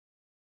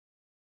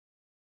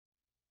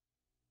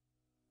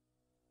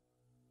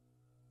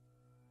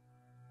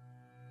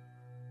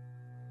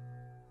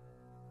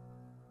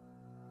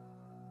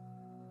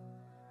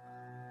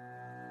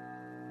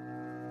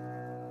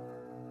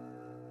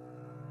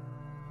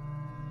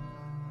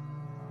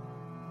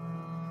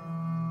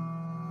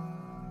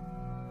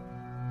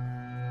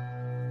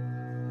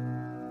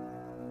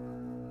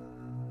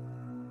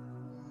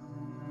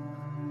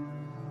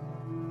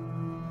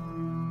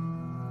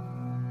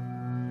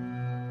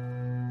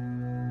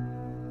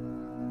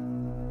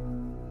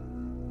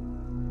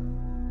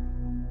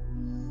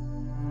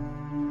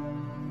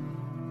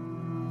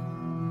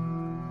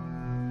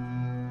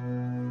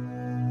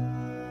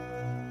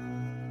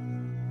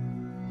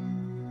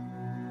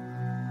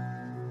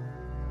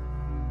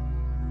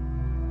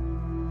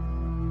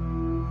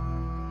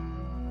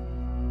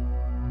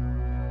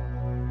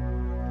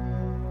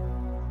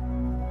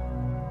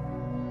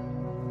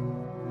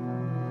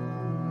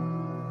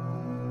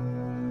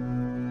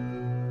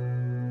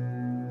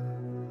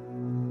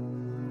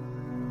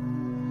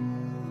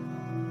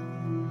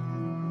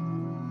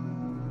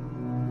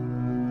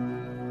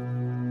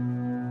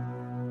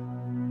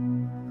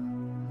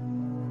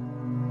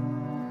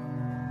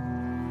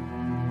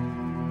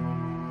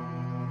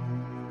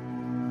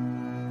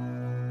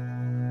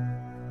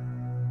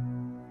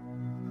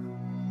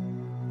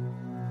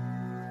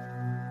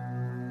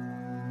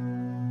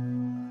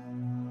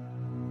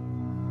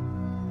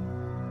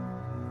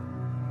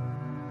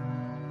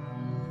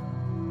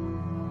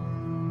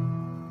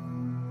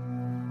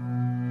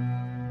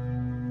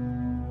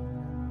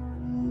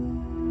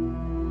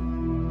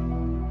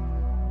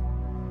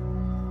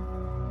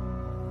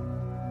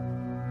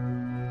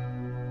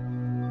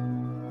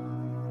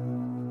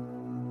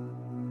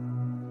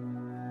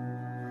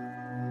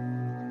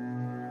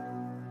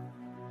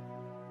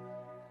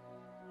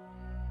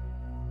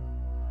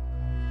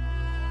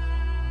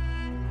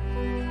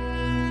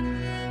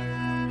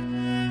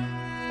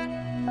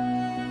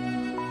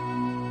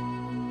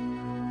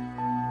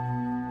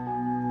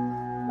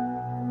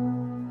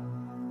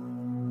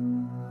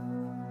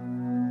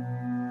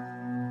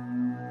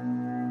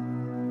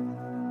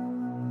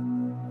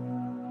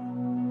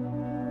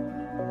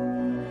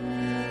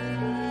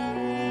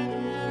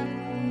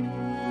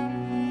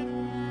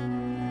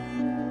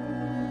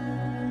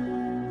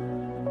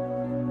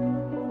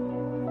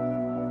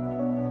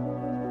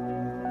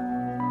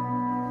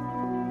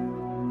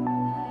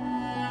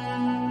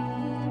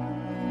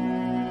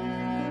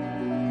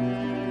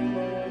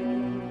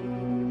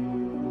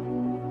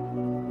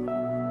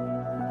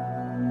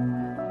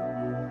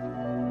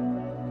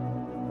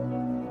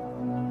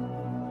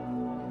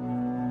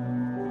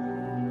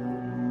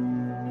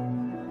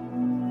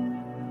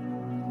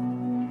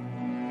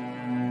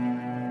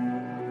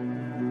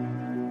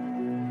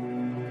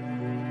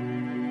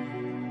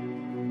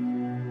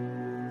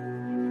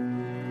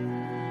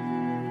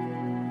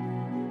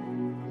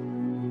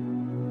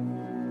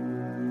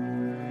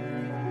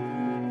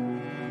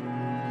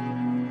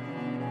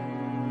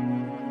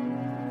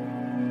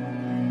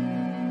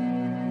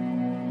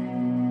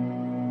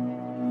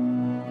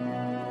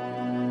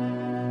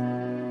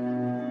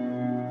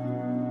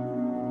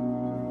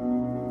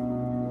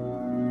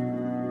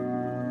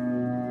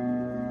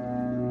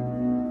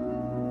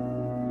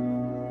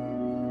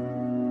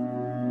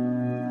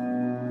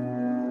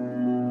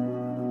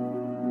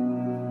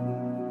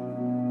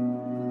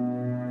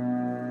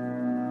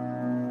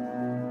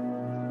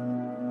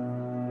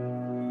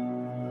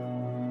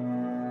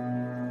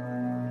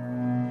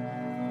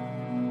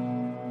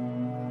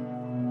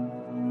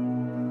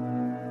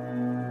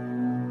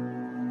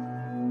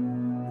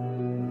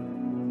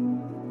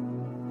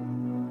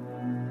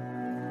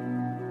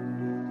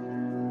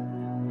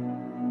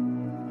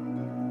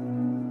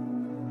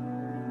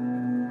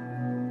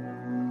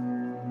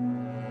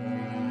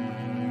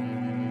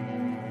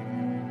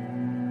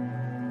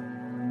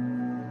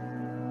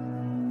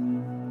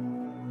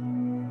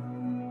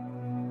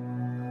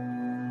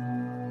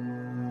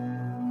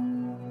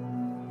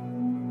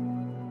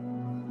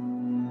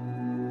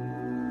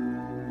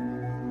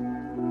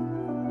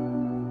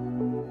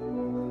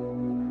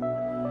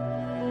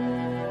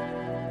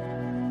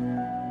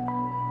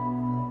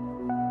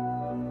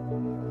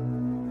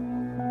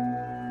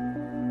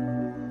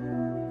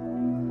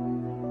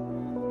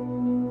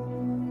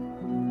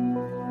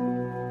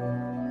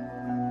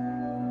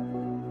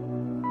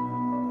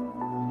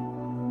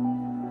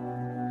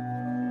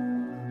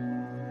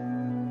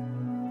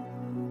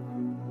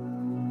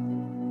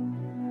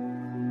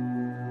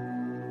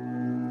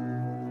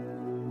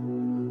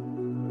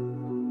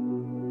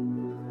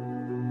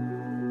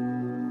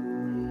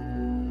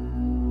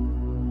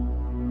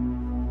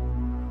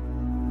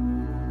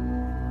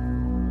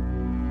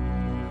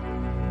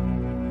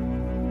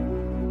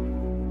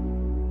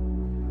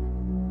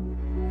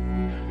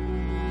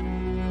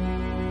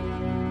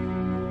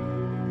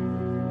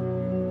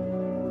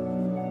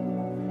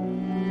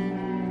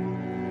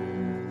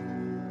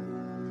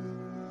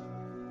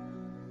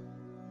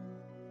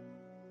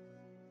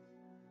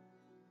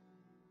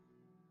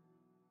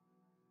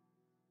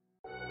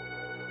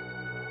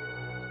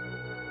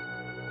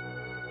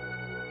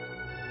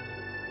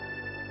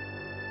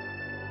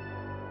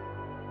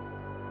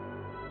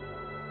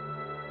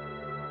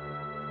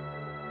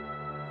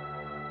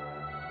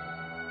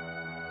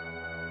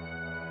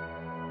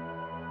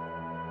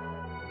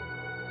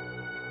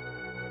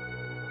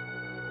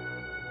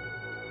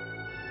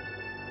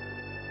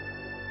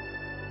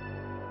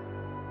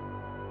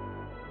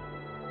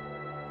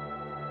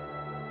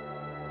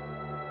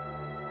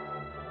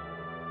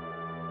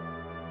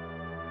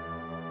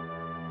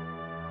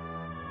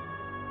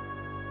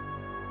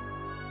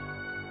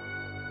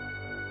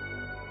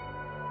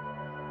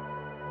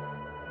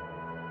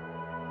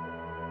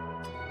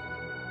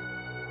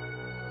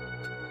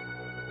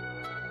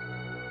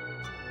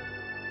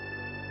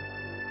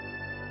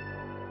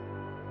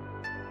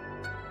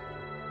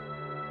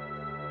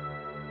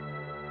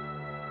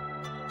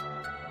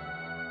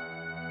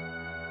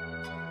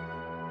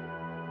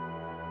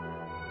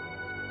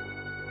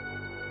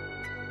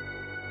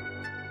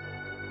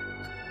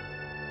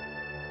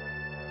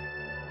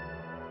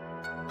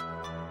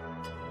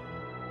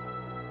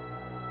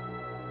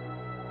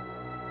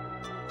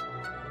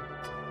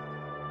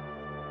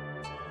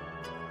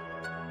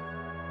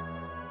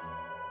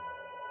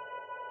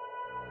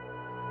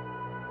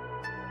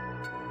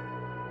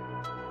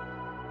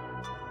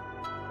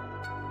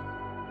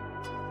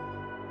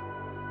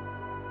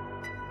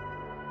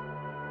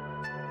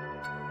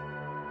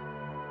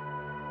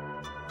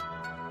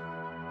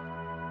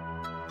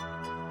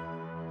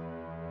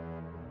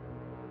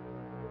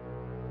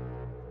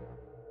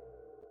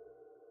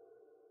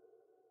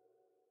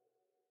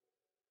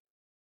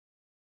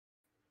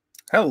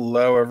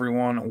Hello,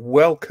 everyone.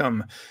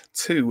 Welcome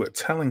to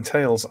Telling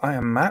Tales. I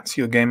am Matt,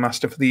 your game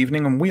master for the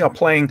evening, and we are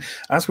playing,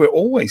 as we're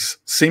always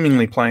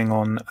seemingly playing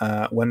on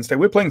Wednesday,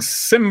 we're playing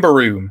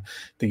Symbaroum,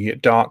 the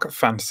dark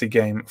fantasy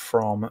game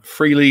from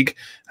Free League,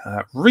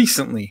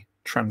 recently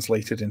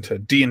translated into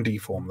D&D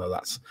form, though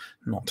that's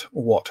not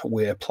what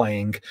we're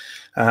playing.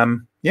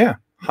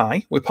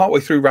 Hi, we're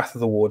partway through Wrath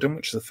of the Warden,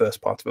 which is the first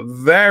part of a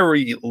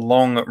very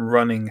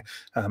long-running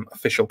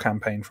official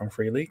campaign from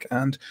Free League,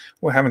 and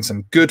we're having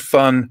some good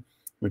fun.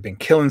 We've been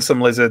killing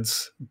some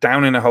lizards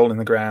down in a hole in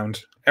the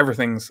ground.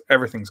 Everything's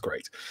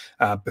great.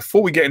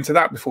 Before we get into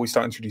that, before we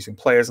start introducing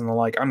players and the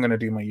like, I'm going to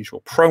do my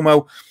usual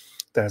promo.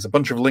 There's a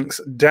bunch of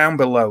links down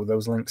below.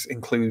 Those links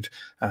include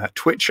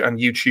Twitch and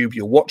YouTube.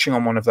 You're watching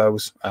on one of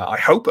those, I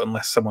hope,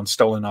 unless someone's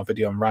stolen our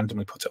video and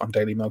randomly put it on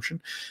Daily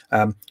Motion.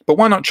 But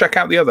why not check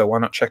out the other? Why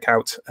not check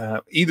out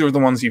either of the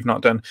ones you've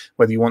not done,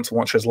 whether you want to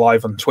watch us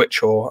live on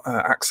Twitch or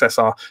access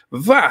our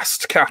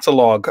vast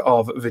catalogue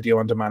of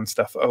video-on-demand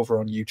stuff over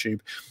on YouTube?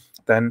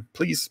 Then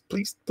please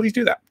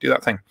do that. Do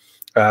that thing.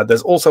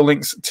 There's also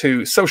links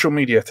to social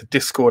media, to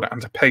Discord,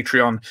 and to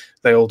Patreon.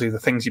 They all do the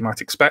things you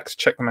might expect.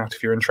 Check them out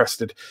if you're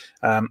interested.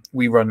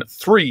 We run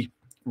 3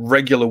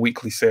 regular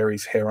weekly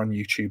series here on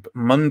YouTube.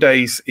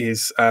 Mondays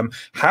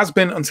has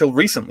been until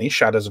recently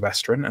Shadows of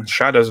Esteren, and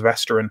Shadows of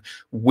Esteren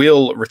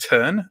will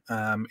return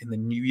in the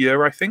new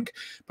year, I think.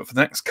 But for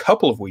the next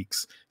couple of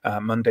weeks,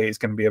 Monday is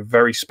going to be a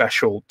very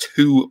special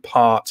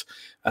 2-part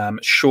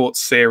short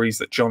series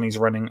that Johnny's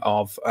running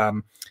of.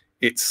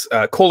 It's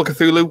Call of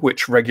Cthulhu,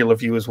 which regular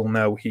viewers will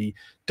know he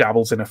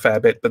dabbles in a fair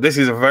bit, but this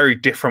is a very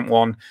different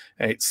one.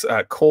 It's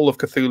Call of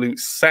Cthulhu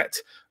set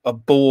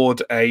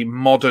aboard a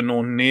modern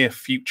or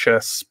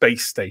near-future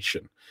space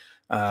station.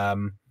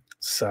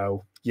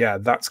 So yeah,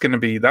 that's going to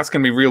be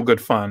real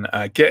good fun.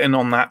 Getting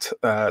on that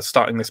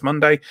starting this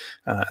Monday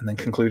and then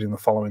concluding the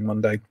following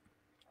Monday.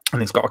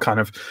 And it's got a kind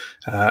of,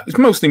 it's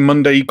mostly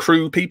Monday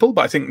crew people,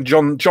 but I think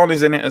John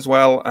is in it as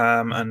well,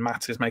 and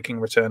Matt is making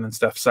a return and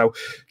stuff. So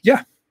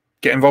yeah.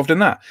 Get involved in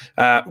that.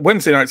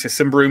 Wednesday nights is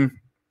Symbaroum.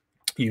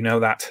 You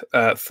know that.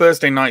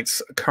 Thursday nights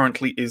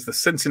currently is the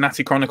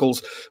Cincinnati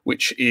Chronicles,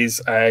 which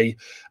is a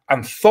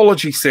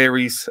anthology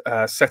series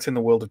set in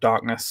the world of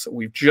darkness.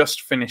 We've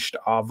just finished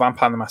our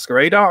Vampire the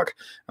Masquerade arc,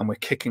 and we're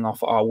kicking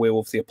off our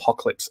Werewolf the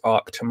Apocalypse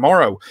arc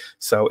tomorrow.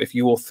 So if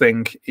your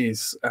thing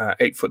is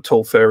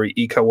 8-foot-tall furry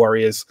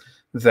eco-warriors,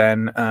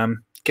 then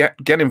get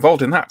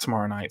involved in that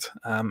tomorrow night.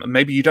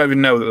 Maybe you don't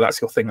even know that that's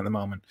your thing at the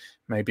moment.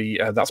 Maybe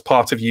that's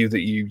part of you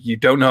that you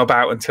don't know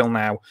about until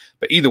now.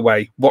 But either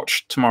way,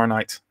 watch tomorrow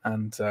night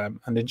and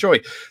enjoy.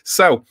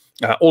 So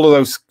all of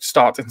those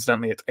start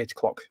incidentally at 8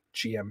 o'clock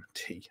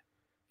GMT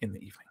in the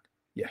evening.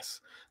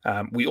 Yes.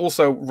 We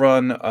also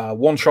run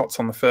one-shots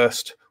on the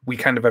first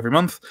weekend of every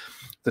month.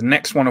 The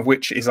next one of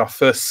which is our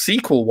first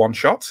sequel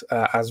one-shot,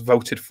 as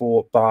voted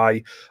for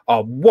by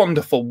our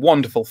wonderful,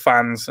 wonderful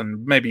fans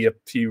and maybe a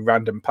few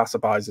random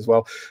passerbys as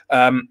well.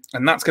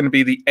 And that's going to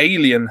be the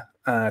Alien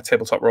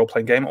tabletop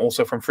role-playing game,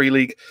 also from Free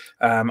League.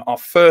 Our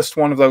first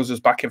one of those was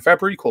back in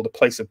February, called A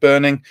Place of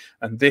Burning,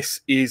 and this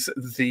is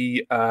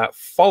the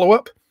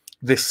follow-up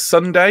this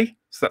Sunday.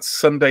 So that's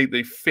Sunday,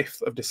 the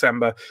 5th of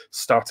December,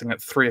 starting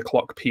at 3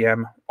 o'clock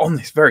p.m. on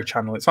this very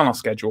channel. It's on our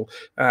schedule,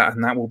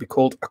 and that will be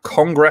called A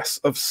Congress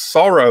of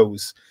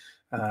Sorrows.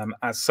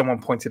 As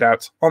someone pointed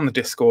out on the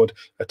Discord,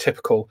 a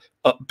typical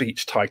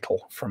upbeat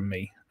title from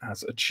me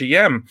as a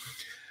GM.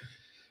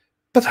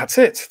 But that's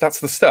it.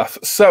 That's the stuff.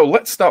 So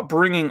let's start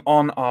bringing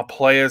on our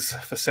players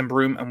for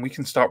Symbaroum, and we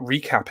can start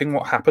recapping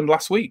what happened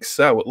last week.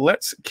 So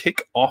let's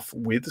kick off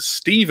with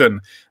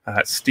Stephen.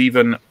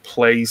 Stephen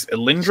plays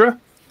Elindra.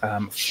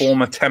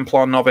 Former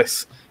Templar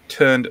novice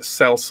turned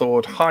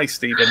sellsword. Hi,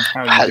 Stephen.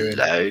 How are you doing?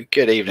 Hello.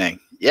 Good evening.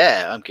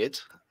 Yeah, I'm good.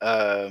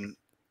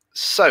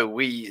 So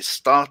we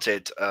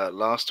started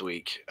last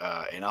week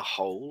in a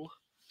hole,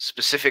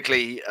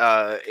 specifically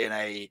in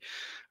a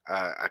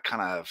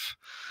kind of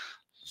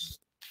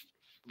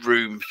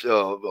room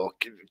or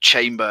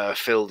chamber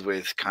filled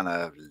with kind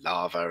of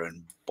lava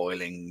and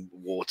boiling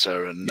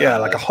water and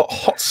like a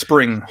hot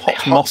spring,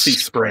 hot mossy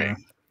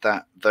spring.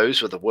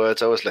 Those were the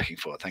words I was looking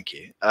for. Thank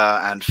you.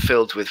 And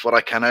filled with what I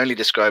can only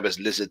describe as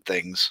lizard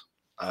things.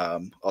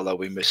 Although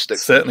we mistook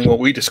certainly what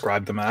we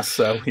described them as.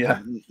 So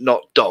yeah,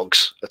 not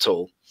dogs at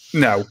all.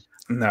 No.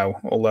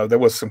 Although there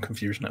was some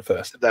confusion at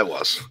first. There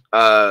was.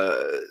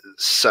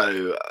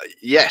 So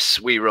yes,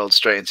 we rolled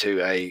straight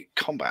into a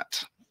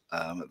combat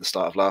at the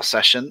start of last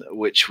session,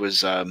 which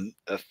was a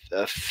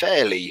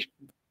fairly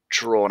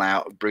drawn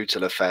out,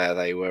 brutal affair.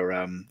 They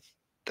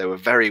were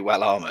very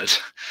well armored.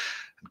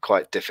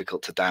 Quite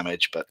difficult to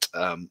damage, but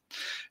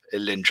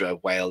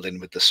Elindra wailed in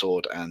with the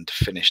sword and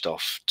finished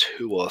off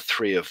 2 or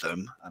 3 of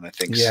them, and I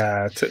think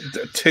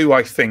 2,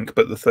 I think,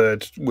 but the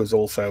third was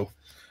also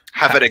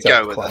having a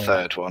go with the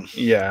third one.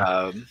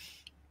 Yeah.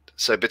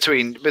 So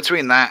between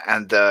that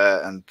and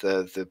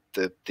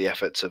the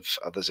efforts of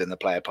others in the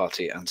player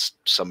party and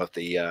some of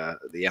the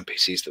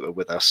NPCs that were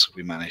with us,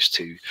 we managed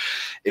to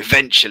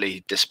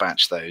eventually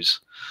dispatch those.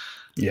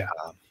 Yeah.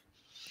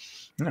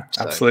 Yeah,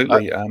 So,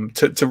 absolutely.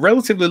 To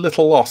relatively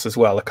little loss as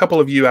well. A couple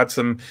of you had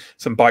some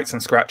bites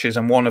and scratches,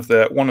 and one of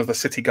the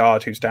city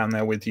guard who's down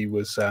there with you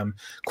was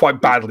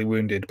quite badly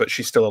wounded, but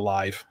she's still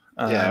alive.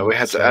 Yeah, we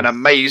had an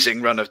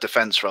amazing run of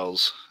defense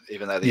rolls,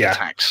 even though the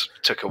attacks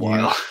took a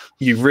while.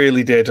 You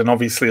really did, and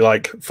obviously,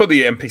 like for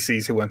the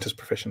NPCs who weren't as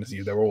proficient as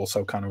you, there were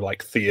also kind of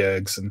like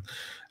theurgs and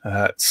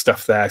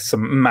stuff there.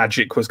 Some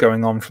magic was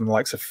going on from the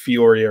likes of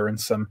Furia, and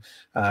some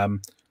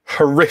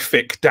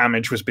horrific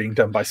damage was being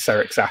done by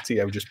Serix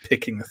Atio, just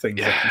picking the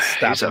things up and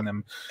stabbing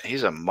them.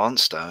 He's a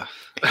monster.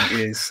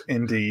 He is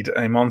indeed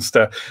a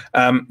monster.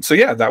 So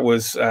yeah, that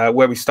was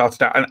where we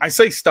started out. And I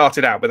say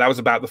started out, but that was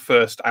about the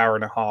first hour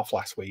and a half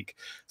last week.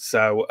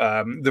 So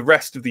the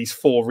rest of these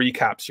 4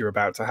 recaps you're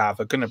about to have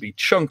are going to be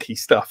chunky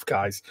stuff,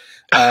 guys.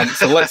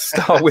 So let's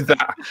start with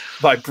that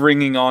by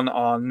bringing on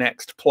our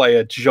next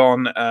player,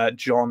 John.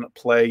 John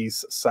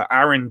plays Sir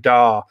Aaron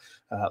Dar,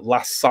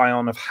 last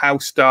scion of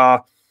House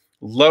Dar,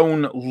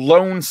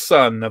 lone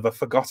son of a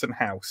forgotten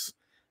house.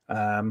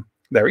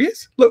 There he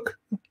is. Look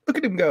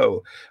at him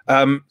go.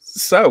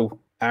 So,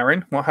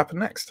 Aaron, what happened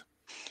next?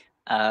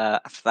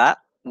 After that,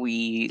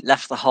 we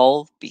left the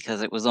hole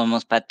because it was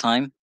almost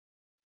bedtime,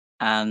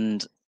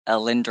 and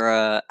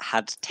Alindra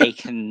had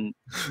taken...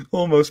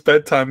 Almost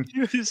bedtime.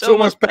 It's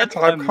almost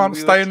bedtime. Can't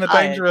stay in the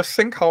dangerous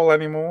sinkhole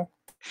anymore.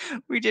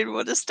 We didn't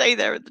want to stay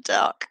there in the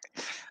dark.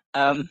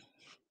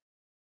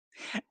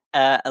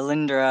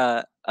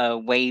 Alindra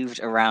waved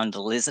around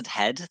a lizard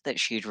head that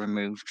she'd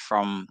removed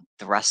from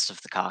the rest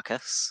of the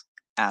carcass,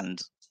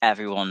 and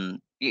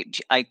everyone...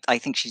 I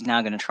think she's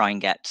now going to try and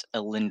get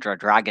Alindra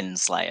Dragon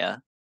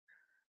Slayer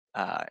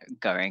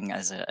going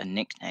as a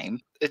nickname.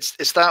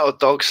 It's that or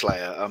Dog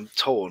Slayer. I'm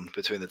torn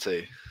between the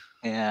two.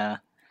 Yeah.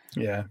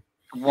 Yeah.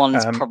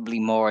 One's probably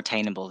more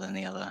attainable than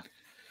the other.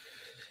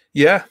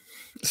 Yeah.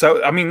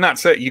 So, I mean,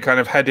 that's it. You kind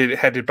of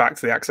headed back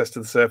to the access to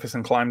the surface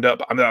and climbed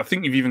up. I mean, I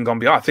think you've even gone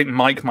beyond. I think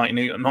Mike might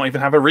not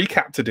even have a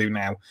recap to do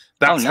now.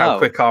 That's how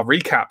quick our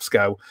recaps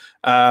go.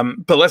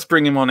 But let's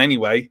bring him on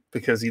anyway,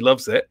 because he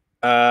loves it.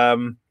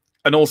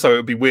 And also, it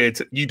would be weird.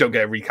 You don't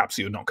get a recap,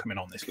 so you're not coming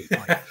on this week,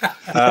 Mike.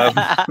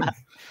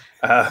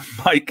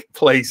 Mike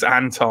plays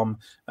Anton,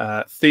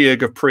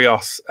 Theurg of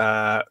Prios,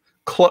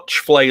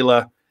 Clutch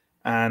Flailer,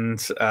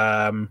 and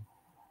Flail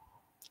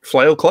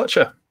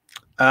Clutcher.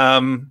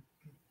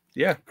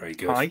 Yeah. Very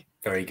good. Hi.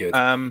 Very good.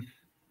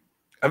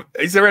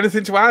 Is there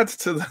anything to add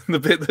to the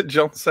bit that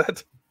John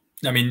said?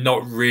 I mean,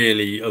 not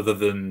really, other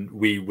than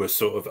we were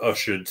sort of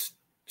ushered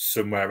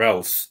somewhere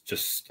else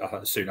just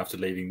soon after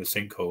leaving the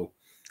sinkhole.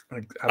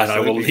 Absolutely. And I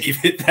will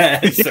leave it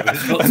there. So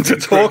and to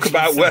talk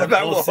about where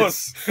that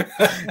was.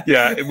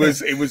 Yeah, it was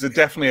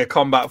definitely a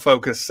combat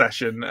focused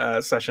session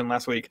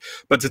last week.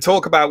 But to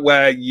talk about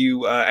where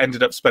you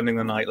ended up spending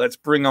the night, let's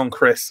bring on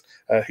Chris,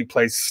 who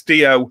plays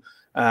Steo,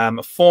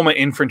 a former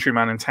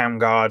infantryman and town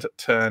guard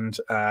turned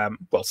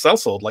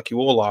sellsword, like you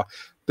all are.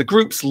 The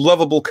group's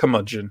lovable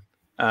curmudgeon.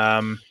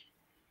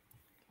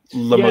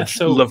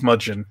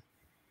 Lovemudgeon.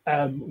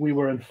 We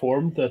were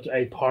informed that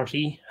a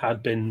party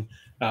had been,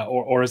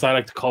 or as I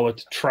like to call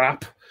it,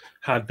 trap,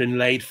 had been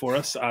laid for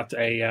us at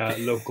a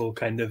local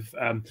kind of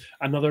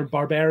another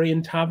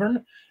barbarian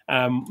tavern.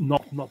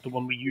 Not the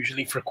one we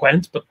usually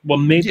frequent, but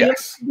one maybe.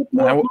 Yes,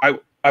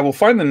 I will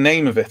find the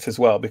name of it as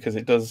well, because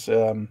it does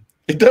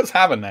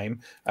have a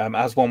name,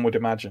 as one would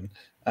imagine.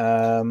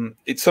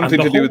 It's something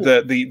to do with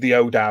the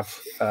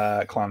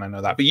Odav clan. I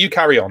know that, but you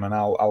carry on, and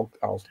I'll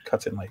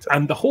cut in later.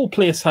 And the whole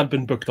place had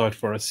been booked out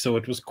for us, so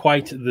it was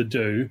quite the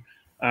do.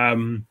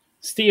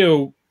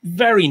 Steo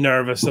very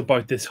nervous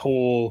about this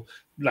whole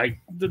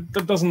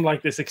doesn't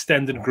like this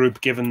extended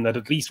group, given that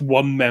at least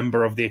one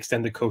member of the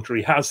extended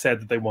coterie has said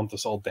that they want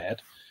us all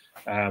dead,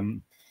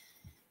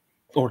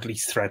 or at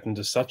least threatened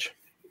as such.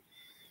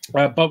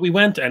 But we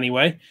went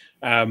anyway.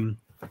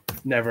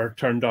 Never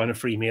turned down a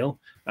free meal,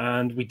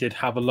 and we did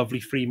have a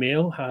lovely free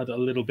meal, had a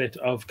little bit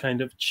of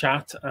kind of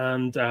chat,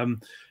 and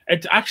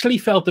it actually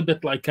felt a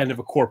bit like kind of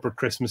a corporate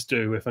Christmas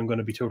do, if I'm going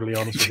to be totally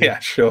honest with you. Yeah,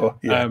 sure.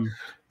 Yeah.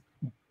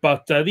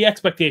 But the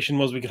expectation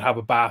was we could have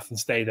a bath and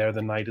stay there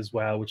the night as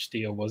well, which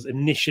Theo was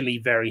initially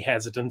very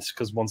hesitant,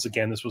 because once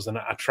again, this was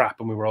a trap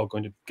and we were all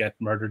going to get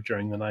murdered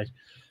during the night.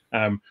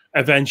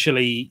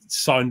 Eventually,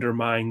 sounder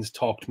minds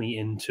talked me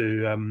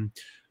into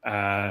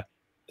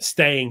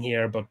staying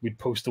here, but we'd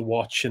post a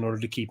watch in order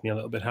to keep me a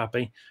little bit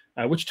happy,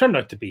 which turned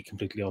out to be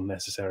completely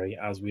unnecessary,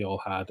 as we all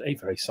had a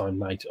very sound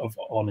night of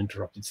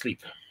uninterrupted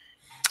sleep.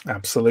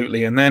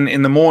 Absolutely. And then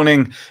in the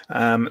morning,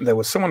 there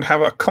was someone to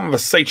have a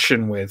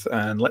conversation with,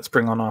 and let's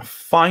bring on our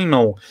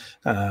final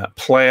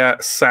player,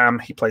 Sam.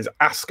 He plays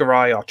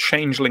Askarai, our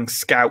changeling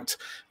scout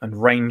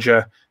and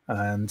ranger,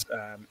 and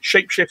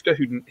shapeshifter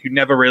who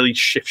never really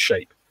shifts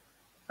shape.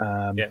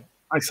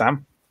 Hi,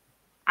 Sam.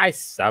 I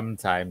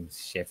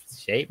sometimes shift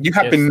shape. You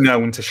have been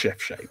known to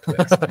shift shape.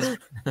 Yes.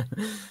 You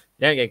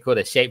don't get called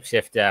a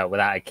shapeshifter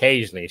without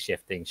occasionally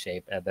shifting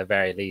shape, at the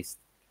very least.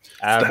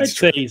 I'd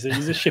say he's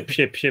a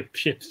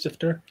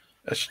shifter.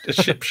 A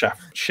ship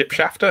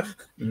shafter?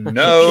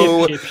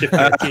 No. Shifter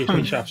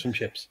occasionally shafts some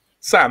ships.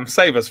 Sam,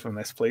 save us from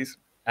this, please.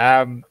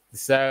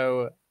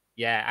 So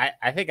yeah,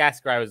 I think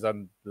Askrai was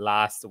on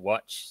last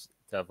watch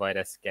to avoid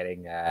us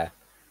getting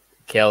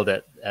killed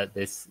at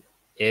this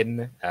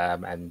inn.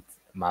 And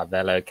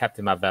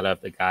Captain Marvello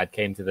of the guard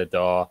came to the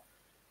door,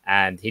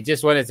 and he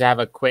just wanted to have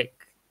a quick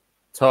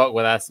talk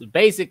with us.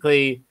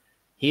 Basically,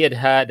 he had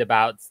heard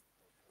about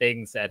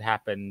things that had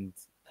happened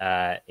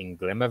in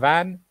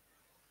Glimmervan,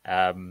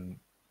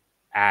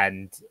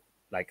 and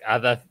like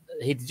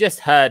he'd just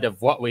heard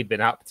of what we'd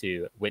been up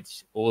to,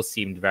 which all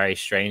seemed very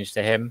strange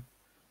to him,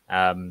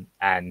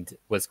 and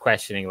was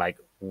questioning like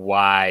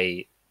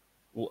why,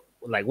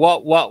 like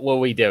what were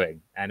we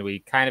doing? And we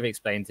kind of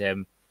explained to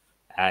him,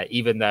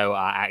 even though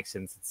our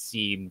actions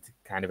seemed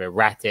kind of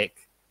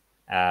erratic,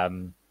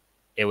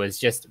 it was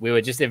just we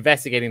were just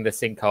investigating the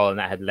sinkhole, and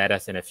that had led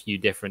us in a few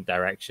different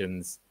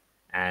directions,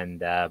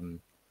 and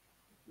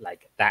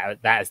like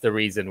that's the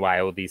reason why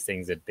all these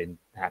things had been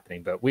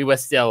happening. But we were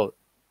still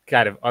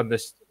kind of on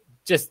this,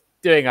 just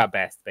doing our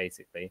best,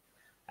 basically.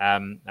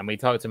 And we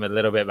talked to him a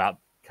little bit about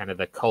kind of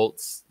the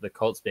cults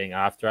being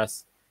after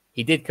us.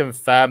 He did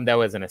confirm there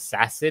was an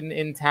assassin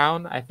in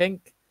town, I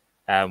think,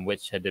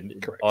 which had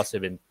also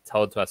been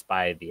told to us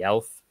by the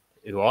elf,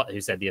 who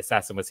said the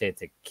assassin was here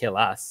to kill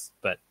us.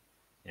 But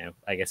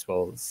I guess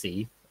we'll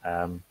see.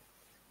 And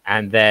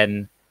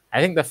then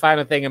I think the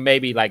final thing, and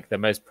maybe like the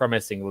most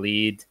promising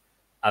lead,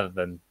 other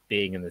than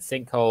being in the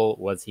sinkhole,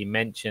 was he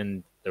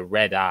mentioned the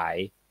Red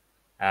Eye,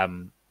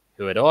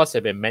 who had also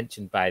been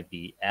mentioned by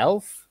the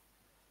elf,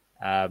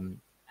 and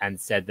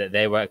said that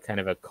they were kind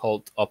of a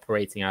cult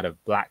operating out of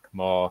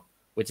Blackmoor,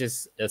 which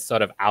is a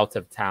sort of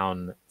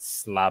out-of-town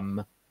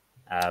slum.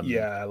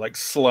 Like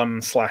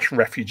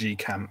slum/refugee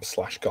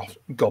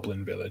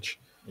camp/goblin village.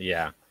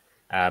 Yeah.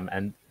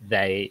 And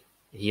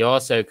he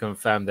also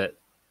confirmed that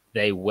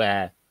they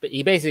were, but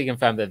he basically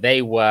confirmed that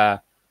they were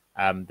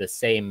the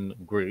same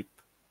group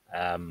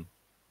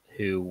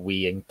who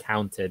we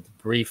encountered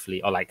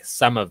briefly, or like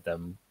some of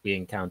them we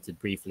encountered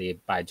briefly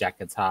by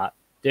Jacket's Heart,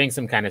 doing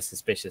some kind of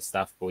suspicious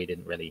stuff, but we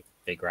didn't really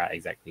figure out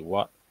exactly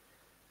what.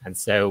 And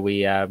so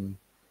we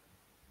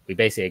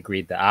basically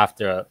agreed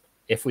that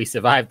if we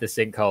survive the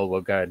sinkhole,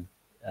 we'll go and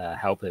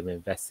help him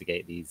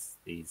investigate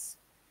these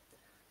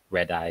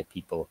Red Eye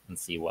people and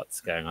see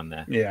what's going on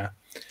there. Yeah,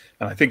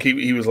 and I think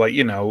he was like,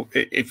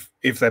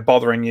 if they're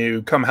bothering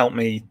you, come help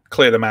me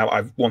clear them out.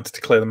 I've wanted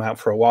to clear them out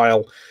for a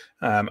while,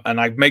 and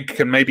I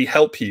can maybe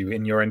help you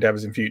in your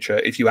endeavors in future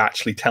if you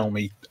actually tell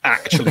me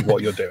actually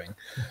what you're doing,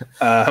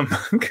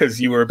 because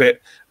you were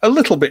a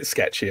little bit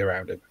sketchy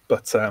around it.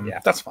 But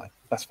that's fine.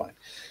 That's fine.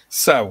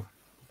 So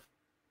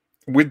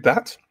with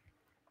that,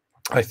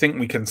 I think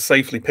we can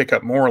safely pick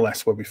up more or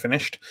less where we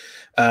finished.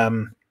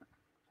 You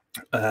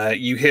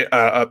hear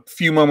a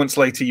few moments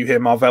later, you hear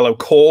Marvello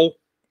call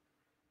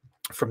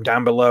from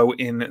down below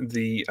in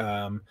the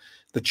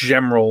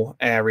general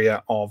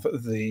area of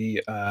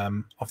the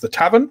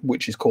tavern,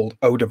 which is called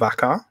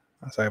Odavakar,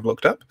 as I have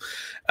looked up.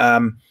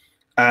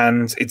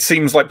 And it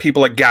seems like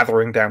people are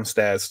gathering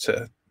downstairs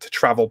to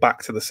travel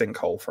back to the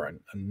sinkhole for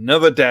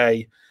another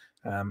day,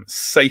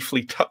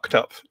 safely tucked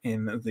up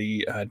in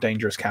the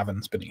dangerous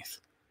caverns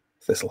beneath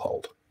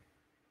Thistlehold.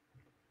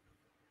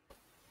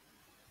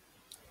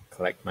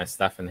 Collect my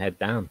stuff and head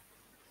down.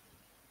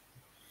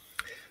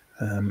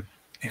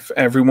 If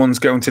everyone's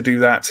going to do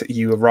that,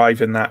 you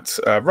arrive in that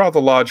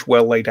rather large,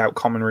 well laid out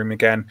common room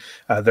again.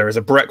 There is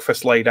a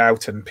breakfast laid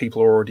out and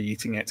people are already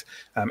eating it.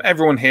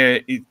 Everyone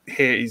here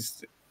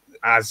is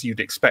as you'd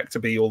expect to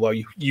be, although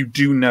you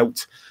do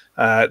note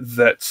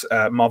that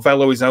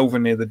Marvello is over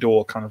near the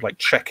door, kind of like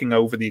checking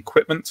over the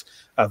equipment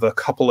of a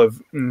couple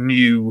of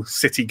new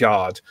city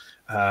guard,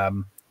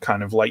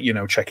 kind of like,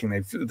 checking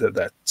that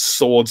their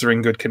swords are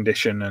in good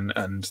condition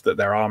and that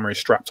their armor is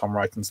strapped on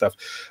right and stuff.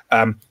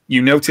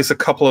 You notice a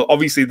couple of,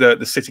 obviously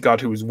the city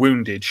guard who was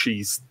wounded,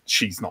 she's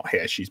not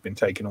here. She's been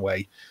taken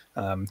away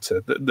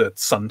to the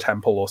Sun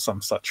Temple or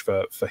some such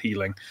for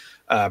healing.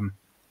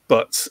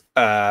 But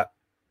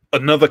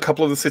another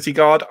couple of the city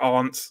guard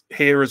aren't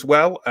here as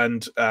well,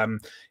 and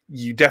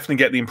you definitely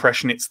get the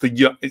impression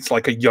it's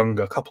like a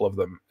younger couple of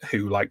them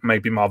who, like,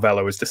 maybe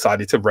Marvello has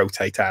decided to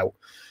rotate out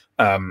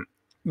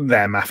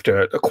them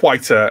after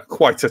quite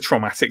a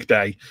traumatic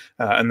day,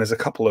 and there's a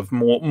couple of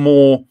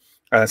more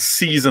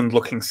seasoned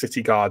looking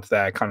city guard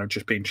there, kind of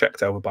just being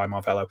checked over by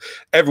Marvello.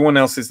 Everyone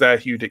else is there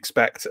who you'd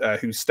expect,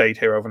 who stayed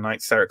here overnight.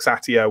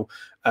 Serexatio,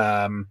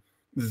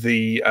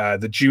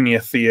 the junior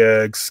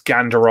Theurgs,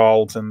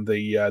 Ganderald, and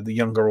the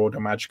younger Order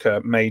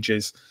Magica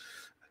mages.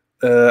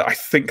 I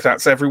think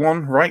that's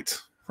everyone, right?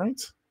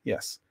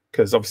 Yes,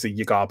 because obviously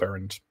Yagaba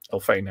and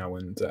Elfeno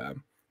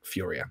and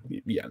Furia,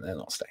 yeah, they're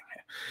not staying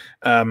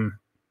here.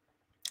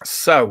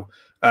 So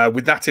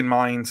with that in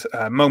mind,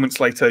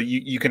 moments later,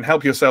 you can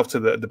help yourself to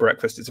the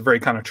breakfast. It's a very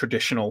kind of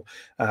traditional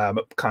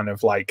kind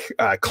of like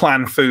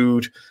clan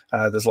food.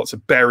 There's lots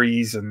of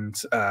berries and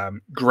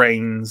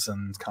grains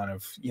and kind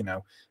of,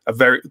 a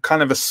very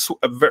kind of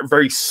a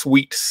very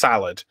sweet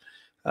salad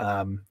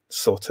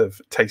sort of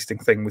tasting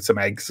thing with some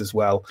eggs as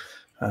well.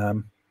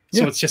 So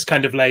it's just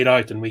kind of laid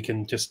out and we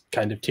can just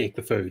kind of take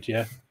the food,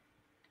 yeah?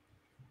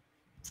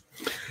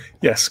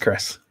 Yes,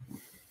 Chris.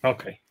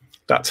 Okay.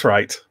 That's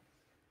right.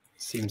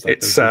 Seems like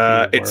It's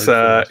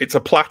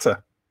a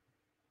platter.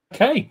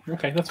 Okay,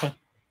 that's fine.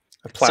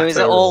 A platter. So is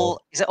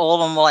it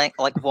all on like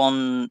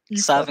one You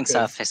serving fucker.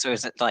 surface, or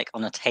is it like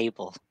on a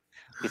table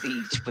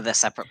with their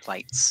separate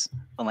plates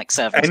on like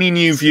serving? Any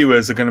new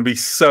viewers are going to be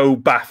so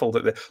baffled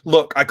at this.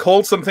 Look, I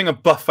called something a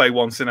buffet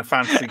once in a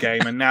fantasy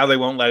game, and now they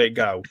won't let it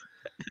go.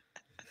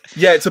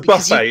 Yeah, it's a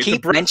Because buffet. you It's a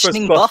keep breakfast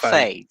mentioning buffet.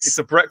 buffets. It's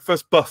a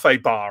breakfast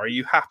buffet bar. Are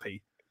you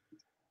happy?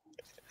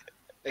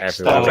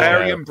 Everyone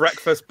Barbarian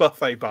breakfast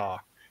buffet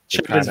bar.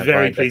 Chip is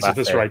very pleased with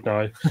this right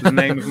now. The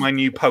name of my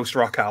new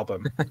post-rock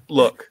album.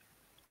 Look,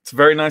 it's a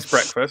very nice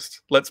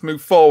breakfast. Let's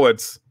move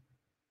forwards.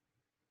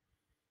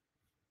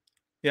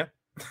 Yeah.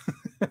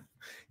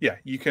 Yeah,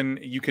 you can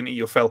eat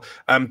your fill.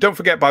 Don't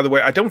forget, by the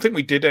way, I don't think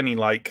we did any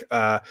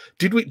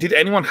did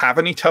anyone have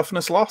any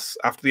toughness loss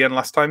after the end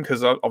last time?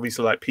 Because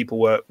obviously like people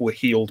were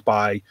healed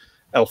by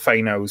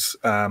Elfano's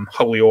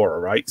holy aura,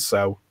 right?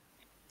 So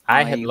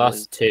I had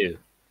lost 2.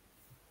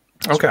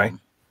 okay.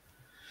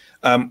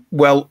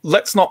 Well,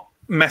 let's not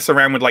mess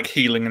around with like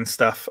healing and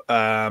stuff.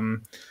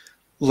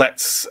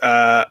 Let's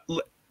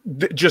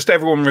just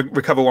everyone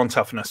recover 1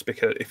 toughness,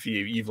 because if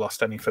you've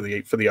lost any for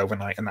the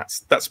overnight, and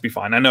that's be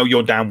fine. I know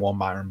you're down 1,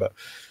 Byron, but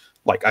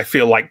like I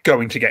feel like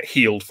going to get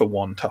healed for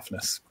 1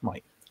 toughness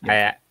might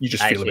you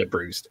just feel a bit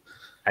bruised.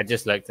 I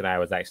just looked and I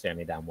was actually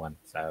only down 1,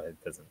 so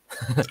it doesn't.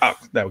 Oh,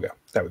 there we go.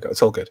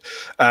 It's all good.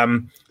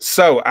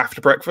 So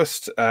after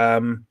breakfast,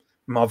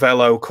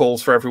 Marvello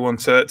calls for everyone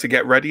to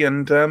get ready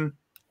and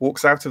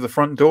walks out of the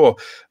front door.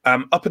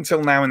 Up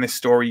until now in this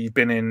story, you've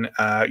been in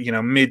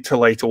mid to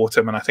late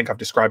autumn, and I think I've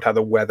described how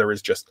the weather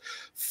is just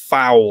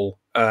foul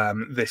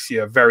this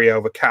year, very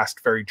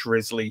overcast, very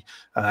drizzly.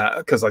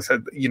 Because I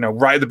said,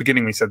 right at the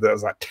beginning, we said there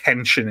was that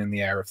tension in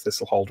the air if this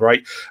will hold,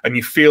 right? And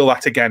you feel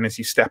that again as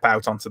you step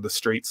out onto the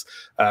streets.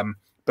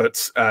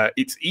 But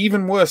it's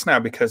even worse now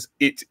because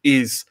it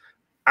is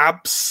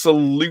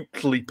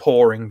absolutely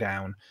pouring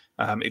down.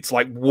 It's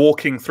like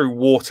walking through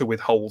water with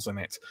holes in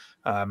it.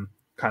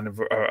 Kind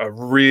of a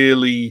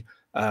really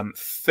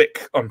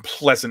thick,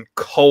 unpleasant,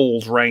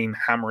 cold rain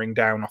hammering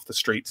down off the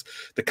streets.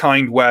 The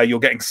kind where you're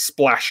getting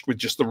splashed with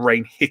just the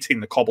rain hitting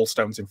the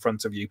cobblestones in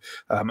front of you,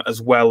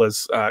 as well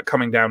as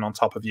coming down on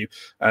top of you.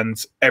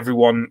 And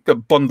everyone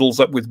bundles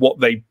up with what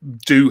they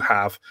do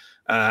have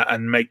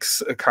and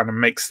makes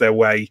their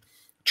way,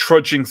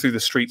 trudging through the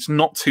streets,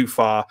 not too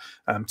far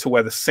to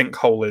where the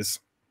sinkhole is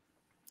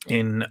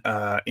in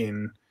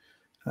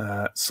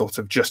sort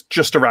of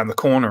just around the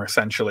corner,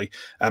 essentially.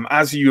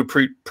 As you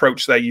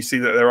approach there, you see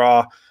that there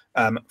are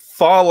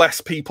far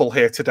less people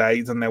here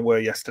today than there were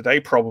yesterday,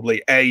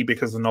 probably A,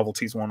 because the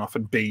novelties worn off,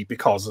 and B,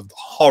 because of the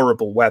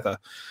horrible weather.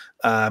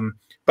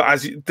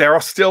 But there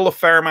are still a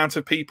fair amount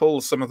of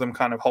people, some of them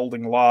kind of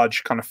holding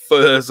large kind of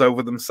furs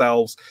over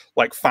themselves,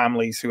 like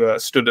families who are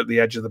stood at the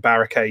edge of the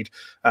barricade.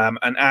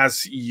 And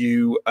as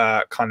you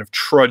kind of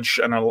trudge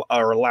and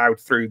are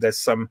allowed through, there's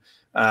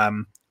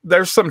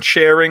some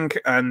cheering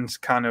and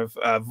kind of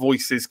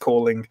voices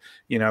calling,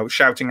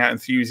 shouting out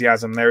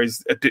enthusiasm. There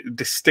is a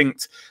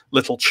distinct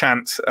little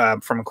chant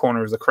from a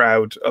corner of the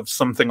crowd of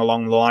something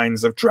along the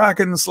lines of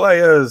 "Dragon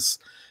Slayers,"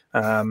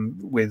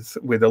 with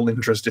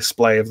Alindra's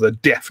display of the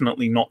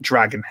definitely not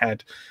dragon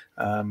head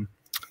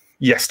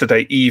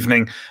yesterday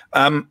evening.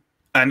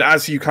 And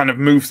as you kind of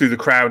move through the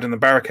crowd and the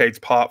barricades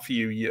part for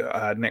you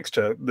next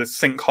to the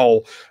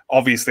sinkhole,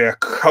 obviously a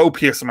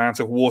copious amount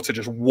of water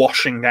just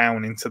washing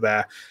down into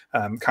there,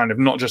 kind of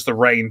not just the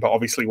rain, but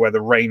obviously where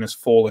the rain has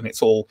fallen,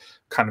 it's all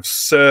kind of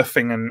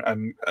surfing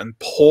and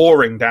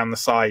pouring down the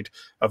side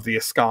of the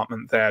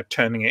escarpment there,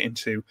 turning it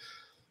into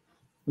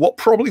what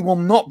probably will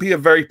not be a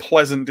very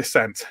pleasant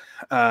descent,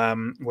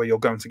 where you're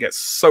going to get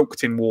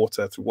soaked in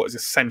water through what is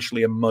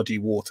essentially a muddy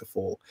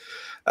waterfall.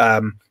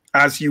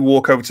 As you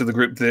walk over to the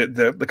group,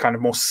 the kind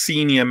of more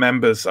senior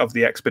members of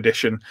the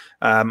expedition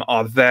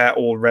are there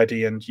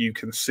already, and you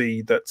can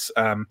see that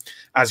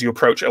as you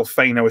approach,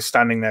 Elfano is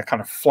standing there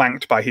kind of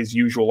flanked by his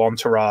usual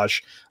entourage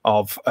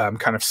of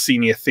kind of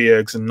senior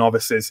theurgs and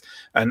novices.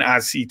 And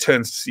as he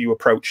turns to see you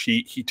approach,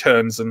 he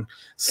turns and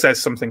says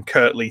something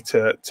curtly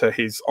to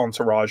his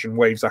entourage and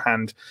waves a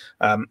hand.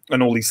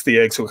 And all these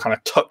theurgs who are kind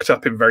of tucked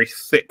up in very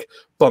thick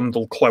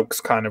bundle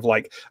cloaks, kind of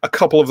like, a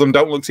couple of them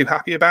don't look too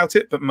happy about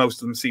it, but most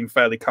of them seem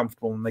fairly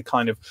comfortable, and they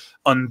kind of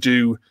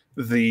undo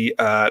the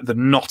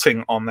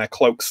knotting on their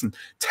cloaks and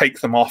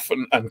take them off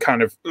and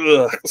kind of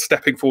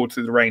stepping forward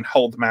through the rain,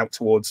 hold them out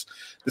towards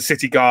the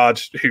city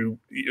guard, who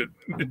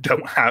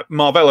don't have.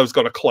 Marvello's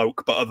got a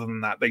cloak, but other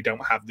than that, they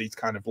don't have these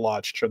kind of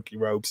large chunky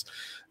robes.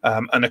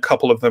 And a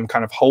couple of them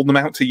kind of hold them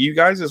out to you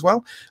guys as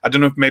well. I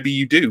don't know if maybe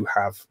you do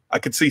have. I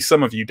could see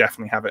some of you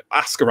definitely have it.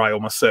 Ascarai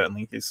almost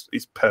certainly is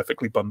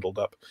perfectly bundled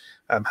up.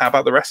 How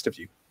about the rest of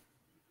you?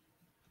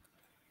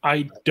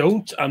 I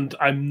don't, and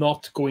I'm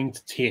not going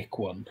to take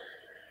one.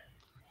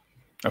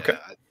 Okay.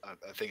 Yeah,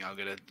 I think I'm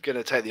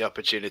gonna take the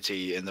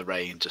opportunity in the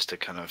rain just to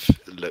kind of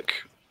look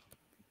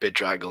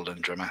bedraggled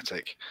and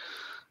dramatic.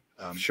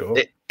 Sure.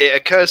 It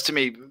occurs to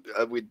me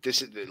with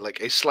this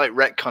like a slight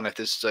retcon, if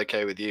this is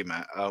okay with you,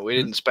 Matt. We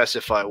didn't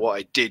specify what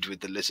I did with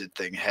the lizard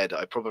thing head.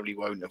 I probably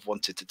won't have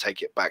wanted to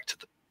take it back to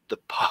the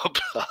pub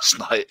last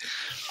night.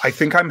 I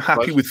think I'm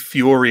happy with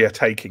Furia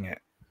taking it.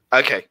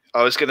 Okay,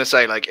 I was going to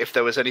say, like, if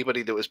there was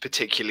anybody that was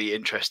particularly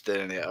interested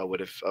in it, I would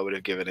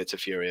have given it to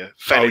Furia.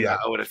 Failing that,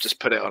 I would have just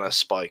put it on a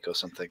spike or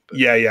something. But...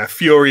 Yeah.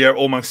 Furia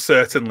almost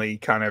certainly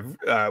kind of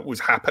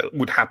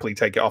would happily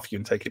take it off you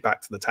and take it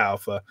back to the tower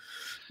for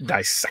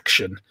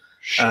dissection.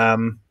 Sure.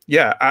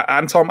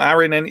 Anton,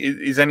 Aaron,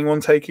 is anyone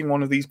taking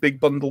one of these big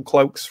bundle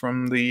cloaks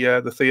from the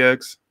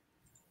Theurgs?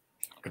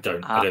 I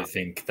don't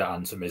think that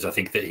Anton is. I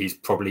think that he's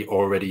probably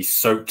already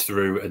soaked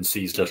through and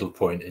sees little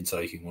point in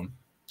taking one.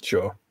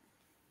 Sure.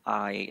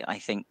 I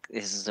think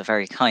this is a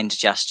very kind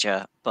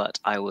gesture, but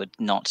I would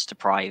not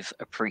deprive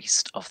a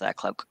priest of their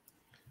cloak.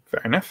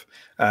 Fair enough.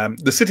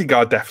 The city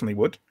guard definitely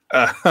would.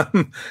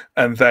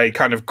 And they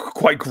kind of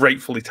quite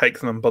gratefully take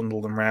them and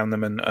bundle them around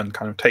them and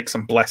kind of take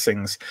some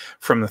blessings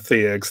from the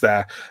Theurgs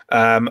there.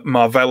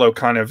 Marvello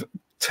kind of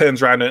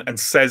turns around and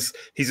says,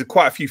 he's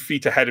quite a few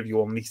feet ahead of you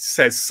all, and he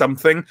says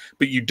something,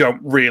 but you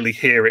don't really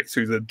hear it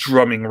through the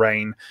drumming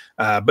rain.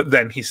 But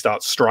then he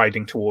starts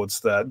striding towards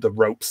the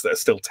ropes that are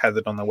still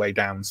tethered on the way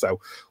down. So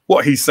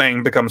what he's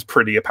saying becomes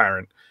pretty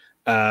apparent.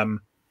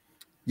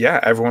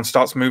 Everyone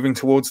starts moving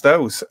towards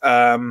those.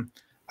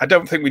 I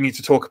don't think we need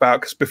to talk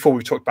about, because before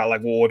we talked about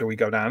like what order we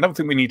go down, I don't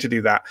think we need to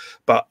do that.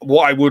 But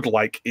what I would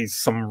like is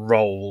some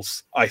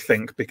rolls, I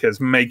think,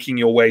 because making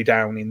your way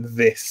down in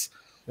this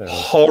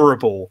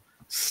horrible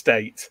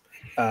state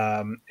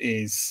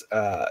is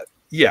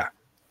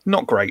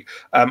not great.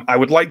 I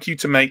would like you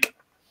to make,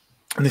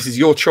 and this is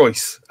your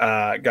choice,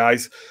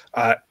 guys,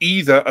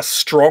 either a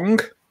strong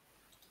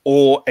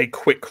or a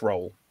quick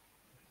roll,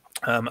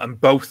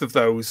 and both of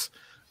those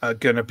are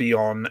going to be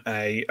on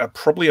a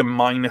probably a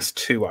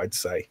 -2, I'd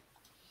say.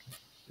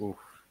 Ooh.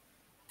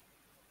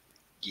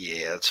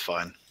 Yeah, that's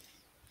fine.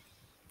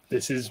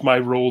 This is my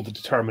roll to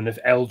determine if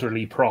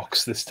elderly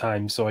procs this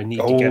time, so I need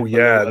to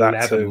get that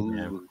 11.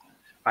 too.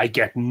 I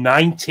get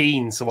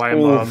 19, so I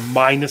am on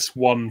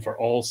 -1 for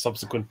all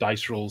subsequent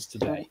dice rolls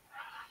today.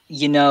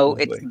 You know,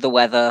 it's the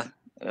weather.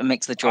 It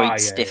makes the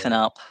droid stiffen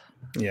up.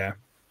 Yeah.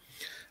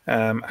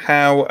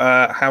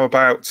 How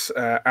about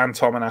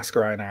Anton and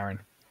Ascarai and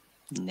Aaron?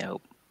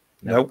 Nope.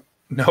 No.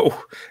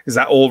 Is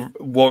that all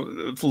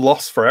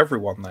loss for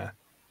everyone there?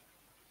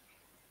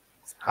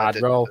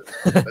 Hard roll.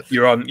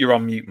 You're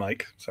on mute,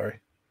 Mike. Sorry.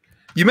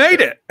 You made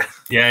it.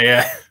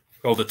 Yeah.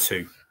 Rolled a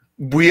 2.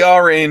 We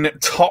are in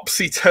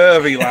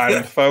topsy-turvy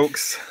land,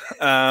 folks.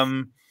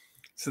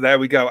 So there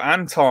we go.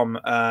 Anton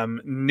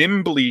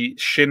nimbly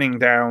shinning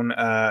down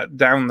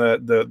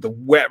the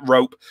wet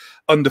rope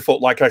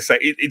underfoot. Like I say,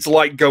 it's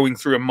like going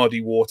through a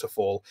muddy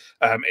waterfall.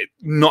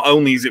 Not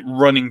only is it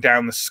running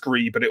down the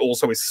scree, but it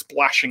also is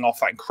splashing off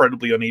that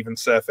incredibly uneven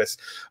surface.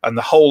 And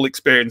the whole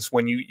experience,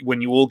 when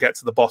you all get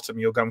to the bottom,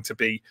 you're going to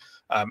be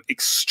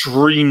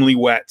extremely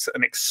wet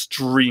and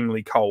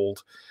extremely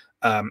cold.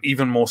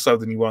 Even more so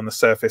than you were on the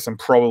surface, and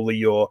probably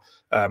your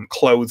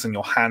clothes and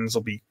your hands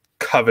will be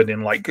covered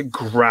in like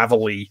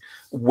gravelly,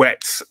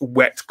 wet,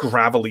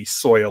 gravelly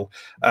soil.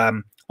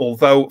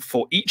 Although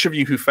for each of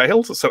you who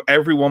failed, so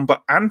everyone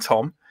but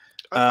Anton,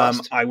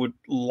 I would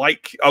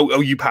like.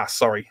 Oh, you passed.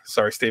 Sorry,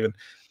 Stephen.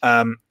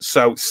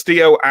 So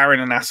Steo,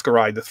 Aaron, and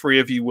Ascarai, the three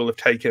of you will have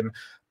taken.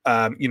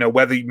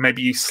 Whether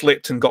maybe you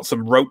slipped and got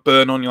some rope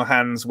burn on your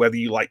hands, whether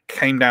you like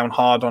came down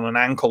hard on an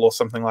ankle or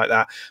something like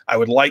that, I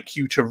would like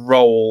you to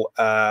roll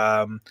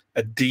a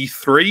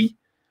D3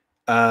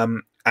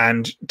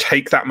 and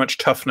take that much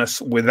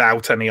toughness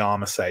without any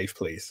armor save,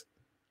 please.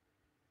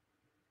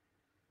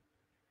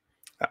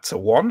 That's a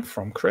 1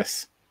 from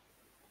Chris.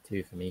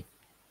 2 for me.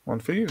 1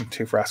 for you, and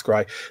 2 for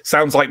Ascarai.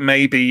 Sounds like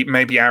maybe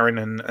Aaron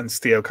and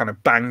Steo kind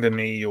of banged a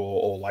knee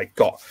or like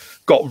got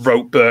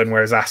rope burn,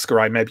 whereas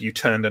Ascarai, maybe you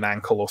turned an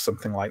ankle or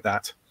something like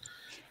that.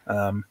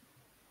 And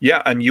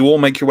you all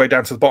make your way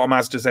down to the bottom,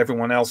 as does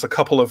everyone else. A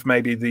couple of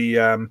maybe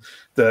the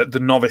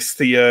novice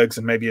Theurgs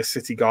and maybe a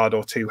city guard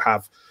or two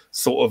have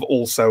sort of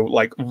also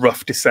like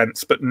rough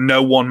descents, but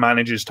no one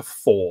manages to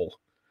fall,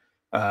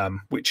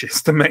 which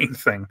is the main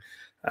thing.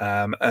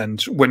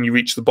 And when you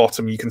reach the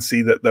bottom, you can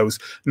see that those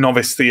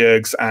novice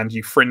Theurgs and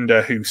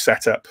Euphrinda, who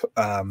set up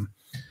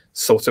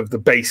sort of the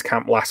base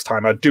camp last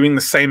time, are doing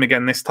the same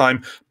again this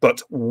time,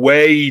 but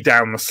way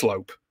down the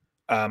slope,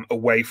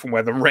 away from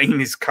where the rain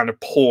is kind of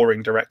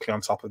pouring directly on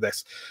top of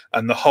this.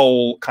 And the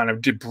whole kind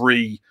of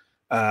debris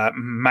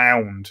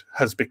mound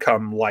has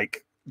become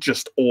like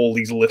just all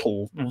these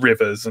little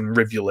rivers and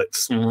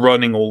rivulets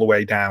running all the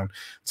way down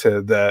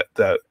to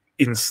the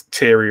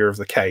interior of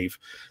the cave.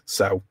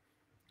 So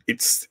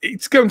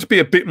it's going to be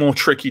a bit more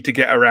tricky to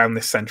get around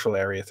this central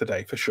area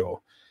today, for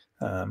sure.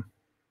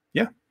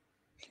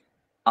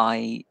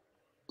 I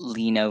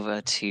lean over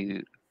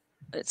to,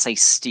 let's say,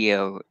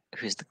 Steo,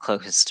 who's the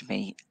closest to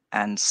me,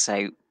 and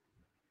say,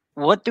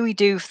 what do we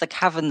do if the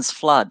caverns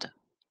flood?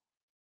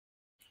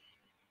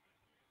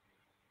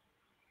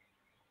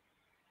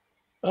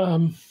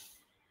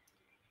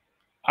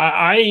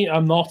 I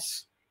am not.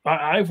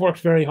 I've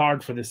worked very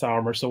hard for this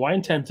armor, so I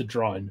intend to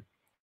drown.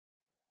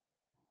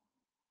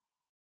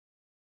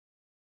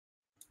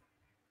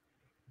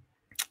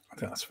 I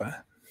think that's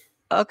fair.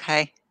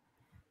 Okay.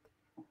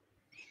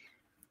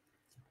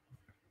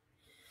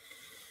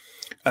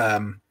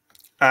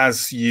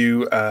 As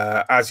you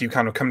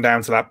kind of come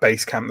down to that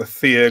base camp, the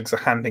Theurgs are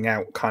handing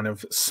out kind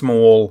of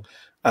small,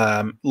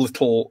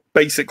 little,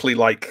 basically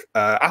like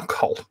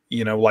alcohol.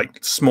 You know,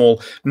 like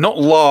small, not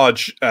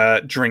large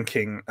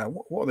drinking.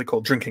 What are they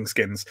called? Drinking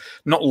skins.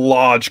 Not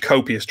large,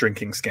 copious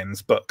drinking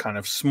skins, but kind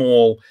of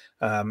small,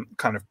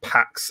 kind of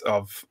packs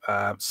of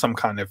some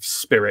kind of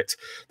spirit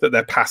that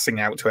they're passing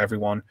out to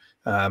everyone,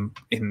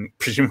 in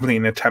presumably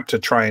an attempt to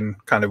try and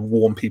kind of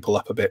warm people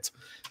up a bit.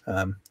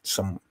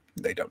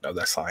 They don't know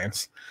their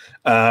science.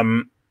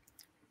 But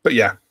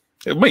yeah,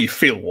 it'll make you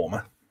feel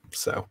warmer.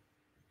 So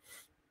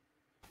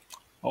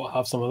I'll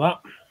have some of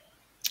that.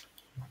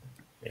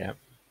 Yeah.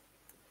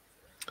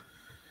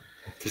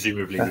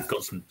 Presumably, we've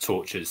got some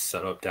torches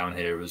set up down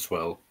here as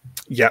well.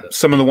 Yeah,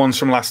 some of the ones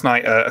from last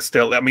night are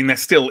still. I mean, they're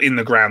still in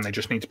the ground. They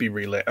just need to be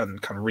relit and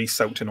kind of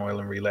re-soaked in oil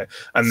and relit.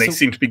 And they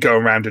seem to be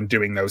going around and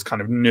doing those,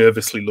 kind of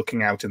nervously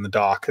looking out in the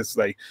dark as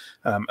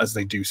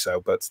they do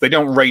so. But they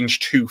don't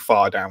range too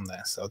far down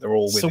there, so they're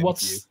all within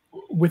view.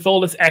 With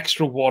all this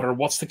extra water?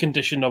 What's the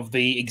condition of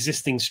the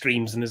existing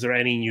streams, and is there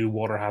any new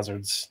water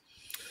hazards?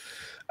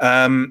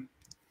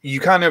 You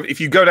kind of,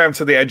 if you go down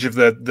to the edge of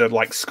the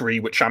like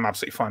scree, which I'm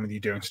absolutely fine with you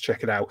doing to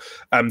check it out,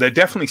 they're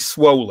definitely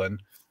swollen,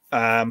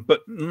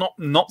 but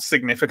not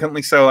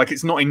significantly so. Like,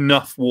 it's not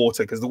enough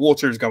water because the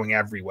water is going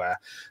everywhere.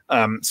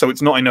 So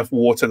it's not enough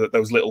water that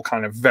those little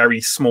kind of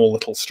very small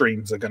little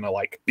streams are going to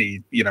like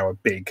be, you know, a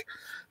big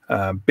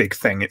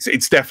thing.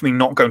 It's definitely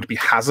not going to be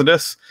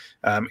hazardous.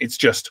 It's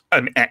just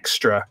an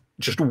extra,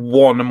 just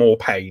one more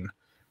pain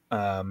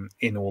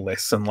in all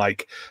this. And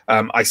like,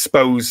 I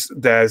suppose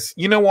there's,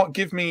 you know what,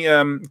 give me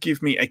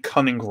a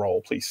cunning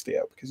roll, please,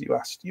 Theo, because you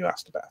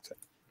asked about it.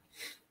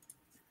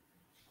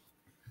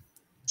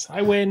 So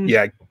I win.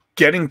 Yeah,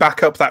 getting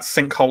back up that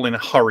sinkhole in a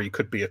hurry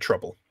could be a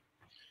trouble.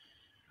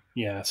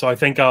 Yeah, so I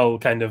think I'll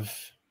kind of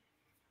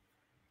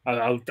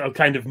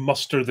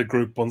muster the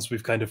group once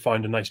we've kind of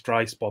found a nice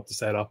dry spot to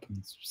set up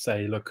and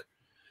say, look,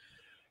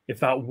 if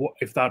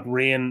that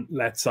rain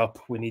lets up,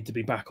 we need to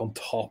be back on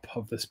top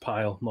of this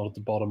pile, not at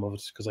the bottom of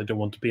it, because I don't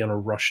want to be on a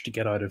rush to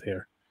get out of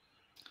here.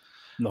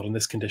 Not in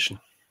this condition.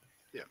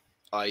 Yeah,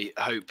 I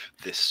hope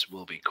this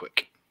will be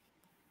quick.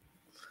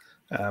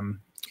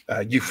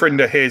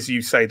 Euphrinda hears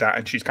you say that,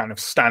 and she's kind of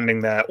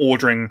standing there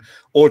ordering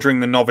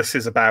the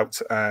novices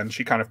about, and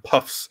she kind of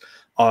puffs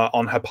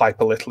on her pipe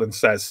a little and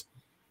says,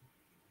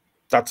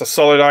 "That's a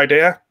solid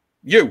idea.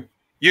 You,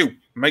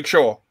 make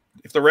sure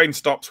if the rain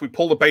stops, we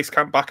pull the base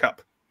camp back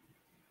up.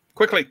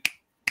 Quickly."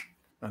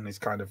 And he's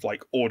kind of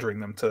like ordering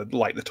them to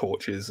light the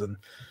torches and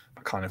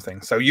that kind of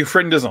thing. So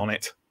Euphrinda's on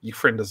it.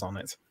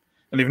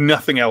 And if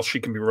nothing else, she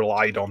can be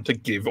relied on to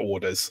give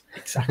orders.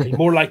 Exactly.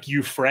 More like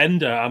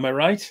Euphrinda, am I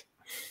right?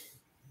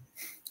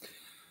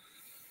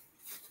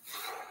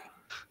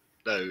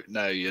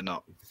 No, you're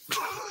not.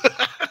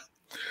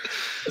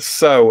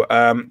 So,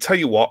 tell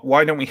you what,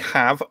 why don't we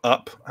have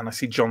up, and I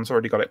see John's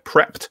already got it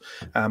prepped,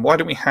 why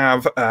don't we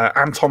have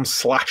Anton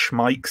 /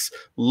 Mike's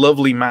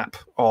lovely map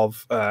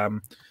of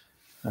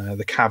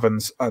the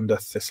caverns under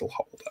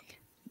Thistlehold up.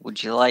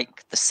 Would you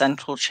like the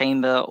central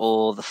chamber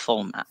or the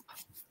full map?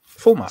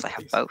 Full map, I have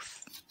please. both.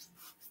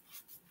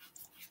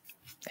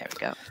 There we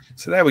go.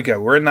 So there we go.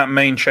 We're in that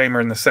main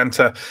chamber in the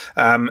center.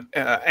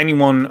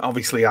 Anyone,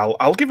 obviously,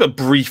 I'll give a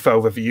brief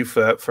overview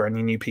for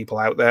any new people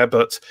out there.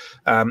 But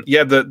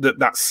yeah,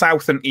 that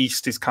south and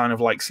east is kind of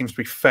like seems to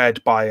be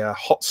fed by a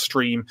hot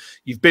stream.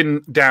 You've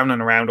been down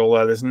and around,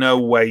 although there's no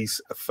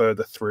ways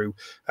further through.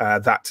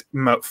 That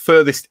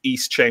furthest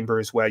east chamber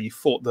is where you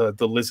fought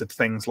the lizard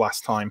things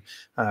last time.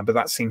 But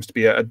that seems to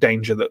be a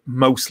danger that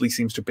mostly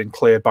seems to have been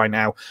cleared by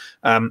now.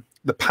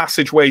 The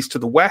passageways to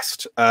the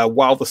west,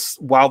 while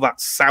that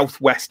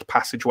southwest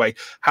passageway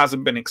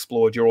hasn't been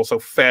explored, you're also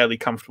fairly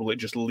comfortable it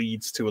just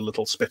leads to a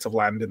little spit of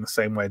land in the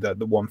same way that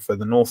the one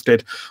further north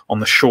did on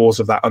the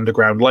shores of that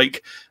underground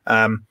lake.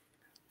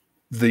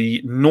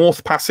 The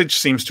north passage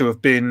seems to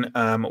have been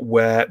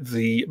where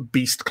the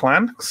Beast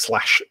Clan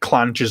 /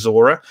 Clan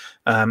Jazora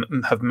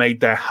have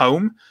made their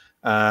home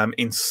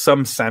in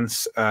some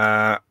sense,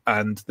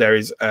 and there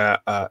is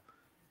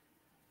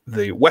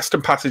the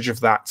western passage of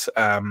that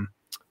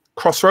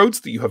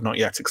crossroads that you have not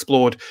yet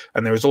explored,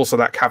 and there is also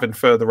that cavern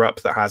further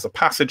up that has a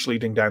passage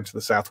leading down to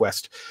the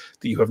southwest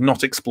that you have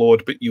not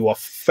explored, but you are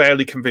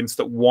fairly convinced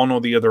that one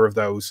or the other of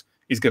those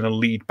is going to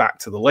lead back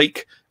to the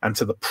lake and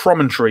to the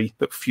promontory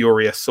that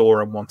Furia saw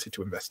and wanted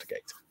to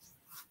investigate.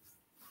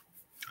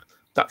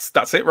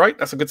 That's it, right?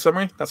 That's a good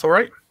summary. That's all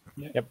right.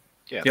 Yep.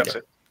 Yeah, Yep. that's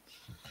it.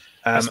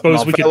 I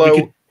suppose we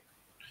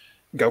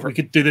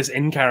could do this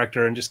in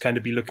character and just kind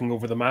of be looking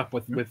over the map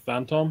with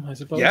Anton, I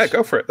suppose. Yeah,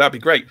 go for it. That'd be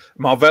great.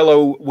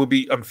 Marvello will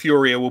be and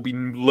Furia will be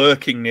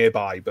lurking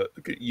nearby, but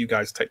you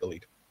guys take the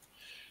lead.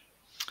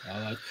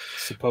 I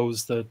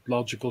suppose the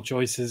logical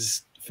choice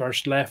is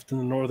first left in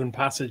the northern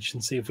passage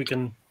and see if we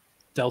can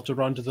delta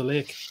run to the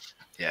lake.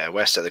 Yeah,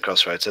 west at the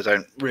crossroads. I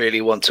don't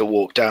really want to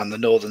walk down the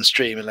northern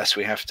stream unless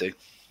we have to.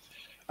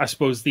 I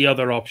suppose the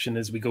other option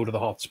is we go to the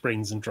hot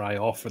springs and dry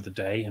off for the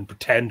day and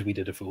pretend we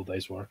did a full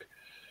day's work.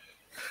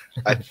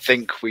 I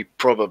think we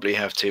probably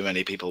have too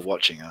many people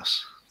watching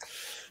us.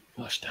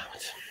 Gosh damn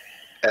it.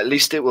 At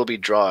least it will be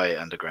dry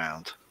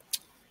underground.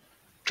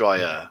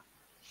 Drier.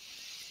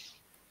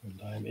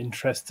 And I'm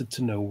interested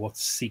to know what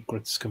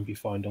secrets can be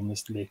found on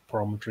this lake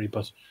promontory,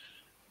 but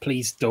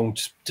please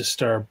don't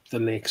disturb the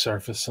lake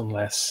surface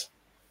unless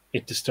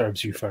it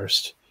disturbs you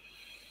first.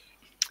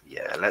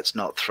 Yeah, let's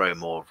not throw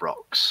more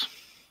rocks.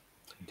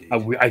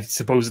 I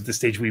suppose at this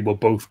stage we will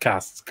both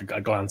cast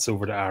a glance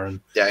over to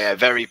Aaron. Yeah,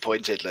 very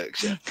pointed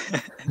looks.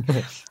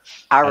 Yeah.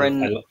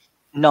 Aaron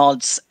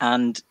nods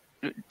and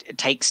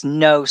takes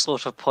no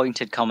sort of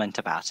pointed comment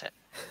about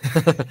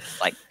it.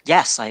 Like,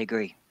 yes, I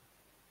agree.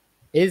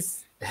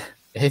 Is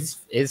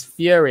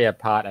Fury a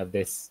part of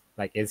this?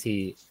 Like, is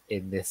he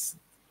in this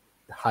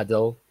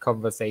huddle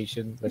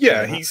conversation?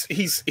 Yeah,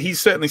 he's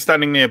certainly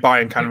standing nearby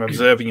and kind of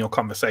observing your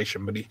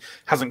conversation, but he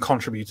hasn't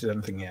contributed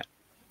anything yet.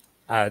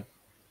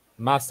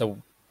 Master,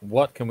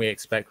 what can we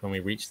expect when we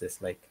reach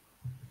this lake?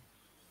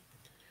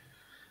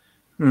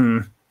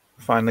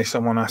 Finally,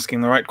 someone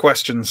asking the right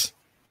questions.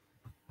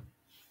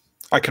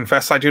 I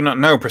confess I do not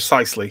know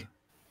precisely,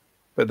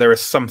 but there is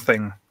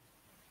something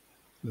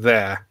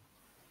there,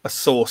 a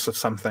source of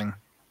something.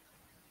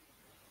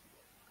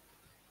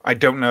 I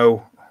don't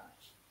know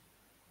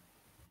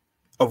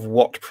of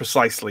what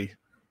precisely,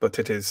 but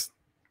it is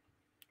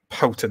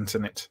potent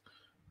and it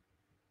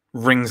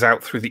rings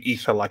out through the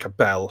ether like a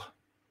bell.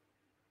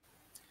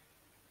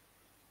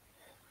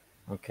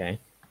 Okay.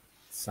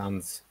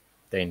 Sounds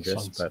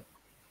dangerous, but...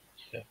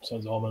 Yeah,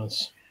 sounds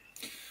ominous.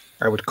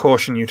 I would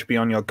caution you to be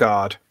on your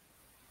guard.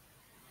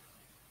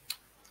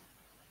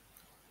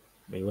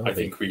 I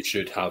think we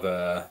should have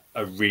a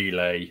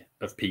relay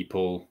of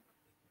people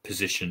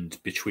positioned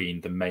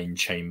between the main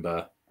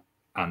chamber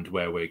and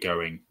where we're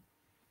going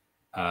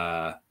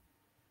at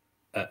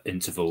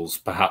intervals.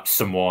 Perhaps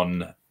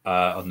someone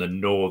on the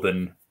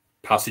northern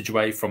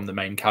passageway from the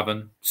main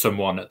cavern,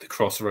 someone at the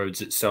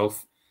crossroads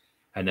itself,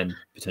 and then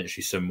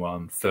potentially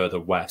someone further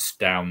west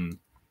down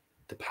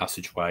the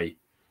passageway.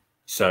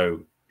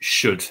 So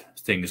should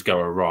things go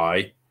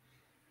awry,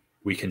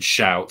 we can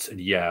shout and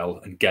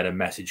yell and get a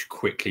message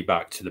quickly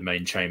back to the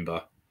main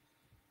chamber.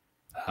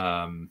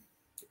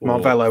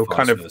 Marvello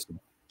kind of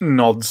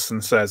nods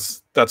and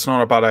says, that's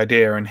not a bad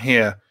idea. And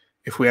here,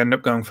 if we end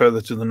up going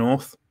further to the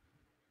north,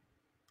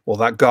 well,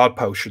 that guard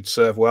post should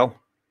serve well.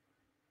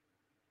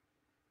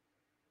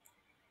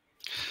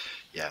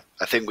 Yeah,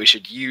 I think we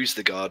should use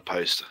the guard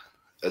post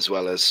as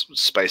well as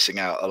spacing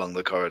out along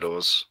the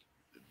corridors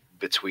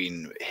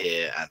between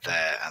here and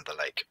there and the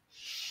lake.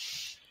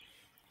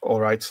 All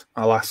right,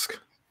 I'll ask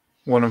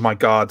one of my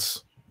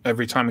guards.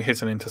 Every time we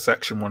hit an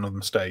intersection, one of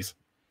them stays.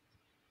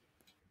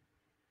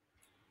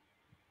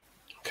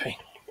 Okay,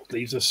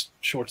 leaves us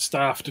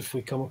short-staffed if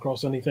we come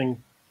across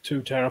anything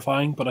too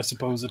terrifying, but I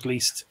suppose at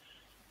least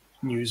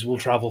news will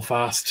travel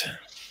fast.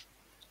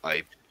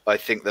 I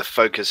think the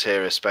focus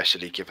here,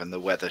 especially given the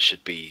weather,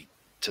 should be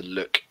to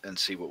look and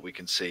see what we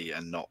can see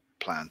and not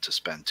plan to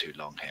spend too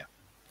long here.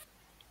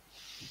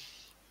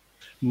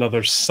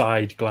 Another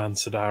side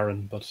glance at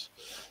Aaron, but...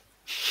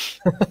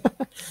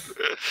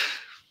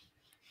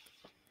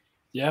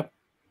 Yep.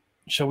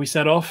 Shall we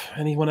set off?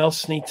 Anyone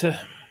else need to...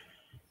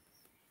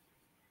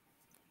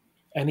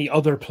 Any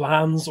other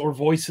plans or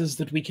voices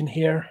that we can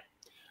hear?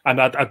 And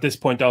at this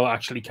point, I'll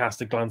actually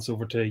cast a glance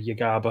over to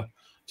Yagaba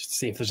just to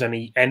see if there's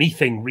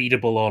anything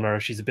readable on her.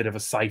 She's a bit of a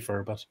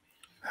cipher, but...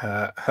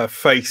 Her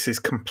face is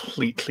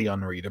completely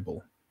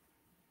unreadable.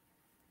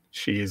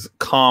 She is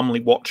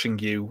calmly watching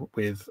you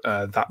with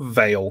that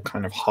veil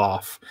kind of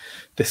half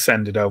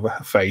descended over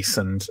her face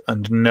and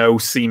no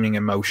seeming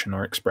emotion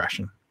or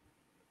expression.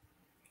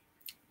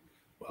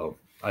 Well,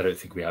 I don't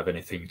think we have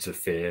anything to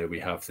fear. We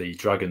have the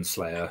Dragon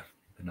Slayer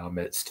in our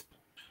midst.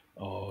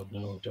 Oh,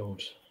 no,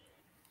 don't.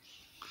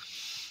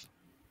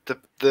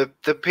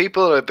 The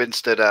people who have been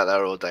stood out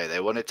there all day,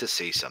 they wanted to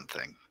see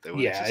something. They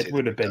wanted Yeah, to see it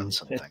would have been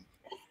something.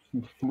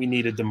 We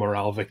needed the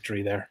morale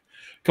victory there.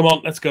 Come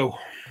on, let's go.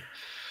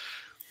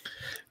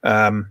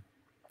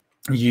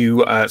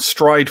 You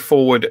stride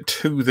forward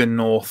to the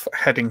north,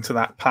 heading to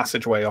that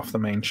passageway off the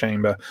main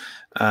chamber.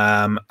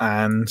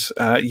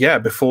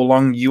 Before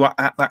long, you are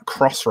at that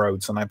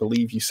crossroads. And I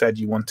believe you said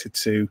you wanted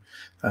to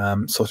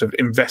sort of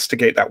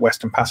investigate that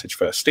western passage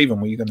first. Stephen,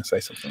 were you going to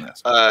say something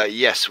else?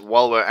 Yes,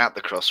 while we're at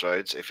the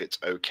crossroads, if it's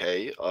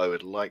okay, I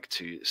would like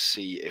to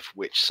see if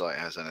Witch Sight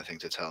has anything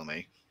to tell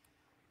me.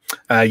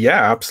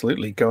 Yeah,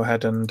 absolutely. Go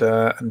ahead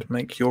and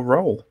make your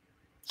roll.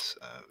 It's,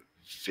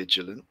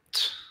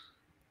 vigilant.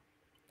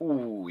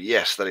 Ooh,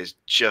 yes, that is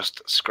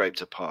just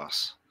scraped a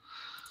pass.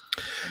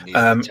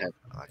 I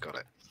got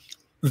it.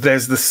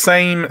 There's the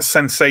same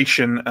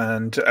sensation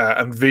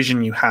and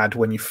vision you had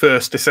when you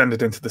first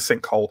descended into the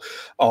sinkhole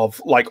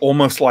of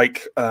almost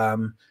like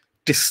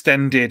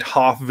distended,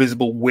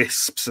 half-visible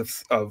wisps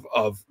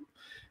of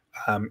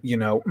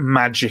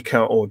magic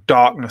or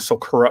darkness or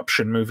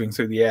corruption moving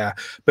through the air,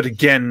 but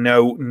again,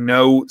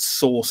 no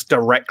source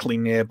directly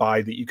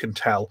nearby that you can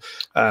tell.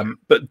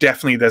 But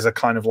definitely, there's a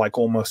kind of like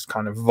almost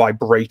kind of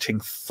vibrating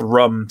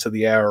thrum to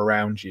the air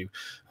around you,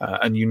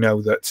 and you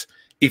know that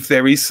if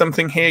there is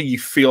something here, you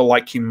feel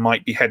like you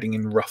might be heading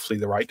in roughly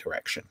the right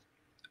direction.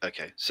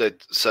 Okay, so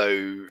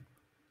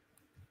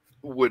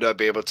would I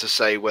be able to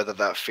say whether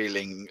that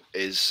feeling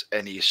is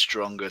any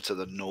stronger to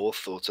the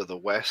north or to the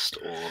west,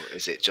 or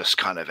is it just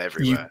kind of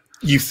everywhere?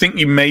 You think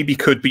you maybe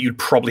could, but you'd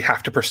probably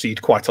have to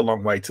proceed quite a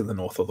long way to the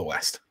north or the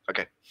west.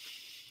 Okay.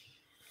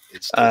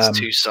 It's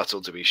too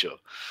subtle to be sure.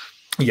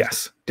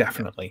 Yes,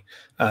 definitely.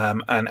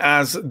 And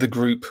as the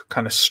group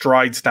kind of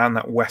strides down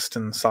that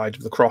western side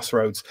of the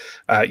crossroads,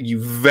 you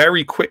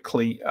very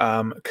quickly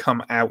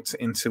come out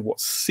into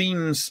what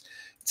seems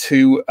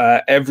to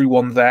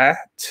everyone there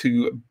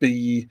to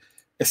be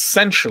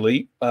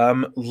essentially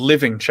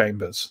living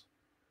chambers.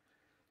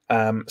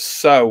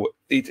 So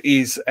it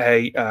is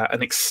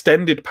an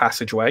extended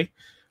passageway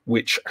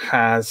which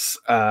has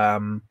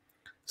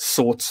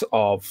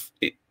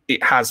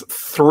it has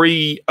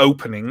 3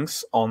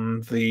 openings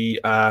on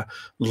the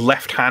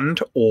left hand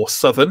or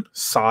southern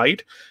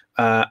side,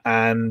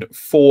 and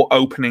 4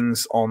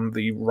 openings on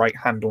the right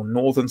hand or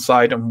northern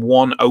side, and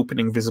 1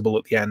 opening visible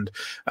at the end.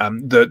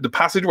 The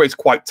passageway is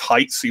quite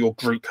tight, so your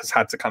group has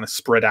had to kind of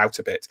spread out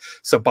a bit.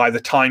 So by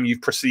the time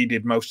you've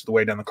proceeded most of the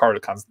way down the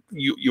corridor,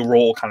 you're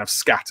all kind of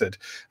scattered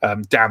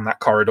down that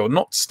corridor,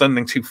 not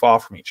standing too far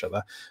from each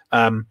other.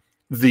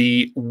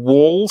 The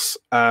walls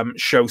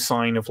show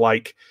sign of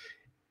like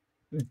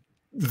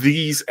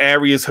these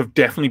areas have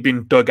definitely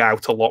been dug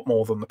out a lot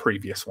more than the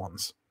previous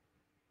ones.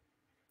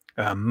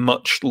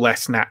 Much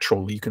less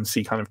natural. You can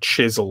see kind of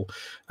chisel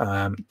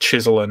and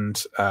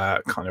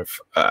kind of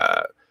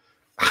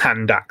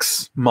hand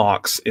axe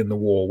marks in the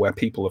wall where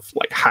people have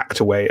like hacked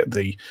away at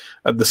the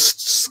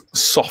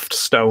soft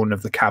stone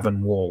of the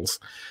cavern walls.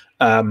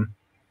 I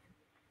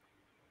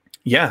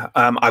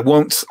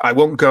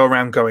won't go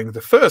around going.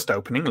 The first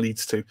opening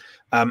leads to.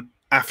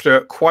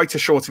 After quite a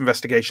short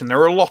investigation,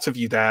 there are a lot of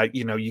you there.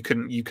 You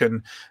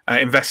can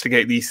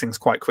investigate these things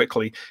quite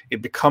quickly.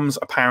 It becomes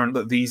apparent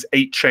that these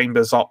 8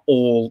 chambers are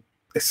all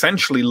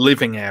essentially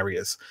living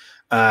areas.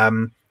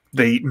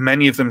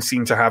 Many of them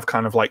seem to have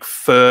kind of like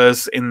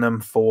furs in them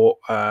for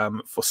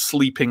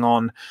sleeping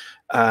on.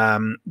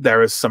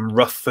 There is some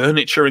rough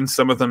furniture in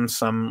some of them,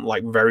 some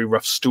like very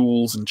rough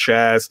stools and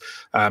chairs,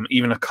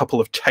 even a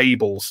couple of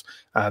tables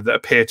that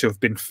appear to have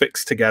been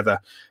fixed together.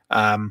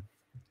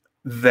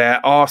 There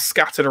are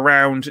scattered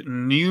around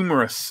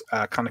numerous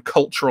kind of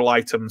cultural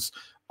items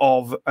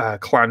of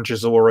Clan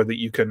Jazora that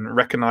you can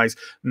recognize.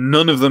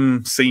 None of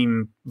them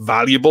seem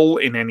valuable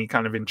in any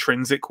kind of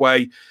intrinsic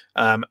way,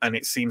 and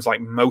it seems like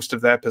most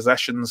of their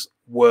possessions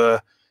were,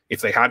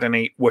 if they had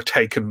any, were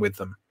taken with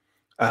them.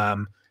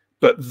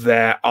 But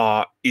there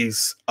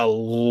is a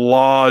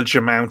large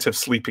amount of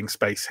sleeping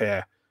space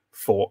here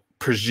for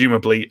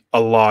presumably a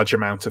large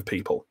amount of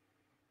people.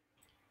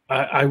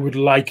 I would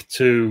like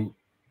to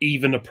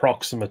even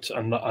approximate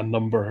a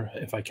number,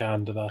 if I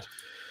can, to that.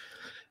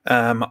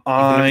 Even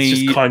if it's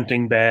just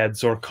counting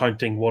beds or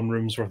counting 1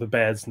 room's worth of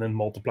beds and then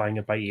multiplying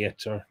it by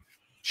 8. Or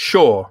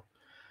sure.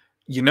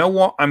 You know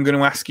what I'm going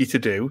to ask you to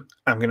do?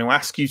 I'm going to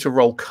ask you to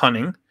roll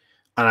cunning,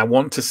 and I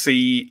want to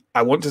see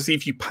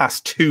if you pass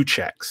 2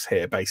 checks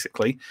here,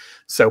 basically.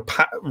 So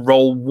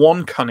roll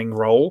 1 cunning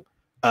roll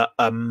at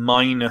a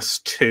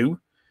 -2,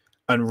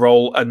 and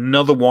roll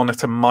another one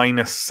at a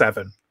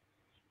 -7.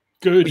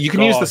 Good. You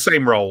can use the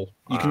same roll.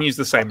 You can use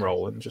the same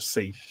roll and just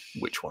see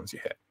which ones you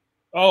hit.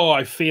 Oh,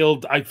 I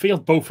failed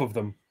both of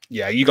them.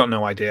 Yeah, you got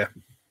no idea.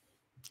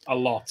 A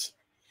lot.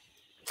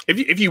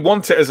 If you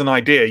want it as an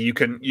idea, you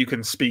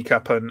can speak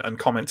up and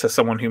comment to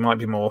someone who might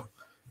be more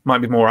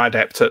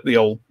adept at the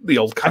old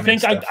I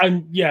think stuff.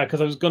 because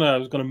I was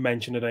gonna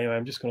mention it anyway.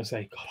 I'm just gonna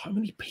say, God, how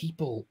many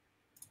people?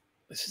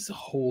 This is a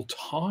whole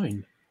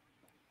town.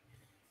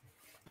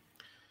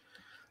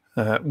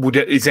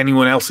 Is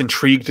anyone else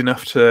intrigued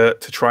enough to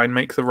try and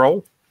make the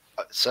roll?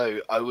 So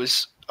I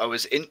was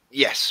in.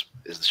 Yes,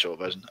 is the short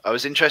version. I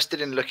was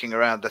interested in looking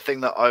around. The thing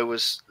that I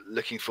was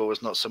looking for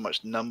was not so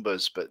much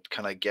numbers, but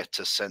can I get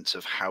a sense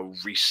of how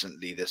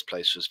recently this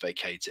place was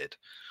vacated?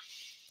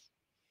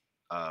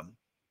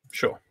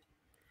 Sure.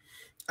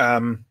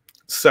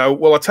 So,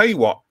 well, I'll tell you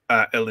what,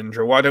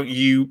 Elindra. Why don't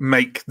you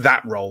make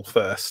that roll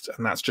first?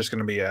 And that's just going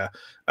to be a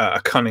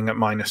cunning at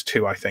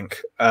 -2, I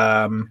think.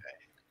 Okay.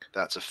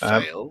 That's a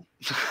fail.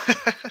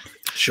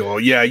 Sure.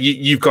 Yeah,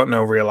 you've got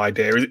no real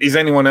idea. Is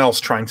anyone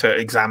else trying to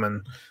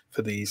examine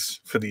for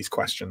these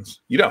questions?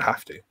 You don't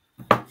have to.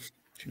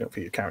 If you don't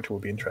feel your character will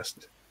be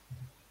interested.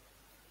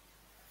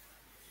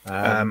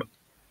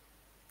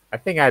 I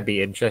think I'd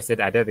be interested.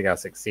 I don't think I'll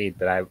succeed,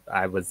 but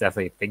I was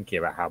definitely thinking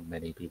about how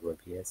many people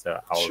would be here. So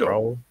I'll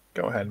roll.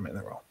 Go ahead and make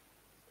the roll.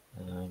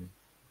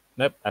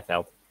 Nope, I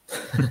failed.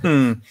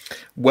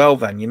 Well,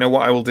 then, you know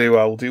what I will do?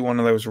 I will do one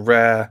of those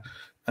rare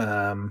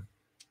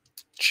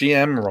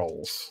GM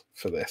rolls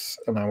for this,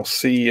 and I will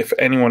see if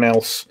anyone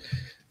else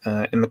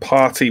in the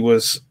party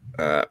was.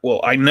 Well,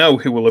 I know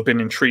who will have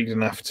been intrigued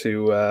enough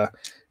to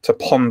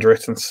ponder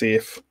it and see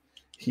if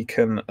he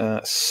can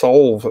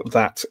solve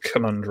that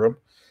conundrum.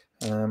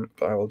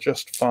 But I will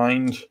just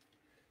find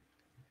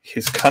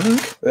his cunning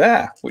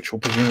there, which will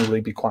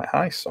presumably be quite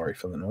high. Sorry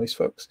for the noise,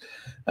 folks.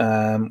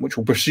 Which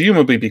will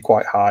presumably be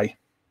quite high.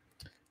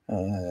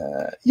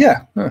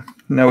 Yeah,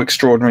 no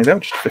extraordinary though,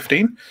 just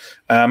 15.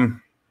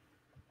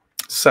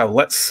 So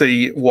let's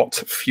see what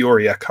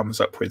Furia comes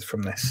up with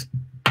from this.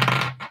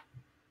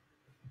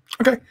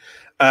 Okay.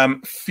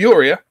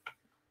 Furia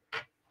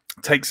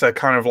takes a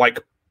kind of like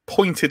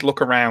pointed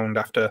look around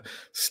after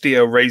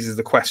Steo raises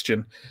the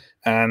question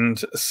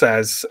and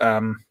says,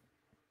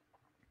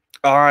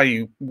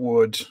 I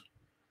would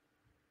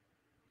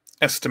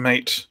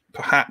estimate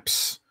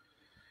perhaps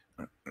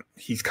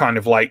he's kind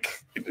of like,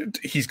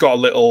 he's got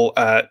a little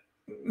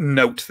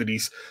note that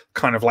he's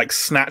kind of like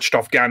snatched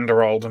off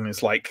Ganderald and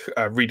is like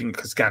reading,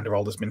 because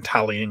Ganderald has been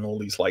tallying all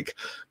these like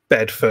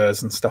bed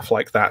furs and stuff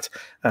like that,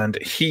 and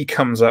he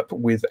comes up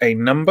with a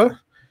number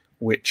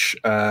which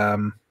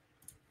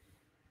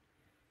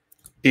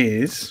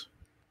is,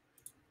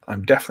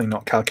 I'm definitely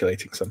not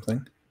calculating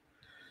something,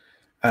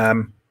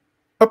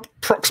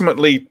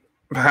 approximately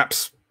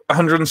perhaps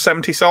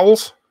 170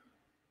 souls.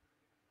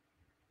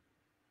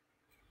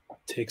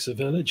 Takes a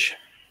village.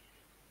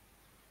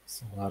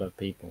 It's a lot of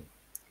people.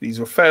 These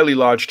were fairly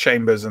large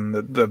chambers, and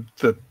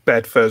the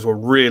bed furs were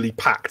really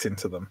packed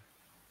into them.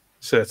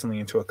 Certainly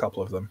into a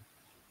couple of them.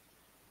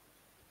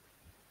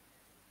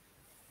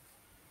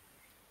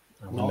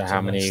 I wonder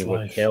how many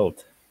were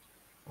killed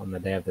on the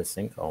day of the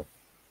sinkhole.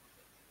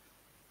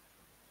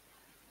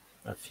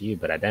 A few,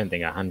 but I don't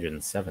think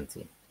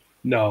 170.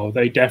 No,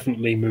 they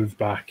definitely moved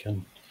back.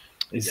 And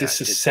is this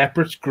a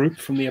separate group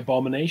from the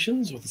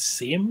Abominations, or the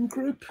same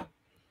group?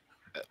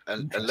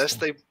 Unless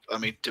they, I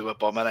mean, do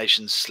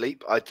Abominations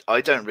sleep? I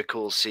don't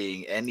recall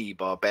seeing any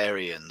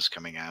barbarians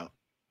coming out.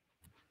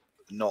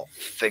 Not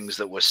things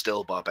that were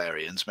still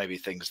barbarians, maybe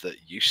things that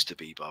used to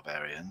be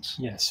barbarians.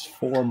 Yes,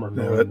 former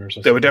Northerners.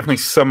 There were definitely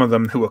some of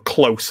them who were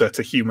closer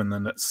to human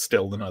than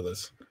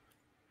others.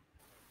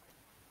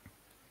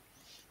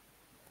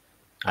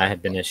 I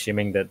had been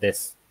assuming that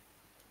this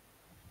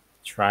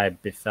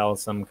tribe befell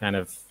some kind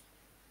of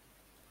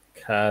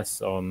curse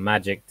or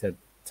magic to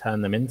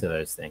turn them into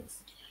those things.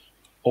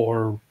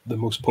 Or the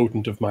most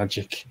potent of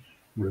magic,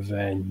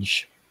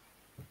 revenge.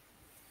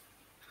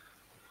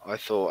 I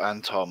thought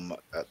Anton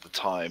at the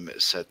time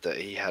said that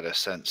he had a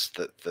sense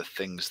that the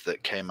things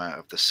that came out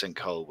of the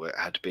sinkhole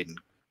had been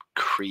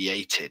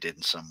created in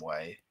some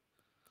way.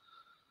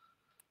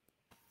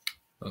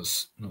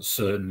 That's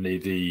certainly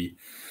the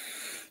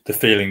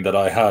feeling that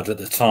I had at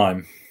the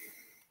time.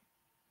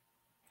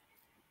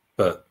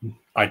 But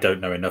I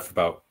don't know enough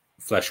about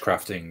flesh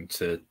crafting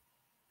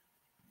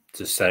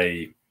to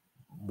say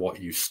what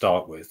you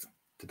start with.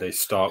 Did they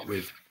start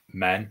with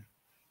men?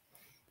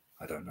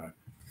 I don't know.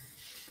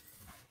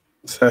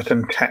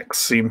 Certain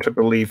texts seem to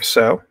believe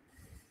so.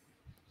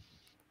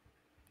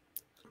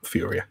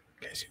 Furia,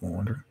 in case you were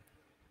wondering.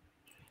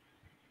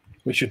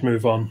 We should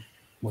move on.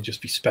 We'll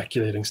just be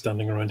speculating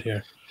standing around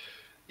here.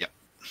 Yep.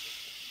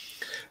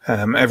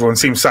 Everyone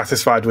seems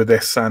satisfied with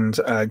this and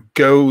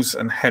goes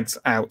and heads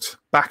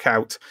back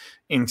out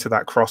into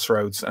that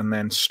crossroads, and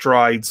then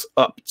strides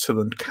up to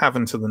the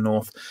cavern to the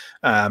north.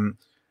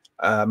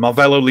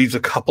 Marvello leaves a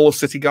couple of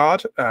city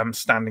guard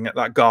standing at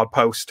that guard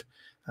post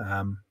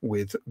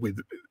with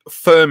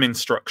firm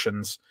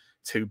instructions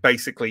to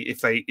basically,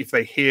 if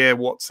they hear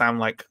what sound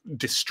like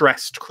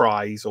distressed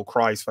cries or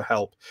cries for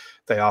help,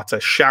 they are to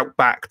shout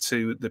back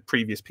to the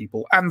previous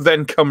people and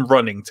then come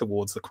running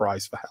towards the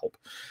cries for help.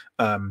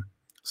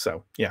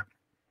 So yeah.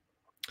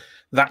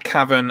 That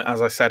cavern,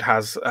 as I said,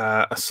 has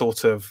a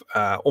sort of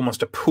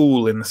almost a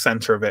pool in the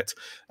center of it,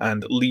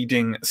 and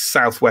leading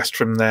southwest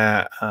from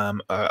there,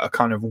 a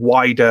kind of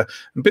wider,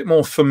 a bit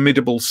more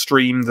formidable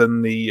stream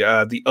than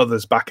the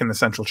others back in the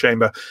central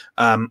chamber.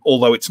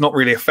 Although it's not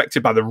really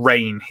affected by the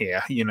rain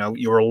here. You know,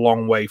 you're a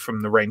long way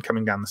from the rain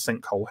coming down the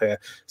sinkhole here,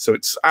 so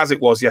it's as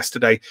it was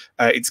yesterday.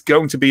 It's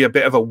going to be a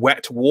bit of a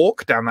wet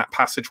walk down that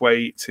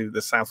passageway to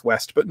the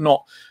southwest, but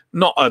not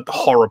a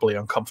horribly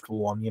uncomfortable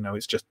one. You know,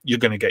 it's just you're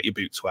going to get your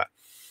boots wet.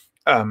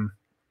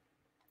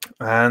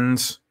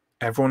 And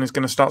everyone is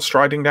going to start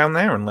striding down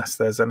there unless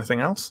there's anything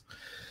else.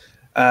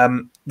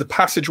 The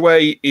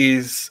passageway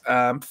is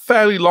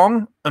fairly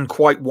long and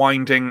quite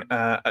winding.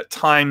 At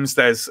times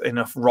there's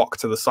enough rock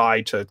to the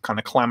side to kind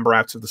of clamber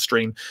out of the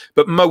stream,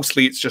 but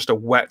mostly it's just a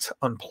wet,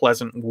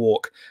 unpleasant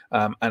walk.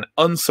 And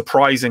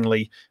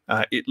unsurprisingly,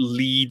 it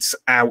leads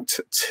out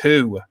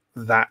to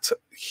that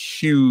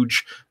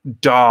huge,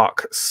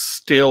 dark,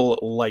 still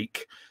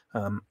lake.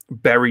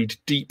 Buried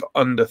deep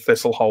under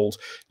thistle holes.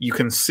 You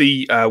can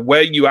see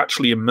where you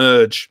actually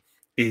emerge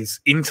is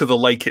into the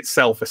lake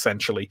itself,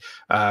 essentially.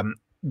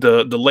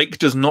 the lake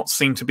does not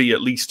seem to be,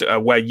 at least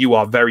where you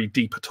are, very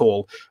deep at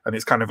all, and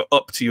it's kind of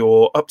up to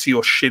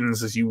your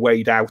shins as you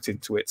wade out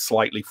into it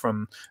slightly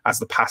from as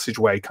the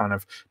passageway kind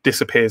of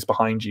disappears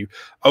behind you.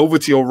 Over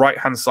to your right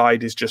hand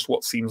side is just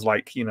what seems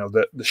like, you know,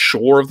 the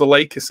shore of the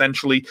lake,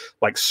 essentially,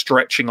 like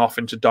stretching off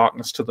into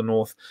darkness to the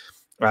north,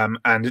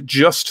 and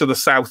just to the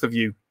south of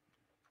you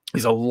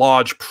is a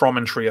large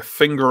promontory, a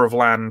finger of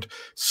land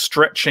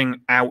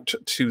stretching out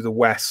to the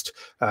west,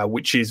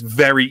 which is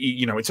very,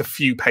 you know, it's a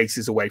few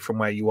paces away from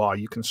where you are.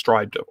 You can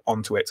stride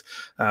onto it.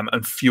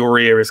 And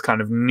Furia is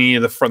kind of near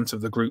the front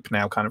of the group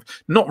now, kind of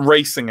not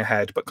racing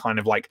ahead, but kind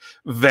of like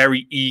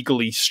very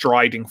eagerly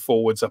striding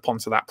forwards up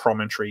onto that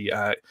promontory,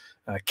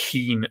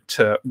 keen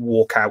to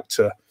walk out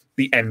to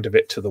the end of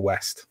it to the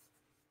west.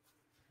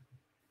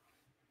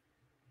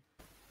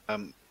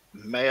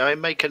 May I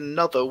make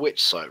another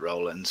witch sight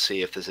roll and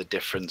see if there's a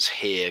difference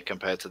here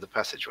compared to the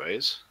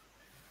passageways?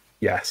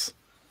 Yes.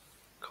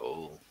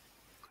 Cool.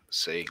 Let's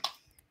see.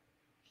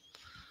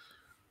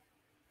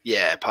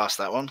 Yeah, past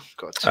that one.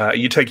 Got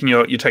you're taking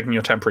your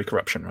temporary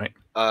corruption, right?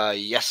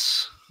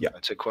 Yes. Yeah. I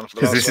took one for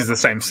the because this is the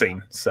same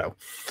scene. So,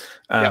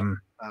 yeah,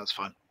 that's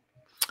fine.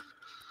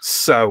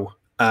 So,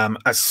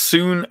 as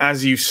soon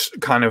as you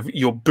kind of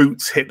your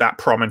boots hit that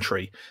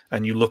promontory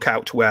and you look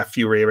out to where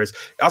Furia is,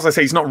 as I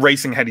say, he's not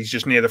racing ahead. He's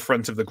just near the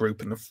front of the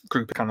group, and the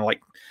group are kind of like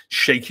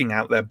shaking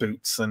out their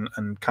boots and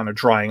kind of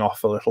drying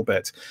off a little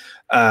bit.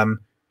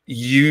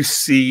 You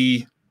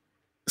see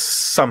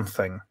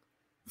something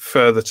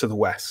further to the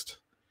west,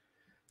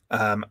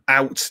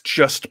 out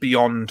just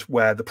beyond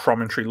where the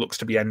promontory looks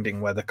to be ending,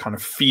 where the kind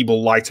of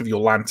feeble light of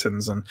your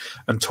lanterns and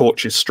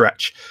torches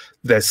stretch.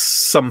 There's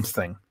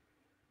something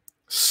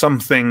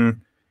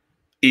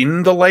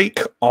in the lake,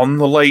 on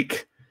the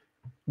lake,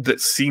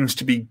 that seems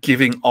to be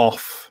giving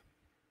off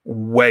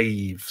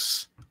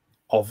waves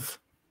of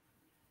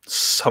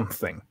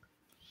something.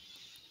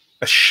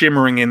 A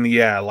shimmering in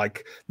the air,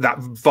 like that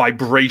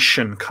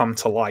vibration come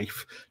to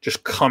life,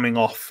 just coming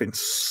off in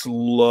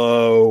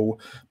slow,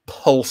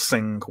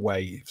 pulsing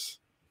waves.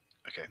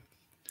 Okay.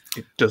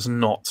 It does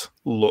not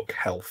look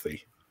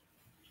healthy.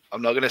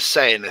 I'm not going to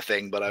say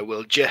anything, but I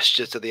will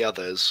gesture to the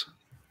others,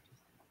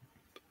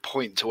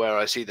 point to where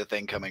I see the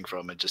thing coming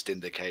from, and just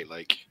indicate,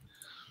 like,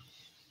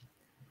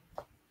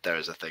 there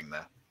is a thing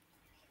there.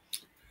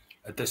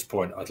 At this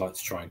point, I'd like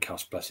to try and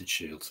cast Blessed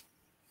Shield.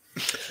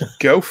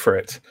 Go for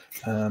it.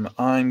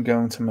 I'm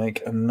going to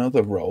make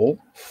another roll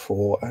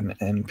for an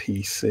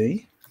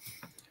NPC.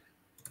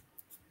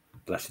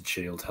 Blessed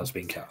Shield has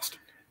been cast.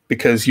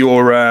 Because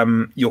your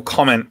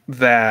comment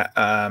there,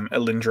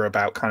 Elindra,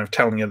 about kind of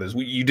telling the others,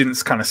 you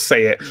didn't kind of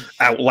say it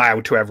out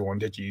loud to everyone,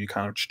 did you? You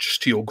kind of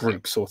just to your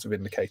group, sort of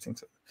indicating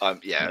to.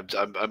 Yeah,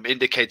 I'm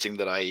indicating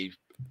that I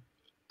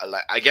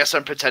guess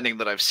I'm pretending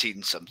that I've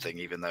seen something,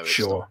 even though it's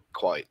not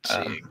quite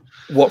seeing.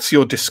 What's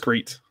your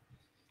discreet?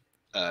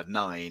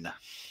 9.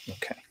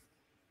 Okay.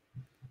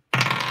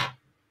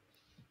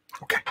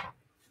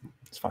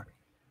 It's fine.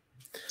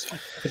 It's fine.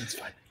 I think it's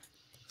fine.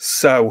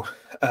 So,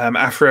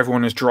 after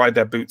everyone has dried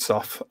their boots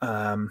off,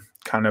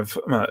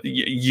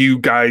 you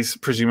guys,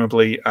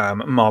 presumably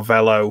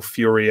Marvello,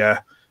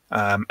 Furia,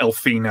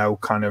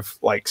 Elfino, kind of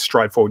like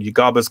stride forward.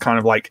 Yugaba's kind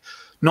of like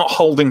not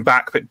holding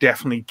back, but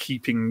definitely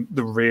keeping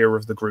the rear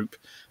of the group.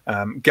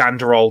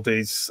 Ganderald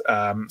is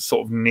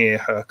sort of near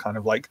her, kind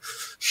of like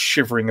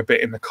shivering a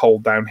bit in the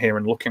cold down here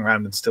and looking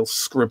around and still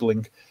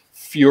scribbling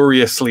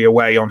furiously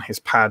away on his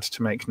pad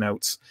to make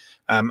notes.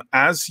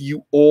 As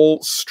you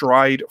all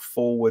stride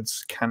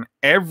forwards, can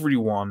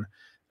everyone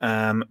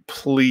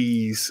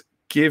please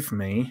give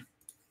me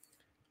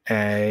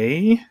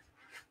a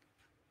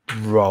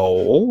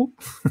roll?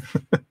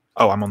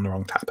 Oh, I'm on the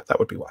wrong tab. That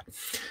would be why.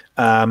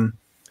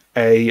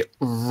 A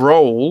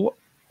roll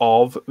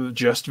of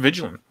just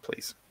vigilant,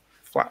 please.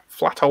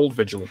 Flat old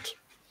vigilant.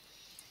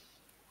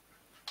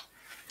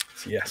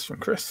 So yes from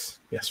Chris.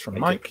 Yes from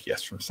Mike.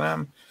 Yes from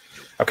Sam.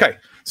 Okay,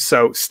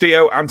 so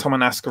Steo, Anton,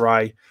 and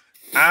Askarai,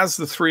 as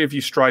the three of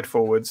you stride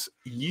forwards,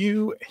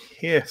 you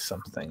hear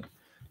something.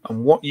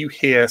 And what you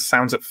hear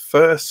sounds at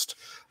first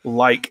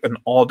like an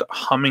odd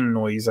humming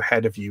noise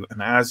ahead of you.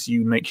 And as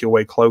you make your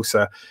way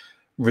closer,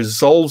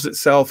 resolves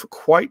itself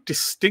quite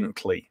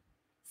distinctly.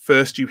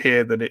 First, you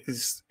hear that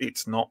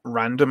it's not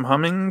random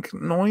humming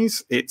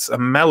noise, it's a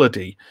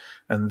melody.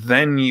 And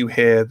then you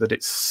hear that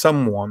it's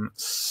someone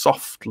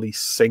softly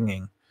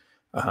singing.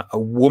 A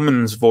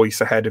woman's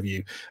voice ahead of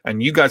you,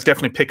 and you guys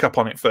definitely pick up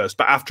on it first,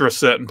 but after a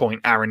certain point,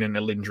 Aaron and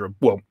Elindra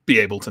won't be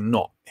able to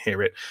not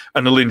hear it.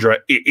 And Elindra,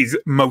 it is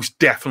most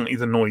definitely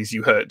the noise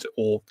you heard,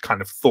 or kind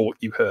of thought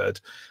you heard,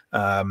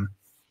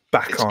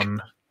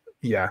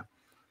 yeah.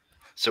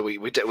 So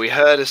we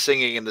heard a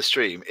singing in the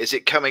stream. Is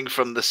it coming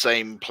from the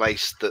same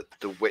place that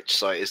the witch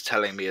site is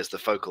telling me as the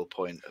focal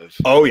point of?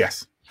 Oh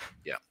yes.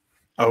 Yeah.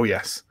 Oh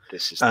yes.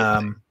 This is the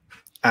thing.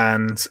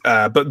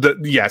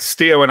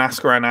 Steo and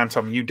Askar and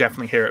Anton, you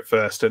definitely hear it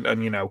first, and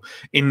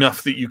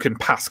enough that you can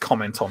pass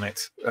comment on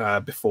it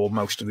before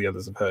most of the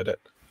others have heard it.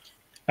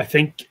 I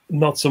think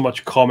not so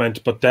much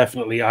comment, but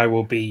definitely I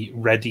will be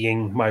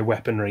readying my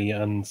weaponry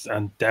and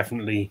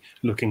definitely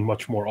looking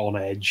much more on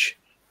edge.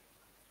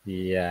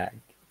 Yeah.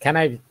 Can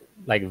I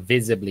like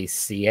visibly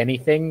see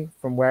anything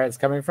from where it's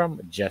coming from?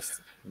 Just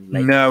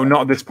no,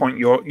 not at this point.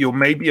 You're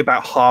maybe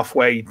about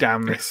halfway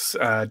down this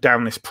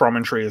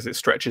promontory as it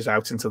stretches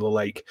out into the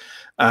lake,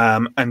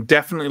 and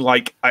definitely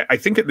like I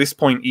think at this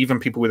point even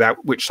people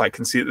without witchlight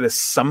can see that there's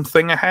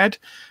something ahead.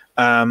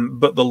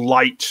 But the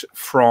light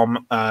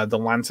from the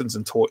lanterns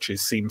and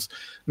torches seems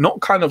not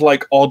kind of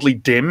like oddly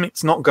dim.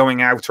 It's not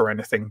going out or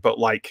anything, but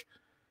like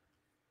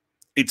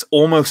it's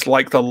almost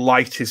like the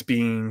light is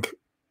being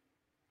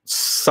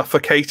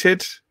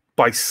suffocated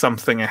by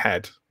something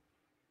ahead.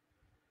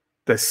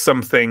 There's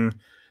something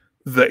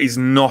that is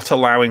not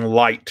allowing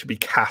light to be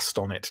cast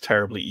on it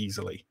terribly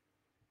easily.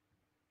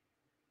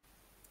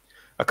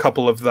 A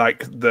couple of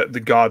like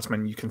the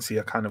guardsmen you can see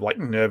are kind of like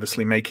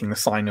nervously making the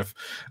sign of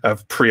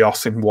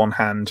Prios in one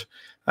hand,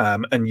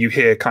 and you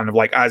hear kind of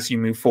like as you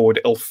move forward,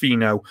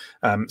 Elfino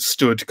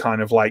stood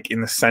kind of like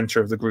in the center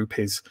of the group,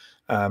 is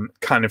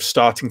kind of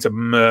starting to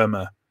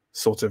murmur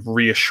sort of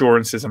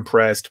reassurances and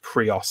prayers to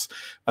Prios,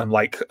 and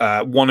like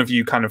one of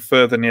you kind of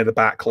further near the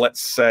back,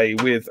 let's say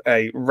with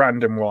a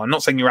random roll. I'm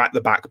not saying you're at the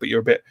back, but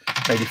you're a bit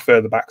maybe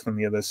further back than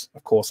the others.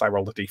 Of course, I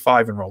rolled a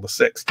d5 and rolled a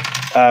 6.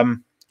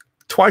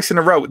 Twice in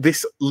a row.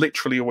 This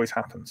literally always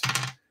happens.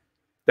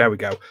 There we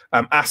go.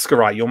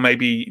 Ascarai, you're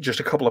maybe just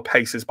a couple of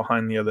paces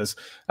behind the others,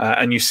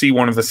 and you see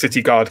one of the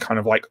city guard kind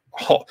of like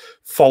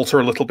falter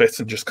a little bit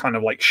and just kind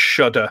of like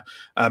shudder.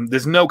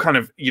 There's no kind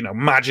of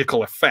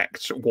magical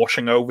effect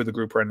washing over the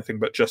group or anything,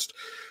 but just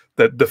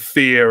the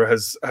fear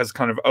has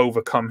kind of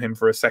overcome him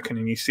for a second,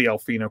 and you see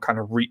Elfino kind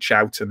of reach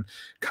out and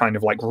kind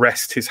of like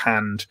rest his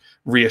hand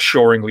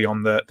reassuringly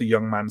on the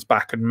young man's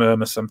back and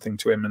murmur something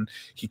to him, and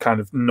he kind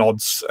of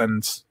nods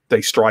and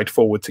they stride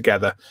forward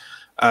together.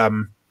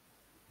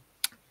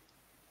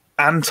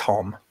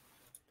 Anton,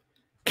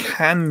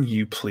 can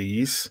you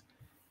please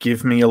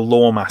give me a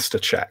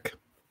Lawmaster check?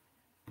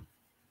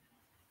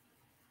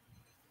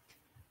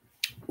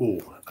 Oh,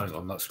 hang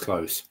on, that's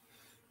close.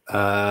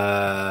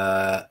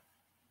 I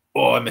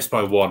missed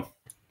by 1.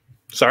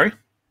 Sorry?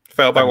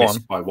 Failed by 1?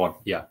 Missed by 1,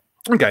 yeah.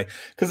 Okay,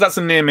 because that's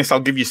a near miss,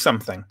 I'll give you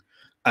something.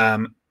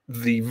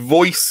 The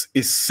voice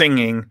is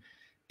singing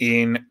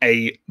in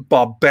a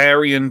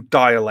barbarian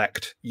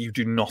dialect you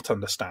do not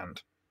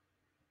understand.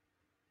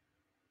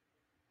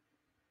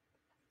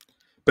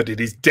 But it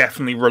is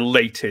definitely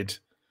related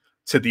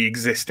to the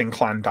existing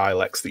clan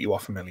dialects that you are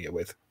familiar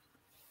with.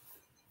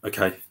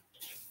 Okay.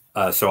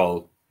 So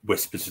I'll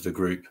whisper to the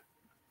group.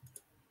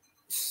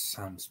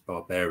 Sounds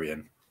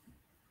barbarian.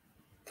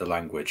 The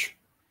language.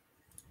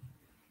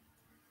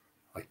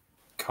 I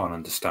can't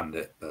understand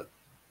it, but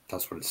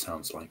that's what it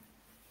sounds like.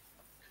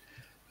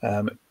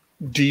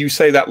 Do you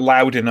say that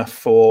loud enough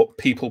for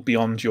people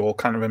beyond your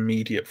kind of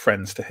immediate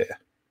friends to hear?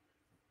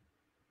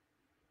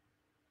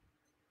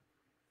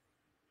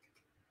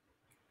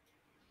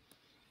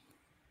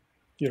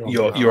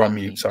 You're on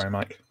mute. Sorry,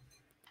 Mike.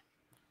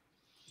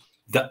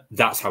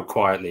 That's how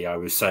quietly I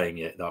was saying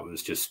it. That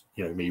was just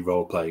me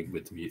role playing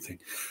with the mute thing.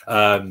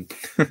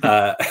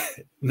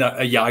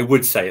 No, yeah, I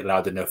would say it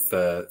loud enough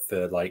for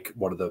like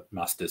one of the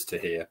masters to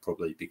hear,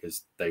 probably,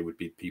 because they would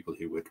be people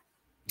who would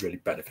really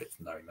benefit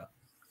from knowing that.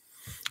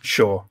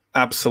 Sure,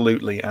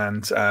 absolutely,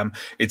 and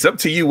it's up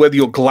to you whether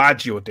you're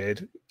glad you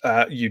did,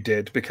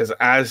 because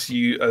as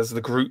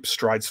the group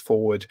strides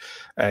forward,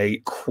 a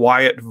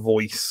quiet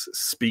voice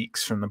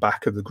speaks from the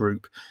back of the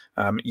group.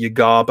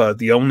 Yagaba,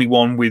 the only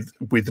one with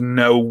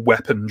no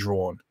weapon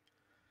drawn,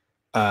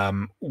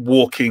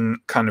 walking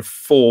kind of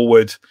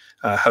forward,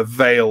 her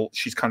veil,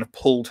 she's kind of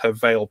pulled her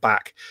veil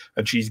back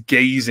and she's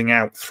gazing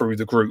out through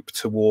the group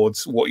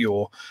towards what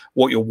you're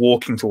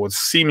walking towards,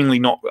 seemingly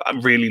not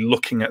really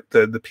looking at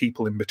the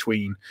people in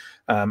between.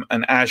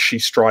 And as she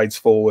strides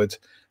forward,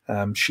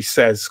 she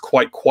says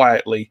quite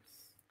quietly,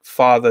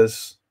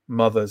 "Fathers,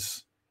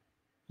 mothers,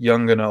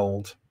 young and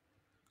old,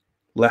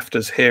 left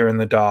us here in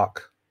the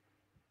dark,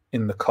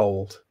 in the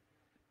cold,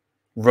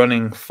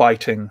 running,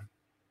 fighting,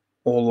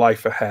 all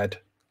life ahead.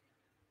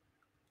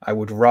 I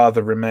would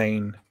rather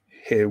remain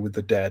here with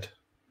the dead,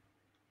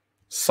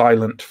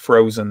 silent,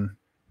 frozen,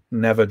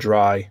 never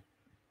dry.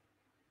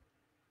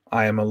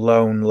 I am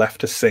alone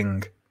left to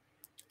sing,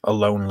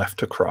 alone left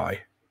to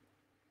cry."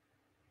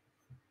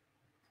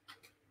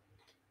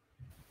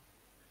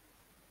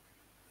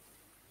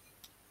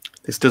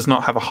 This does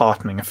not have a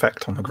heartening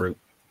effect on the group.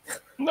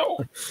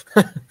 No.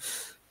 But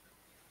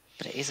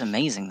it is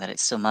amazing that it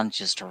still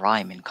manages to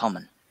rhyme in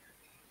common.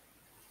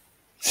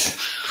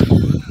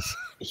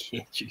 I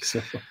hate you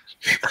so much.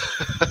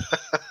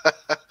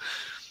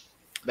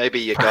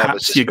 Maybe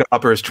Perhaps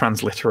Yagaba is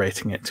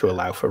transliterating it to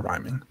allow for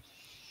rhyming.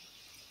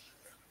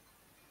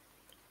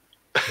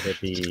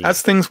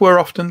 As things were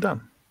often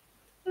done.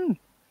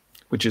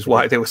 Which is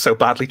why they were so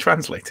badly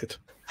translated.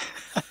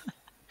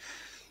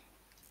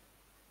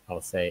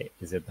 I'll say,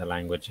 is it the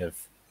language of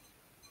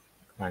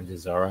Clan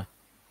Zora?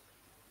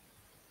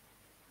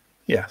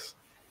 Yes.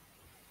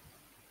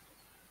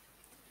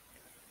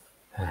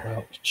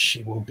 Well,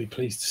 she won't be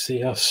pleased to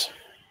see us.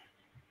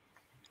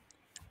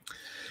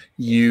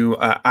 You,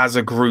 as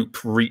a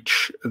group,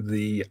 reach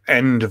the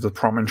end of the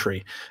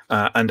promontory,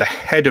 and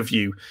ahead of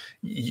you,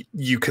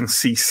 you can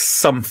see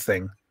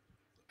something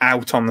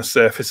out on the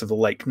surface of the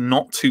lake,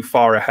 not too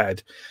far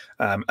ahead.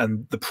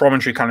 And the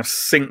promontory kind of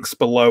sinks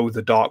below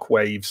the dark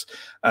waves,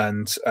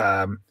 and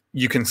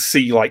you can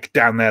see, like,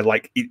 down there,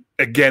 like,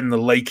 again, the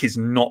lake is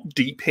not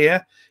deep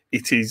here.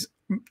 It is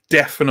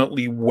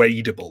definitely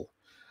wadable.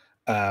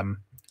 And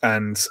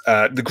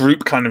the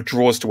group kind of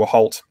draws to a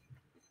halt.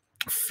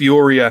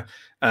 Furia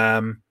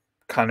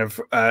kind of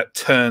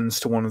turns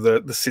to one of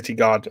the city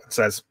guard and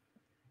says,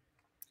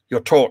 "Your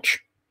torch.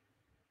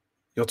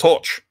 Your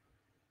torch."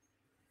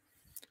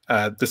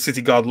 The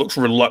city guard looks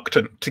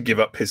reluctant to give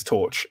up his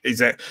torch.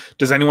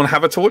 Does anyone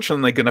have a torch,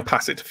 and they're going to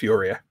pass it to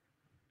Furia?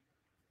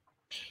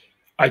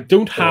 I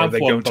don't have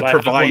one, but I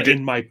have one it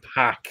in my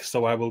pack,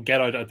 so I will get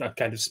out a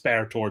kind of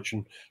spare torch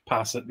and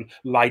pass it,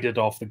 light it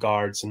off the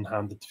guards, and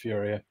hand it to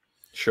Furia.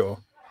 Sure.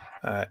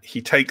 He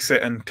takes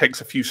it and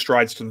takes a few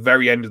strides to the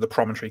very end of the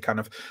promontory. Kind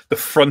of the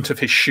front of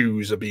his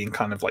shoes are being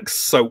kind of like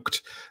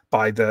soaked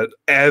by the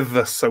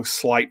ever so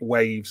slight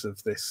waves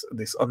of this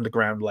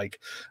underground lake,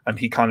 and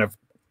he kind of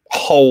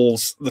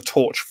holds the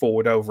torch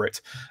forward over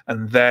it,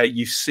 and there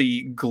you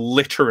see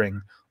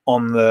glittering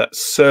on the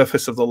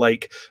surface of the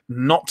lake,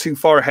 not too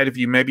far ahead of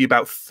you, maybe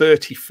about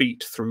 30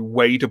 feet through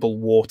wadable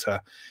water,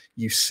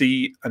 you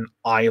see an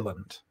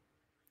island,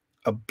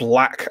 a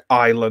black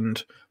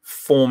island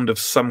formed of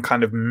some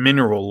kind of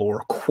mineral or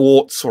a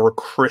quartz or a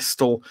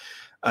crystal,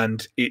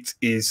 and it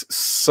is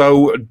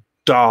so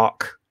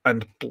dark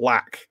and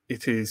black.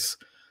 It is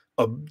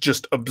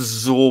just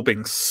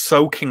absorbing,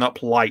 soaking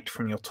up light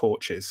from your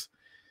torches.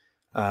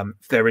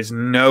 There is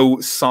no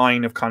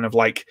sign of kind of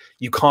like,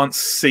 you can't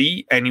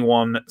see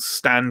anyone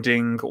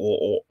standing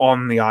or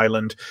on the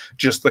island,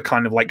 just the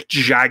kind of like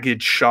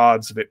jagged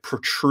shards of it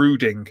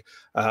protruding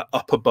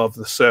up above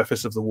the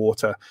surface of the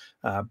water.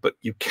 But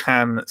you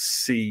can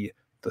see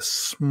the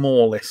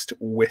smallest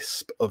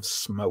wisp of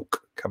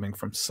smoke coming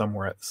from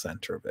somewhere at the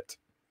center of it.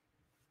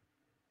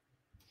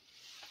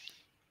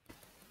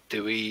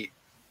 Do we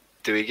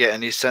get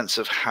any sense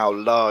of how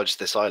large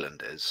this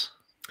island is?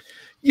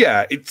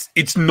 Yeah,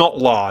 it's not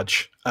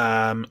large.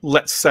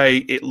 Let's say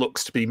it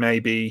looks to be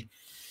maybe.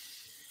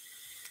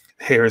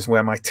 Here is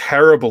where my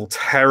terrible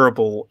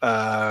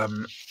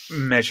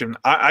measurement.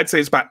 I'd say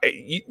it's about.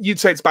 You'd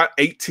say it's about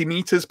 80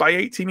 meters by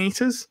 80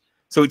 meters.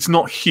 So it's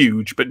not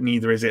huge, but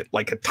neither is it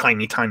like a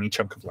tiny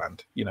chunk of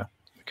land. You know.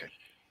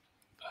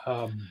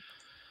 Okay.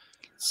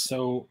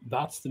 So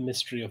that's the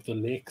mystery of the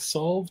lake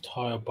solved.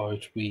 How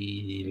about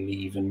we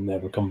leave and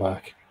never come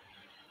back?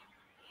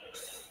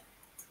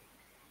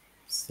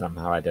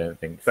 Somehow I don't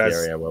think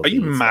Furia will. Are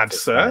you mad,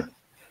 sir?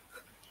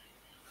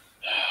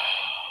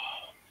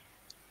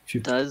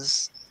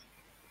 Does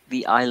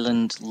the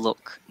island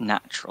look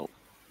natural?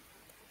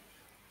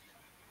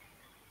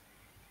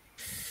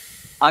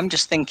 I'm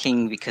just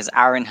thinking because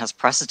Aaron has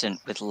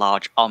precedent with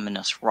large,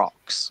 ominous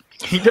rocks.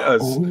 He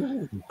does.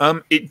 Ooh.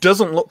 It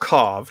doesn't look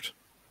carved.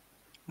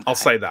 Okay. I'll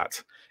say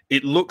that.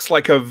 It looks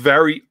like a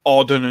very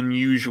odd and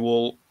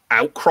unusual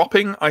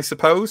outcropping, I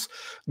suppose.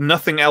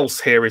 Nothing else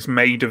here is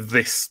made of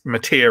this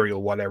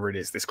material, whatever it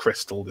is, this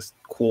crystal, this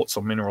quartz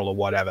or mineral or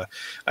whatever.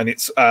 And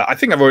it's, I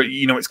think I've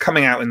already, it's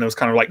coming out in those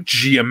kind of like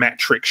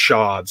geometric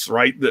shards,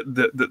 right?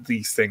 That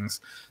these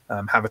things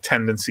have a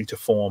tendency to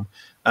form.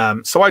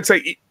 So I'd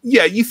say,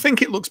 yeah, you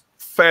think it looks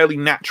fairly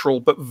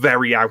natural, but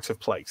very out of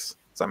place.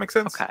 Does that make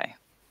sense? Okay.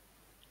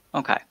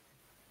 Okay.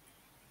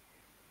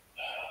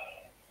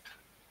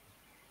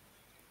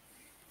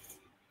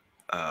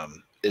 I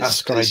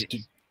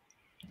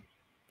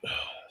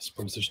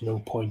suppose there's no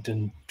point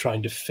in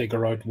trying to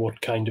figure out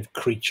what kind of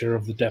creature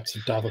of the depths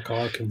of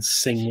Davokar can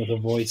sing with a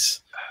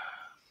voice.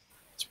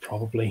 It's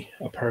probably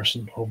a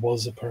person, or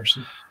was a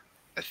person.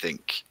 I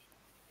think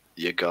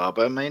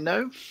Yagaba may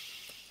know.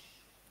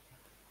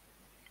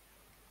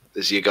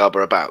 Is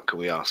Yagaba about? Can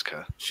we ask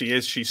her? She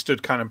is. She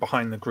stood kind of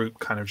behind the group,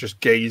 kind of just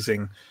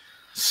gazing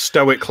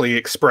stoically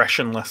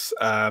expressionless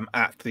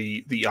at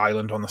the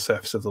island on the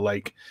surface of the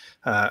lake.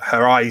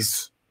 Her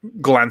eyes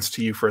glance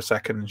to you for a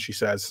second, and she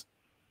says,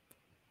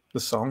 "The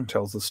song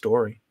tells the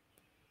story.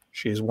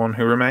 She is one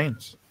who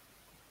remains.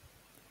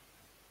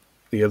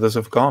 The others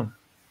have gone."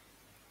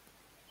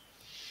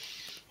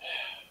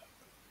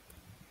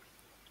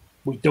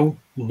 We don't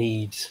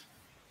need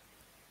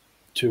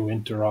to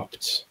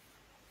interrupt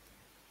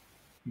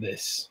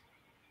this.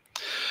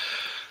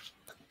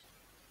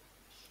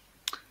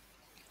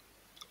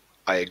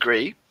 I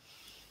agree.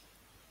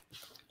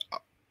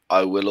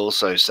 I will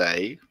also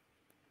say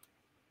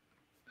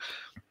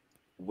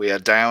we are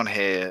down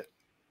here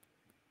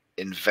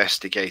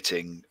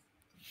investigating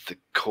the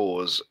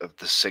cause of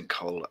the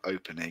sinkhole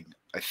opening.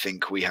 I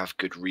think we have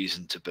good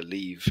reason to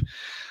believe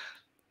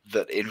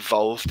that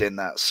involved in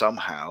that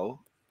somehow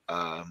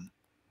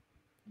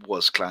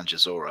was Clan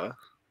Jazora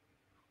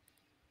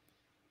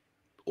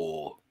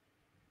or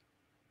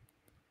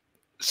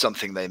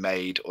something they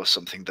made or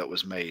something that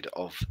was made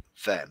of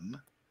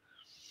them.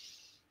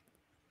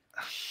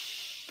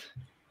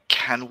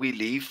 Can we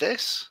leave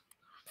this?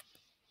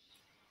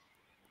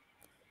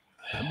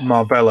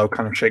 Marvello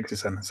kind of shakes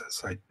his head and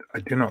says, I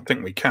do not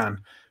think we can.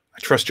 I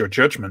trust your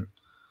judgment,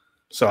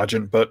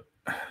 Sergeant, but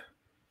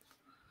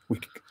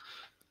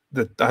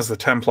as the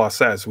Templar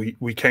says,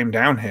 we came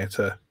down here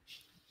to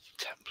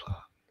Templar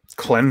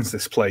cleanse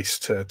this place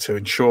to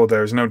ensure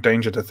there is no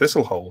danger to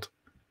Thistlehold.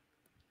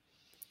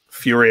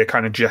 Furia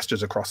kind of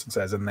gestures across and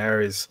says, and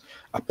there is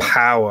a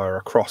power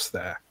across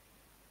there,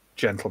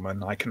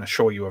 gentlemen. I can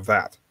assure you of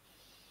that.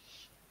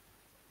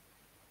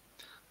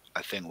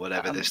 I think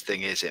whatever this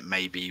thing is, it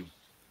may be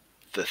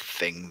the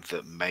thing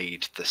that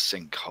made the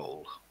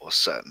sinkhole, or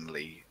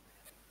certainly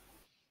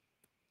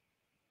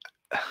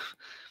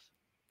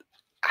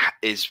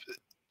is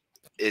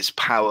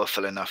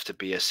powerful enough to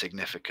be a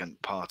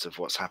significant part of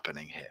what's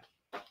happening here.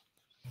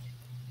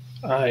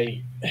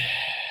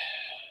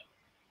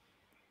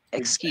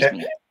 Excuse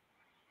me,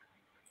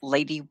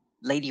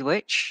 Lady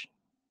Witch,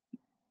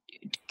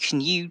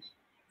 can you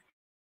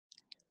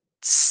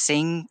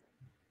sing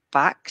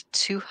back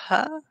to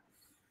her?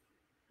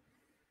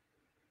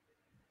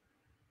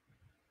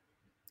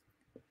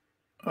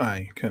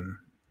 I could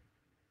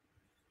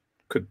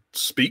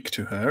speak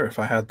to her if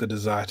I had the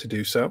desire to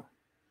do so.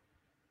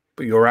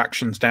 But your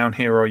actions down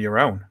here are your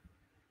own.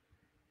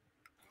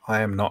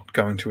 I am not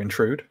going to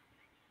intrude.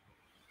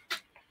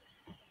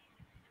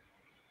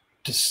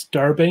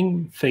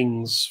 Disturbing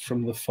things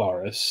from the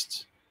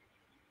forest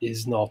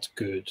is not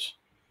good.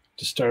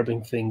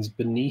 Disturbing things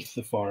beneath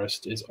the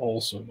forest is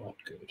also not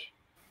good.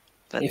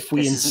 But if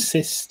we this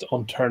insist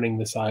on turning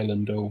this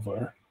island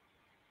over,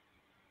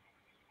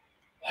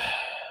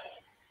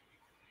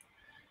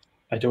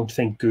 I don't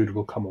think good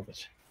will come of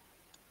it.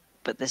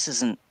 But this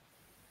isn't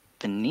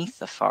beneath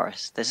the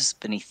forest. This is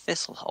beneath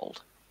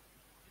Thistlehold.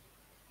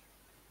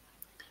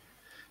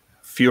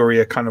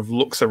 Furia kind of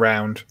looks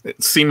around.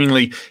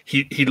 Seemingly,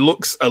 he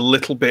looks a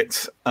little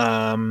bit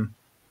upset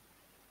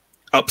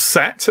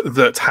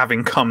that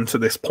having come to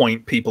this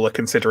point, people are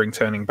considering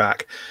turning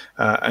back.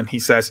 And he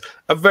says,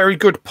 "A very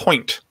good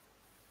point,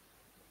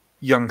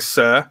 young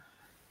sir.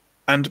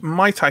 And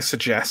might I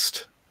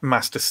suggest,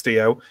 Master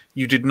Steo,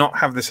 you did not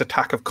have this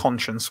attack of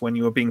conscience when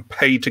you were being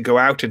paid to go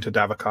out into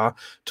Davokar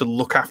to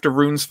look after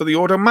runes for the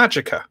Ordo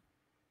Magica?"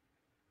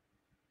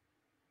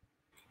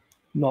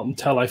 Not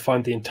until I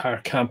found the entire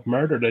camp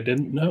murdered, I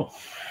didn't know.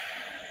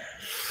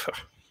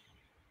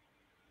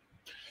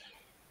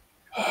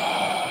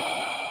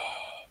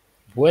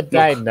 Would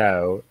I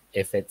know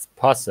if it's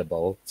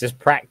possible, just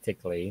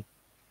practically,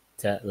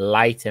 to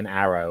light an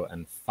arrow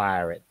and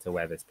fire it to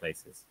where this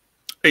place is?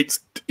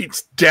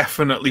 It's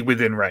definitely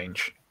within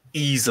range.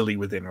 Easily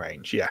within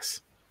range,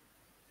 yes.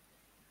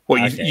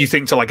 Well, Okay. you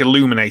think to like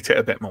illuminate it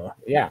a bit more?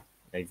 Yeah,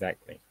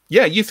 exactly.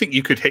 Yeah, you think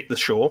you could hit the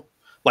shore,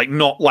 like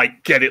not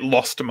like get it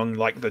lost among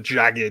like the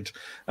jagged,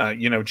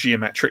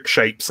 geometric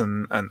shapes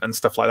and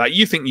stuff like that.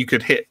 You think you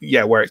could hit,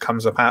 where it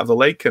comes up out of the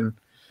lake and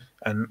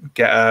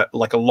get a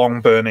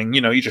long burning.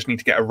 You just need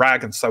to get a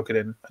rag and soak it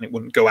in, and it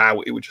wouldn't go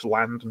out. It would just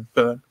land and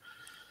burn.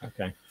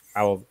 Okay,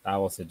 I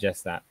will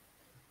suggest that.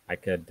 I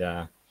could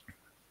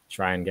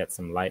try and get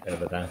some light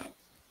over there.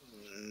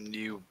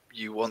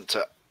 You want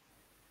to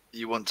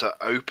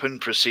open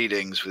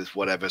proceedings with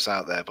whatever's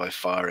out there by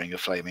firing a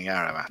flaming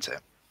arrow at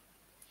it.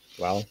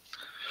 Well,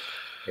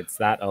 it's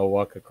that or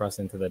walk across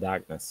into the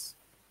darkness.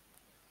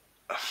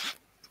 If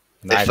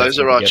those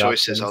are our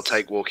choices, I'll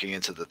take walking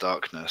into the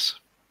darkness,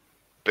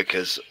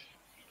 because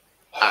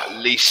at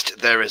least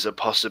there is a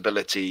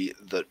possibility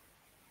that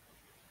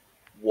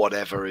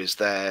whatever is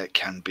there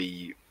can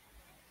be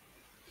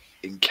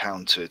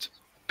encountered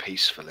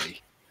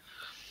peacefully.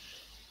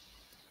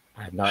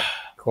 I'm not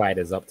quite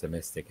as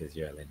optimistic as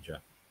you, Alindra.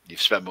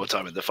 You've spent more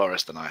time in the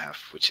forest than I have,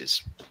 which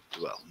is,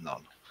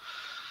 none.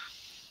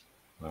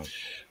 Well,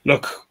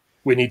 Look,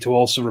 we need to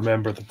also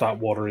remember that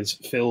water is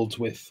filled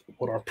with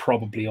what are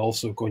probably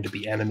also going to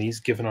be enemies,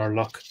 given our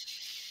luck.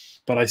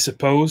 But I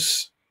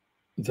suppose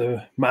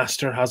the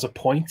master has a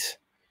point.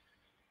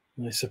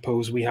 I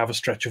suppose we have a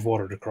stretch of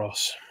water to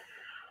cross.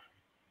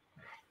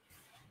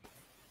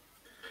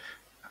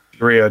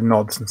 Ria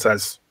nods and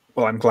says,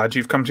 "Well, I'm glad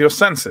you've come to your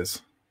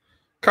senses.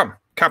 Come,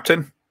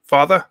 Captain,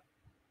 Father."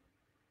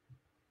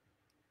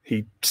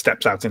 He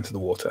steps out into the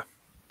water.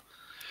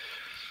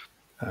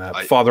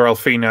 Father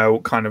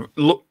Elfino kind of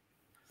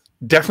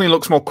definitely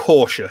looks more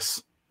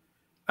cautious,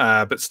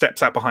 but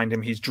steps out behind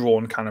him. He's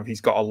drawn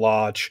he's got a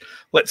large,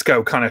 let's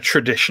go kind of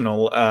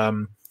traditional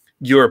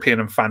European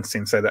and fancy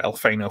and say that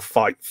Elfino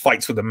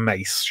fights with a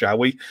mace, shall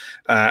we?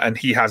 And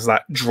he has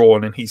that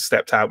drawn and he's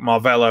stepped out.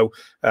 Marvello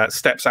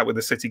steps out with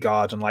the city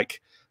guard and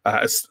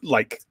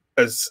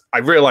as I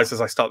realize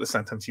as I start the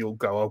sentence, you'll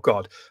go, "Oh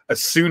God,"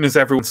 as soon as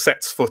everyone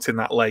sets foot in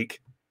that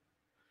lake,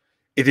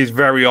 it is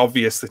very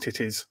obvious that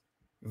it is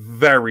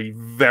very,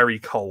 very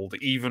cold,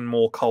 even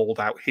more cold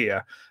out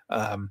here,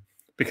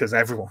 because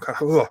everyone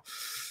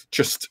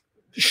just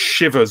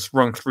shivers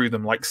run through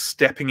them, like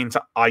stepping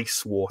into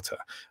ice water.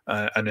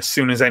 And as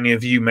soon as any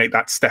of you make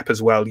that step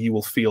as well, you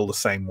will feel the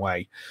same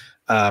way.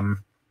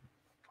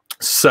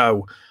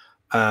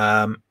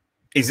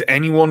 Is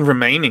anyone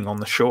remaining on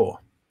the shore?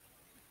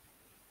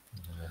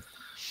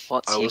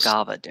 What's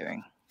Yagaba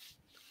doing?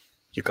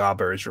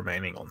 Yagaba is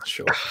remaining on the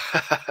shore.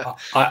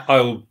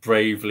 I'll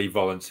bravely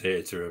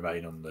volunteer to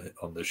remain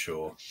on the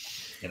shore.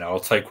 I'll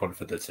take one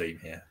for the team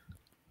here.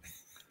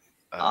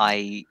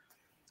 I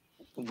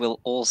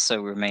will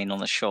also remain on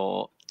the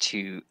shore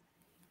to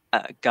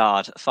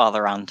guard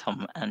Father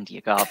Anton and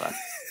Yagaba.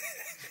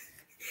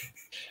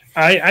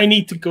 I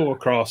need to go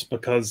across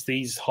because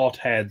these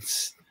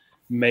hotheads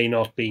may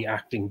not be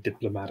acting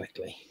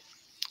diplomatically.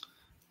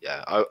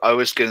 Yeah, I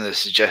was going to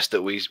suggest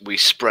that we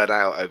spread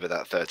out over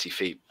that 30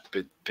 feet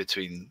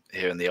between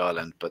here and the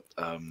island, but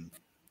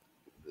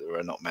there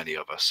are not many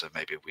of us, so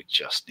maybe we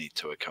just need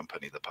to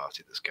accompany the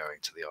party that's going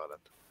to the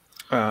island.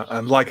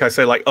 And like I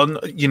say,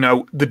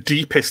 the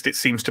deepest it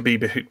seems to be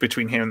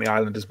between here and the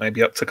island is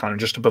maybe up to kind of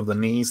just above the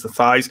knees, the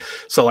thighs.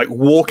 So like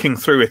walking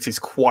through it is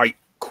quite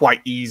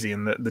easy,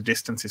 and the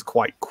distance is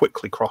quite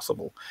quickly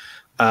crossable.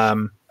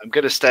 I'm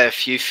going to stay a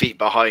few feet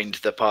behind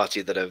the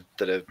party that have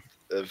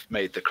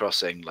made the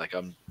crossing. Like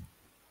I'm,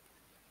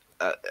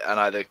 and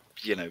either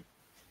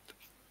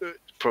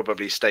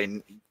probably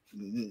stay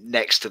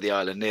next to the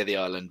island, near the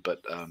island.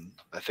 But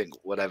I think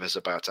whatever's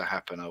about to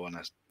happen, I want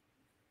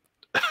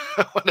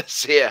to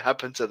see it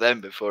happen to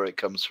them before it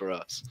comes for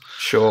us.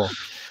 Sure.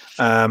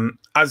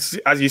 As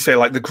you say,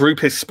 like the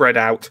group is spread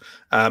out.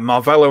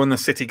 Marvello and the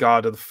city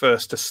guard are the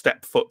first to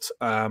step foot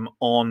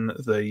on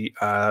the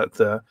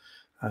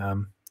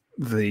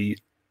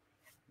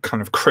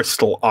kind of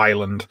crystal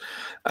island,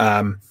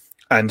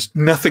 and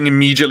nothing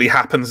immediately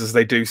happens as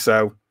they do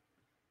so,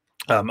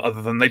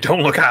 other than they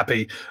don't look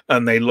happy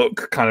and they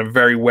look kind of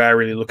very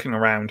warily looking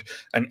around,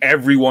 and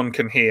everyone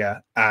can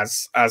hear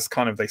as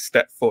kind of they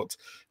step foot,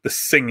 the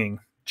singing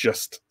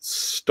just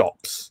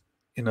stops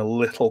in a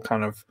little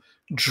kind of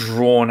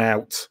drawn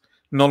out,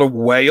 not a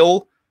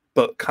wail,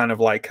 but kind of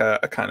like a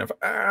kind of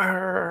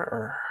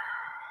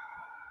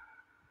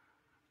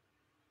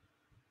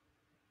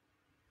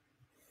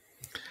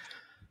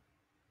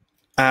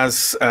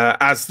as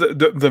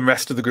the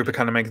rest of the group are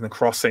kind of making the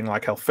crossing.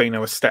 Like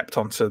Elfino has stepped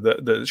onto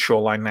the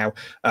shoreline now.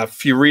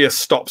 Furia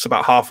stops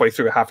about halfway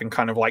through, having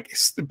kind of like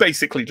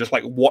basically just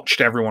like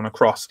watched everyone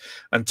across,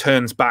 and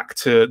turns back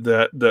to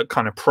the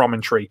kind of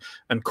promontory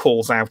and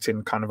calls out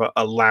in kind of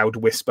a loud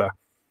whisper,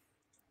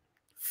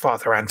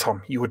 "Father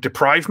Anton, you would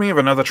deprive me of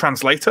another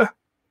translator?"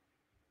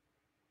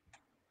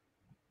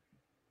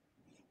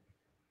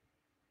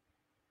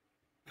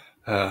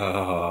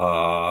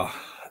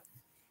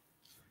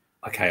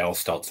 Okay, I'll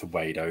start to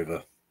wade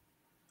over.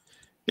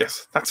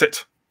 Yes, that's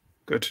it.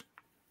 Good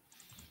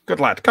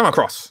lad. Come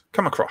across.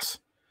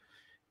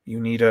 You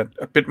need a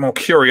bit more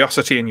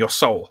curiosity in your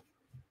soul.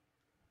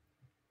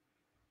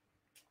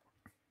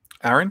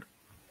 Aaron?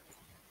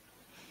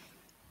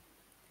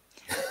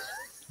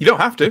 You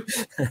don't have to.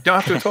 You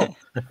don't have to at all.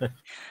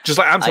 Just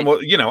like Anton,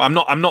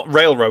 I'm not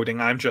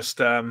railroading. I'm just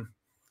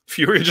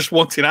Furia just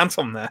wanted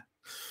Anton there.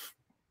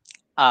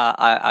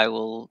 I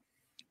will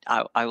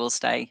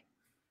stay.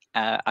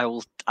 I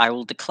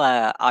will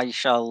declare I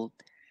shall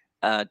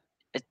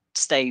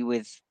stay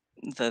with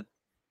the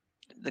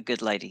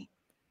good lady.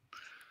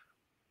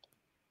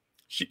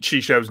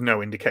 She shows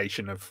no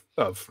indication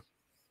of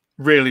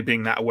really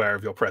being that aware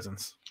of your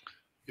presence.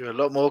 You're a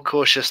lot more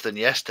cautious than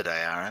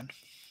yesterday, Aaron.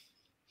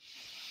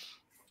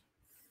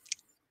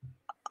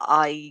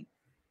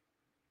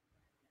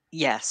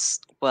 Yes.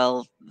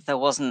 Well, there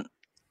wasn't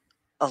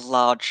a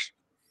large,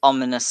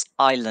 ominous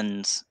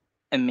island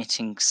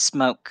emitting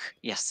smoke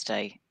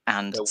yesterday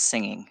and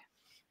singing.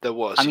 There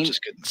was. You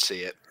just couldn't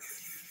see it.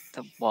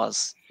 There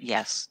was,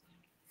 yes.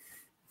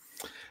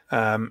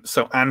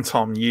 So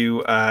Anton,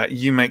 you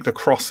make the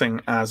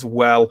crossing as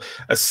well.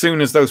 As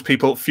soon as those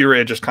people,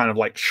 Furia just kind of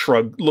like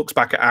looks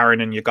back at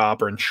Aaron and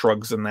Yagaba and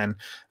shrugs, and then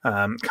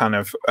kind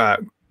of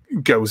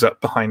goes up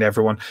behind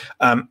everyone.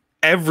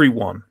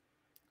 Everyone,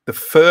 the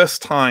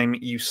first time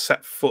you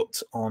set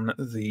foot on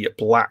the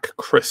Black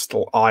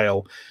Crystal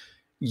Isle,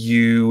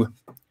 you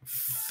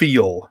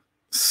feel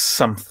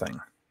something.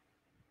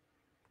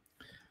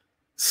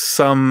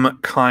 Some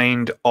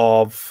kind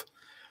of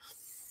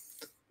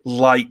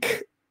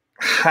like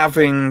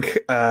having,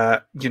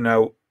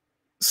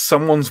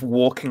 someone's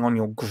walking on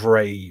your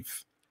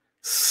grave.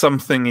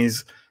 Something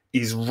is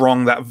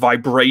wrong. That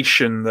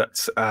vibration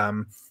that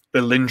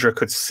Belindra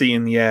could see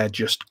in the air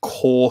just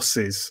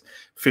courses.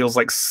 Feels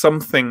like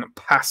something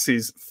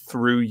passes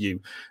through you.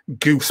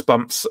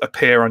 Goosebumps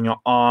appear on your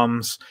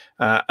arms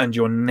and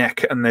your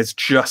neck, and there's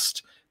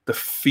just the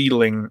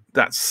feeling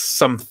that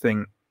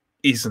something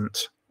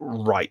isn't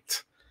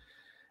right.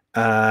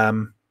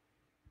 Yeah.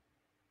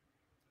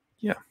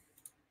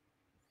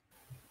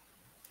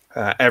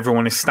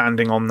 Everyone is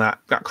standing on that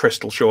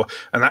crystal shore,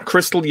 and that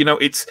crystal, you know,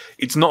 it's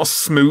not as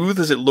smooth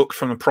as it looked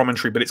from the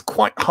promontory, but it's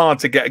quite hard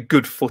to get a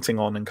good footing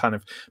on, and kind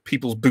of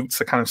people's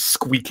boots are kind of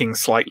squeaking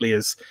slightly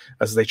as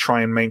they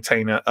try and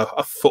maintain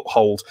a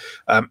foothold.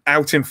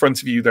 Out in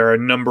front of you, there are a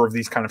number of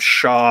these kind of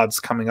shards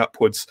coming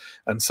upwards,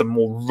 and some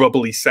more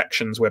rubbly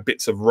sections where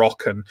bits of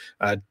rock and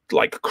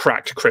like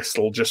cracked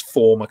crystal just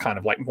form a kind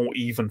of like more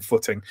even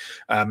footing.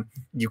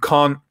 You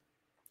can't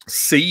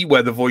see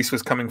where the voice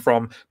was coming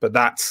from, but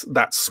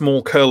that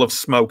small curl of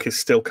smoke is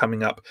still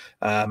coming up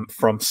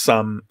from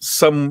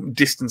some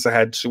distance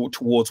ahead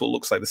towards what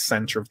looks like the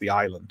center of the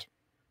island.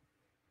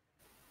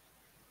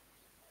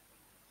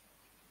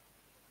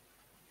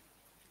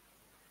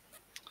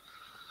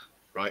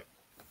 Right,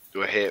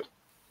 we're here.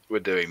 We're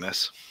doing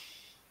this.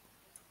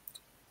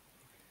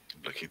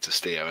 I'm looking to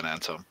Steo and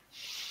Anton.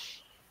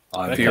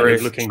 I'm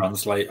Furious looking.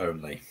 Translate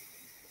only.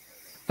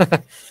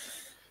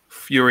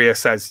 Furia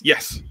says,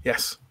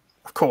 yes,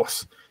 of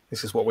course.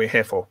 This is what we're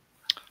here for.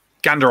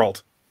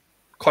 Ganderald,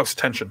 close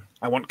attention.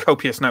 I want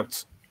copious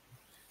notes.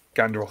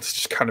 Ganderald is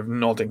just kind of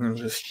nodding and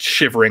just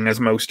shivering, as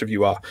most of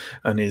you are,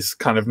 and is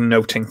kind of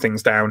noting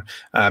things down.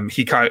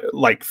 He kind of,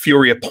 like,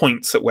 Furia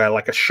points at where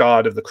like a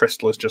shard of the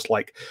crystal has just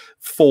like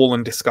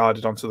fallen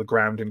discarded onto the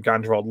ground, and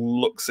Ganderald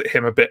looks at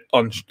him a bit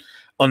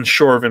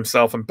unsure of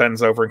himself and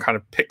bends over and kind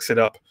of picks it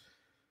up.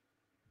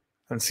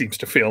 And seems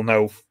to feel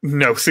no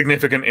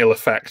significant ill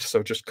effect,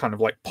 so just kind of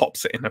like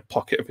pops it in a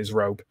pocket of his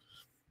robe.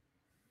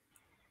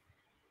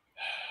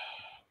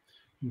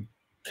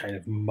 Kind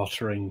of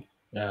muttering,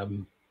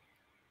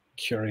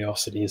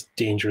 curiosity is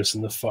dangerous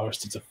in the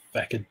forest. It's a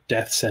fucking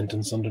death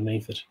sentence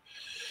underneath it.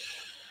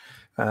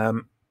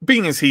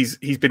 Being as he's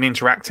been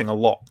interacting a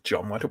lot,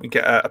 John, why don't we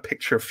get a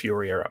picture of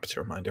Furia up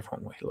to remind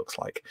everyone what he looks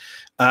like?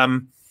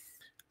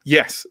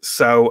 Yes,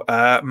 so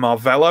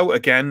Marvello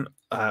again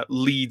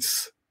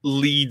leads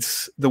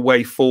the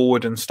way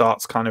forward and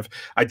starts kind of,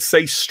 I'd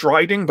say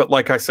striding, but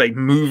like I say,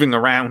 moving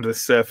around the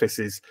surface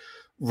is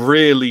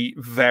really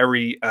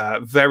very,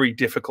 very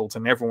difficult,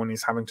 and everyone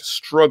is having to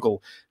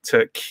struggle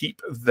to keep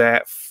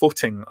their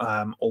footing,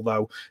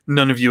 although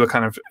none of you are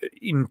kind of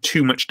in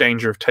too much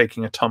danger of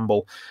taking a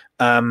tumble.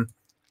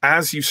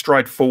 As you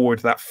stride forward,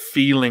 that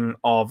feeling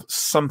of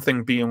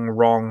something being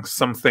wrong,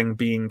 something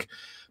being,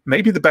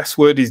 maybe the best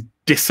word is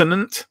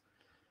dissonant,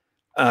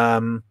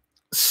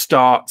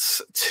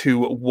 starts to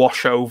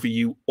wash over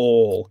you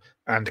all.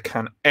 And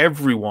can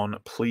everyone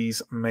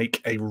please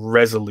make a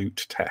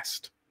resolute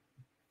test?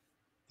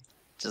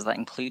 Does that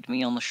include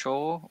me on the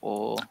shore,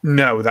 or...?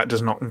 No, that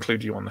does not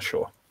include you on the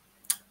shore.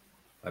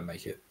 I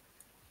make it.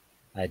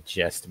 I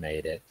just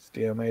made it.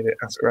 Steo made it.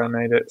 Asgara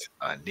made it.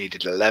 I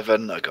needed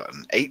 11. I got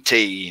an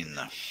 18.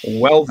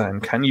 Well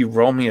then, can you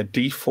roll me a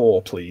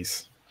d4,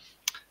 please?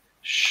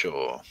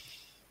 Sure.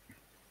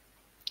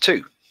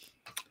 2.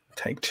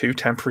 Take 2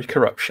 temporary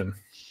corruption.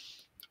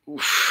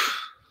 Oof.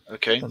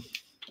 Okay.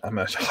 I'm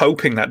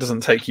hoping that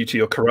doesn't take you to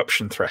your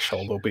corruption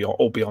threshold, or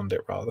beyond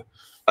it, rather.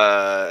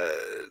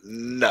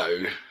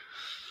 No.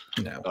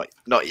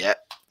 Not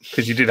yet.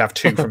 Because you did have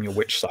 2 from your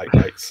witch site,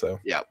 right? So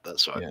yeah,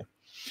 that's right.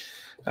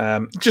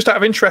 Yeah. Just out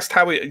of interest,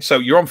 so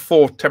you're on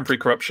 4 temporary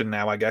corruption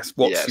now, I guess.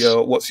 What's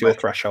your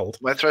threshold?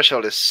 My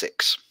threshold is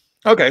 6.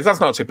 Okay, that's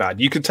not too bad.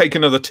 You could take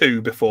another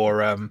 2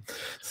 before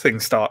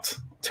things start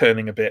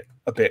turning a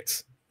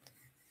bit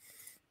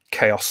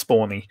chaos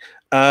spawny.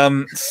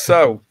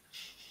 So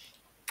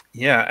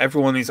yeah,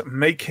 everyone is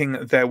making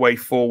their way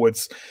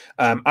forwards.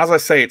 As I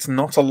say, it's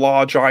not a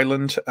large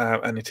island,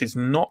 and it is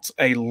not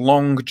a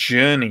long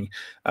journey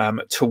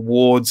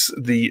towards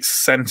the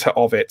center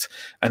of it.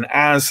 And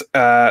as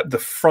the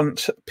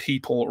front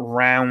people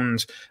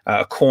round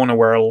a corner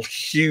where a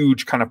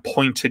huge kind of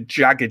pointed,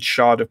 jagged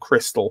shard of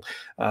crystal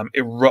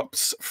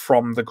erupts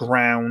from the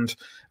ground,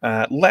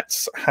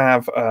 let's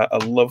have a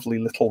lovely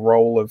little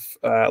roll of,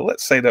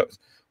 let's say that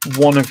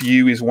one of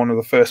you is one of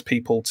the first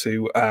people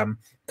to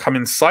come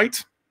in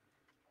sight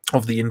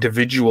of the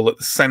individual at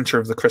the center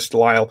of the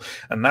crystal isle,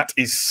 and that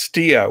is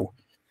Steo.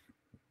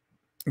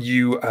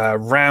 You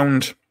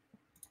round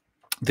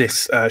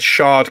this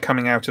shard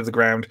coming out of the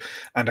ground,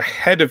 and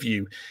ahead of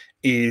you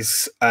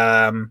is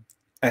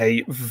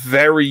a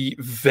very,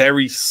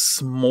 very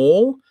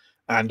small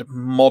and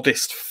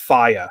modest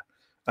fire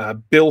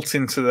built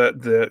into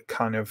the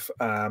kind of,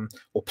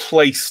 or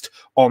placed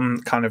on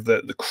kind of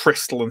the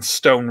crystal and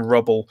stone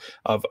rubble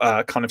of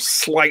a kind of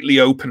slightly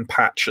open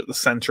patch at the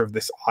center of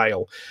this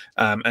isle.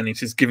 And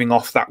it is giving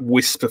off that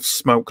wisp of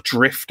smoke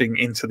drifting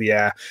into the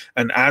air.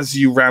 And as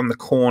you round the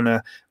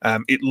corner,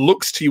 it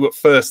looks to you at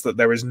first that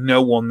there is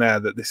no one there,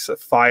 that this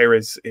fire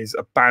is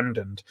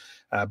abandoned.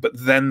 But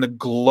then the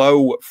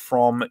glow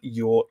from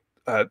your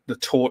the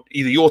torch,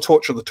 either your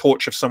torch or the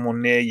torch of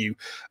someone near you,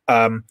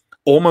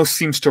 almost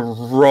seems to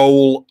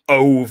roll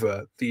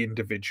over the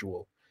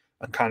individual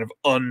and kind of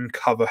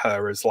uncover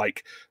her, as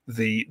like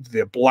the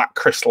black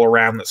crystal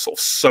around that's sort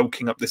of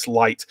soaking up this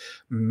light.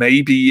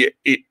 Maybe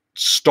it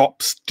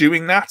stops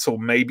doing that, or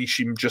maybe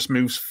she just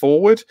moves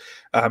forward.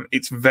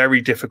 It's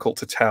very difficult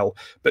to tell.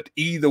 But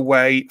either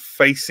way,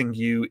 facing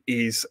you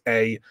is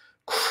a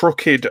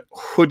crooked,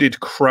 hooded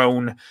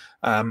crone,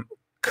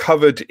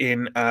 covered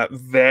in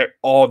very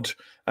odd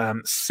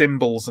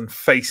symbols and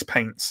face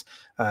paints,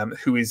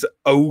 who is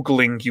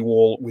ogling you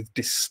all with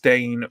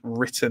disdain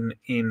written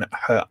in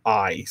her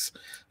eyes.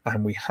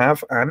 And we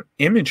have an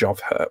image of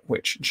her,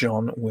 which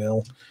John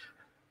will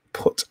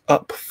put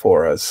up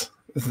for us.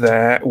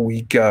 There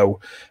we go.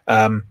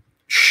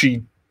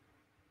 She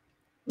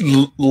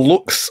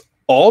looks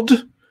odd,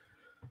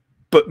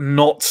 but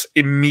not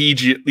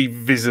immediately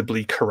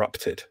visibly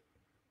corrupted.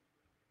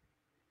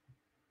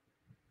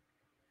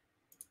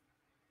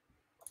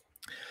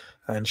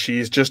 And she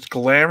is just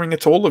glaring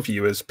at all of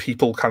you as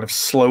people kind of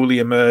slowly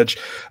emerge.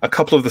 A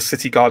couple of the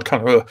city guard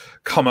kind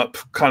of come up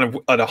kind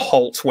of at a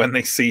halt when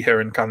they see her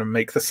and kind of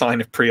make the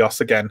sign of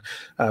Prios again,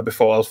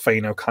 before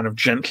Alfeno kind of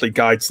gently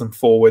guides them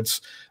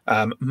forwards.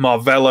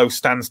 Marvello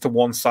stands to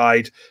one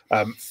side,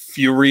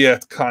 Furia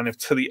kind of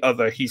to the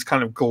other. He's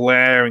kind of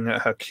glaring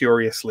at her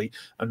curiously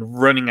and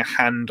running a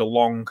hand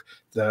along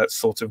the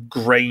sort of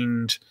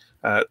grained,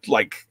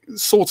 like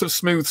sort of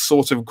smooth,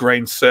 sort of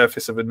grained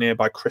surface of a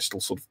nearby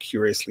crystal, sort of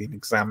curiously and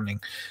examining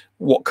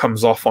what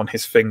comes off on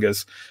his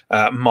fingers.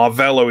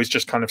 Marvello is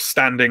just kind of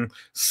standing,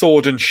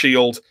 sword and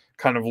shield,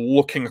 kind of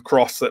looking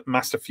across at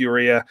Master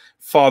Furia,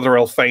 Father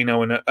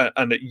Alfeno,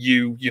 and at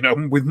you, you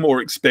know, with more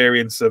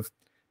experience of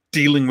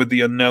dealing with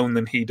the unknown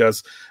than he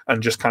does,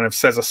 and just kind of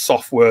says a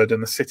soft word,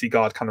 and the city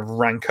guard kind of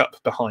rank up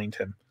behind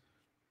him.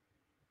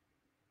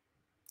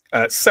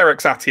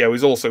 Serex Atio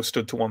is also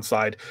stood to one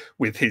side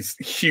with his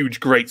huge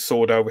great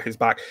sword over his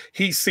back.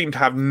 He seemed to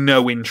have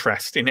no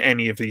interest in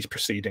any of these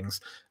proceedings,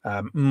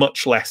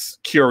 much less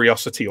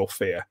curiosity or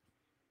fear.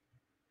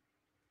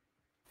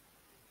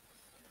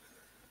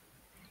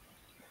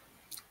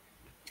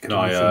 Can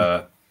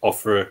I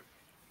offer a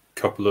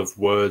couple of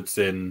words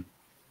in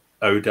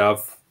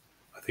Odav?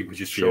 I think which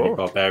is the only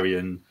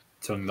barbarian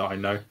tongue that I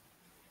know.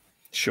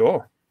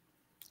 Sure.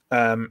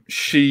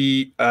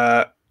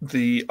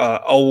 The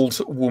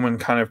old woman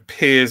kind of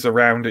peers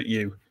around at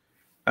you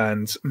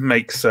and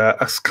makes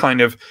a kind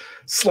of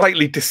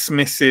slightly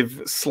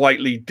dismissive,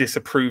 slightly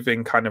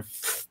disapproving kind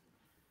of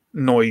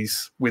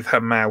noise with her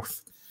mouth.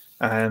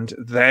 And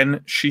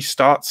then she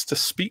starts to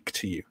speak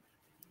to you.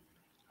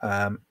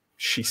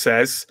 She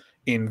says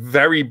in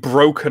very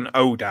broken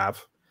Odav,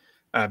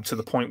 to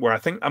the point where I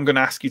think I'm going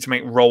to ask you to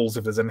make rolls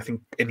if there's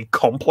any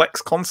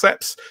complex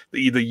concepts that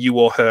either you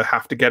or her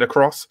have to get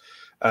across.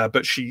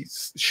 But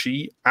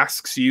she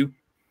asks you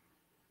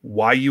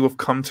why you have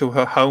come to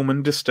her home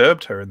and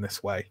disturbed her in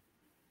this way.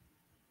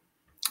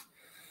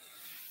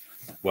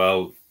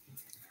 Well,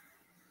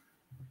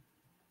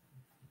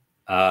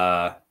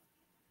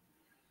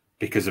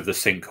 because of the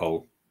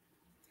sinkhole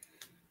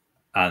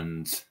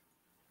and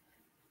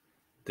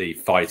the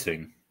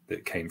fighting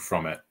that came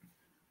from it.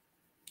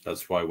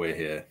 That's why we're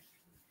here.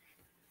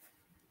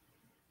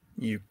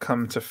 You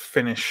come to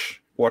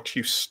finish what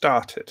you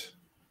started.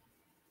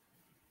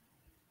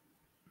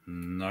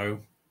 No.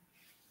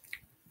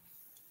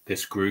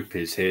 This group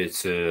is here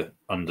to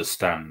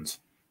understand.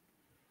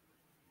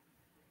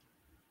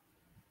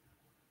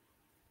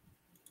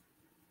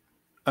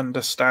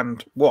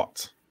 Understand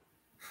what?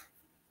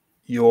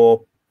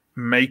 Your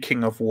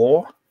making of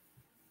war?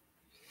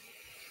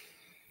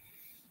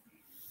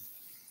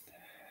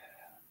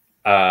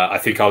 I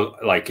think I'll,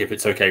 like, if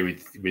it's okay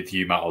with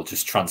you, Matt, I'll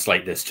just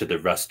translate this to the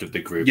rest of the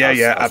group.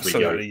 Yeah,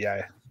 absolutely.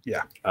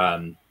 Yeah.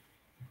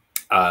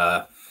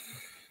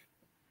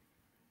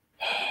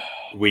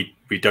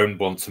 We don't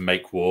want to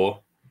make war.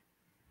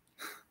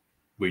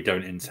 We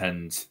don't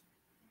intend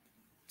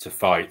to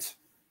fight.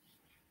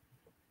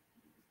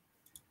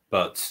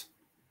 But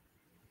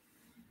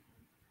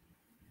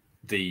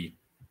the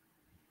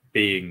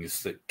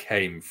beings that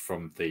came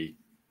from the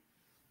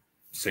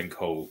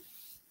sinkhole,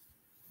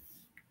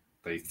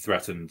 they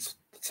threatened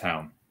the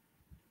town.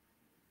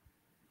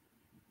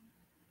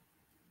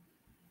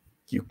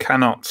 You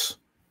cannot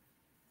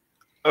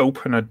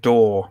open a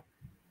door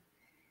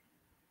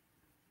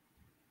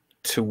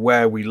to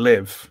where we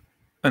live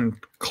and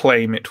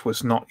claim it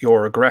was not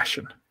your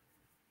aggression.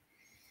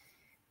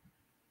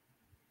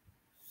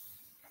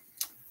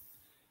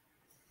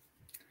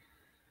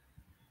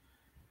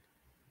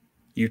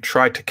 You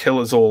tried to kill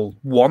us all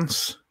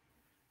once,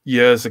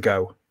 years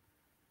ago.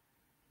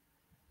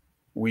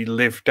 We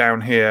lived down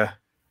here,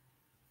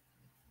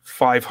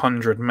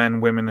 500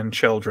 men, women, and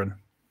children.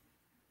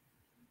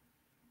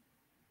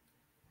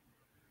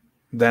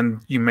 Then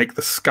you make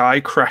the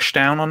sky crash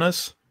down on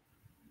us,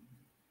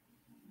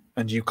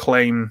 and you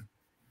claim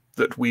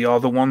that we are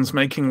the ones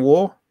making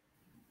war?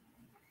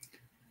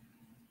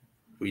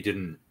 We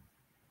didn't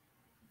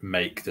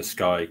make the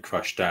sky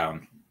crash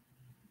down.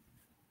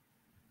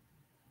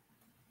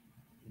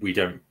 We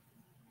don't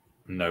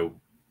know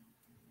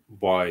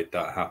why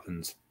that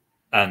happened.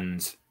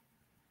 And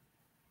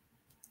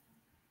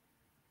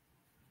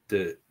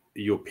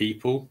your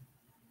people,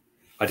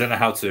 I don't know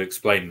how to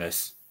explain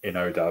this. in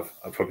Odav.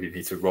 I probably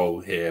need to roll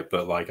here,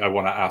 but like I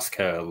want to ask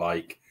her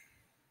like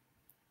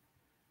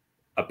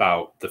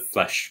about the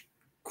flesh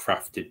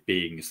crafted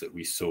beings that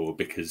we saw,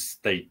 because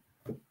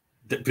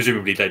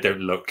presumably they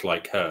don't look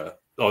like her,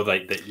 or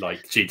they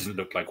like she doesn't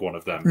look like one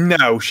of them.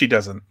 No, she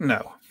doesn't.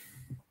 No,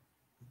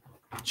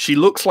 she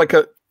looks like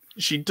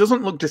she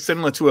doesn't look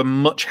dissimilar to a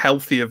much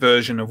healthier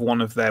version of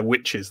one of their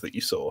witches that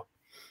you saw.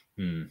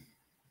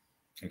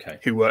 Okay.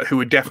 Who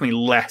were definitely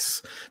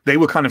less. They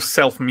were kind of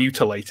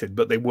self-mutilated,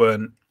 but they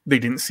weren't. They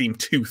didn't seem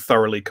too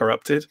thoroughly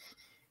corrupted.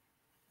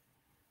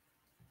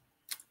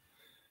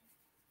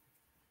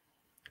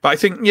 But I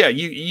think,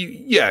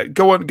 yeah,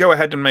 go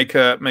ahead and make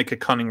a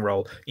cunning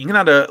roll. You can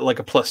add a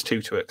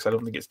 +2 to it, because I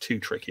don't think it's too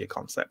tricky a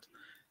concept.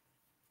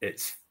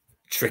 It's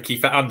tricky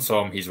for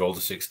Anton. He's rolled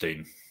a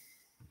 16.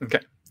 Okay.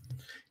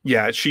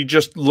 Yeah, she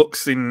just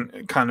looks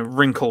in, kind of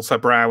wrinkles her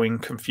brow in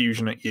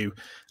confusion at you,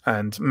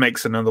 and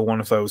makes another one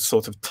of those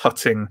sort of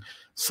tutting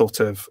sort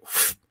of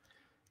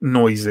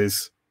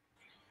noises,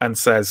 and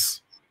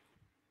says,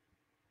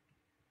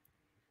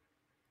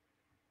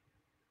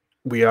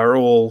 "We are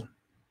all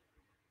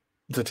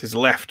that is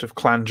left of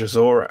Clan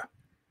Jazora.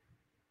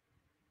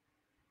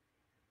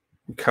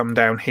 We come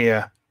down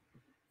here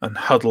and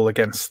huddle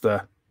against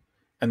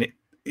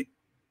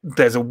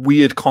there's a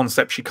weird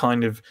concept she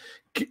kind of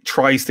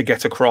tries to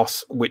get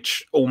across,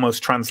 which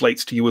almost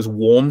translates to you as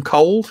warm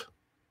cold.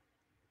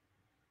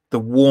 The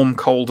warm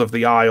cold of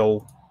the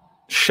Isle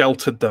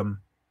sheltered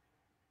them.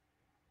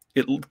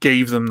 It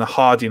gave them the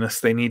hardiness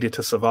they needed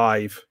to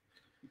survive,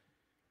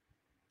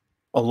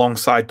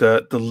 alongside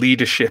the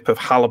leadership of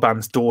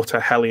Halaban's daughter,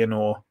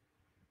 Helianor.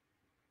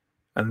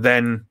 And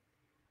then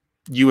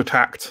you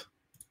attacked.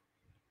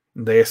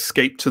 They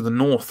escaped to the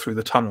north through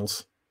the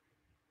tunnels.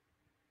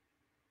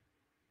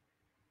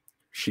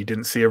 She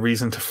didn't see a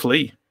reason to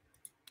flee.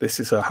 This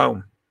is her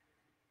home."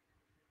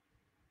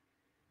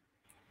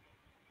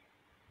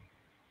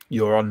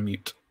 You're on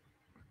mute.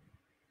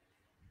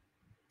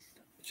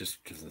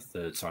 Just because the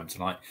third time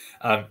tonight.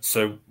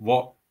 So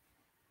what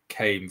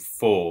came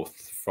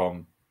forth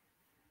from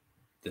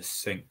the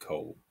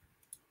sinkhole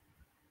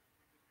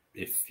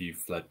if you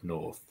fled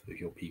north, if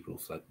your people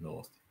fled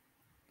north?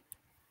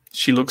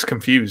 She looks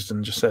confused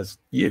and just says,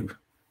 "You."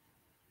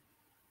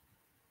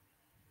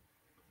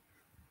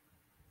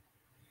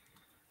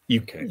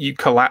 You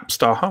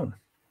collapsed our home.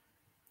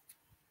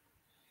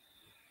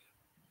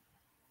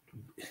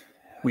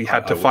 We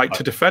had to fight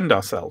to defend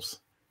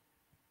ourselves.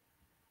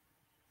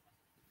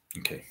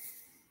 Okay.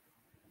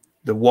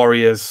 The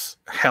warriors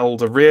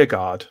held a rear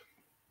guard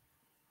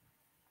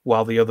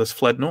while the others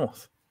fled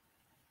north.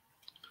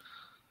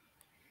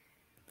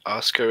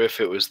 Ask her if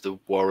it was the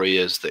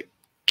warriors that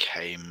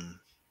came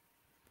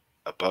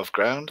above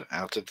ground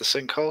out of the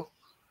sinkhole.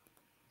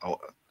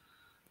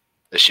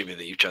 Assuming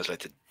that you've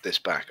translated this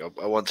back,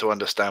 I want to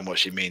understand what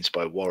she means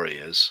by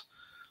warriors.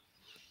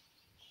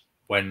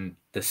 When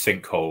the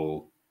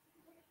sinkhole,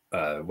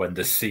 when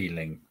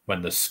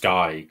the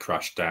sky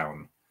crashed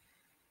down,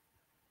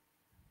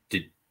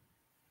 did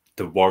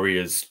the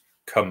warriors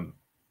come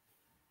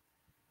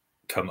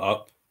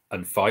up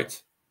and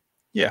fight?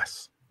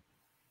 Yes.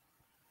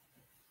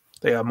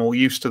 They are more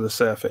used to the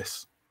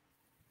surface,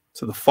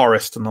 to the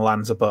forest and the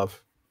lands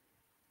above.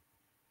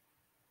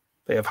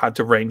 They have had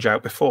to range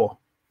out before.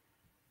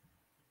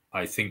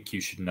 I think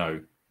you should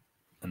know,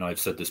 and I've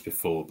said this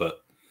before,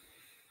 but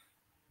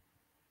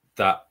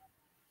that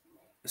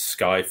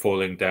sky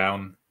falling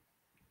down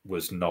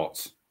was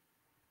not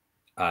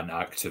an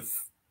act of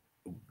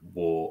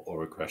war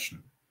or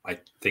aggression. I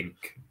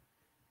think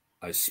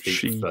I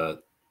speak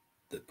for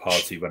the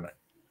party when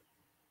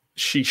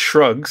she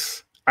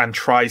shrugs and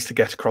tries to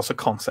get across a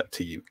concept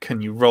to you.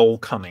 Can you roll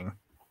cunning?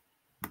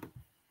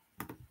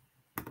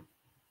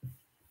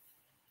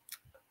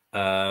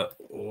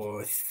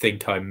 I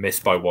think I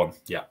missed by 1.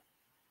 Yeah.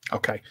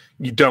 Okay.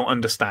 You don't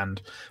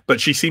understand. But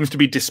she seems to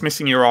be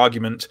dismissing your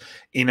argument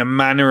in a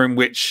manner in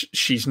which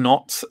she's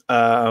not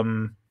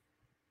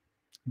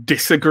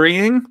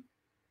disagreeing,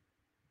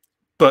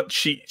 but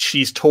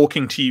she's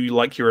talking to you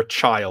like you're a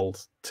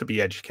child to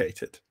be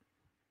educated.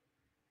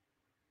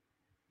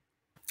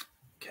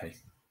 Okay.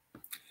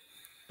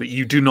 But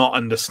you do not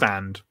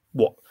understand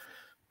what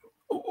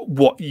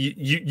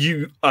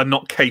you are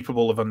not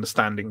capable of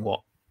understanding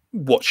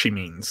what she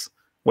means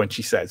when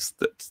she says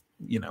that,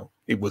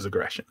 it was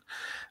aggression.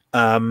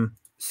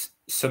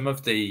 Some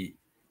of the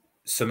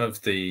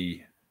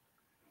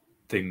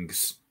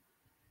things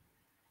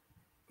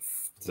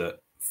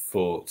that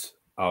fought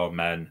our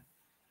men,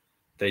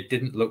 they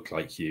didn't look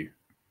like you.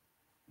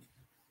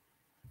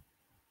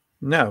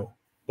 No.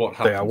 What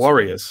happened? They are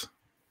warriors.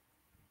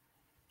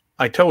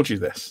 I told you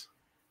this.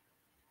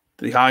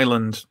 The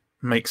island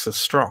makes us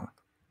strong.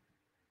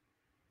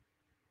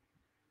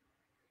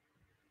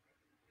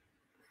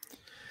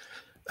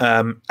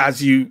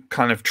 As you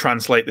kind of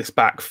translate this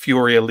back,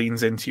 Furia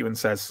leans into you and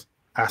says,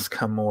 "Ask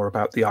her more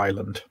about the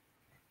island,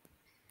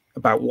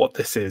 about what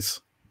this is.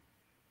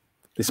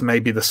 This may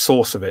be the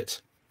source of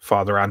it,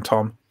 Father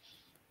Anton.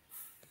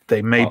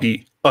 They may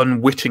be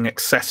unwitting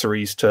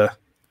accessories to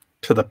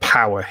to the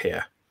power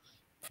here.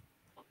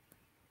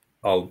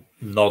 I'll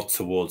nod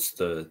towards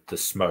the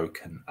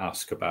smoke and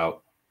ask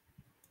about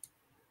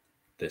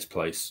this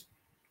place.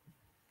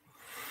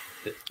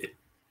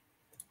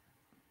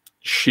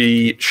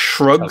 She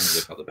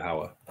shrugs about the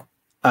power.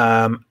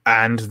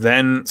 And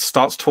then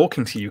starts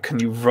talking to you. Can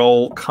you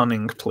roll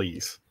cunning,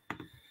 please?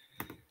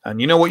 And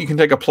you know what? You can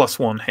take a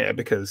 +1 here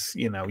because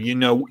you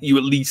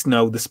at least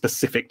know the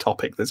specific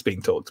topic that's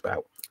being talked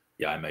about.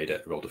 Yeah, I made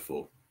it. Rolled a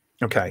 4.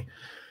 Okay.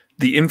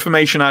 The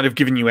information I'd have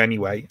given you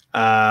anyway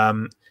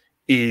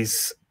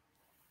is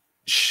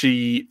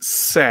she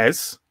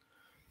says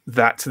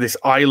that this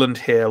island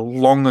here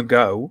long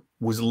ago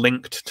was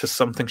linked to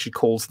something she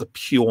calls the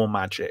pure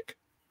magic,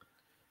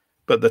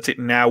 but that it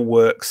now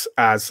works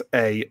as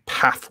a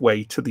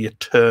pathway to the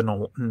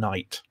eternal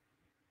night.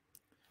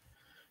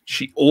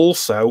 She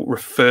also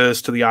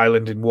refers to the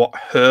island in what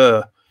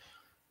her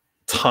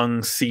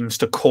tongue seems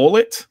to call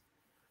it,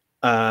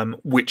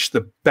 which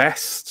the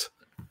best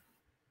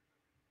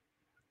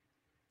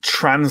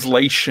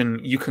translation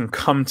you can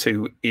come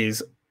to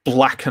is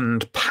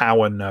blackened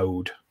power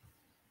node.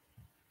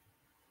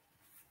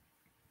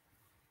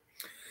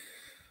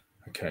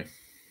 Okay.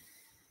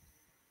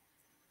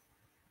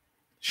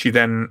 She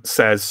then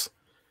says,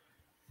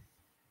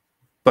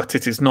 but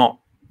it is not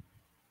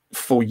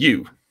for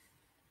you.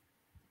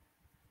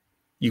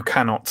 You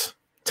cannot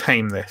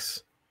tame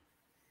this.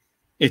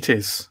 It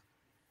is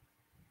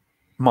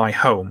my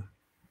home.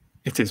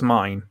 It is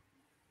mine.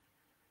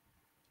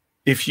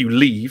 If you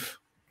leave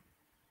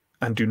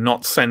and do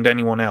not send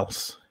anyone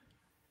else,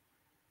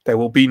 there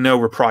will be no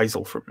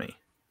reprisal from me.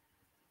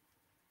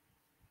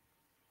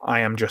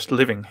 I am just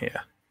living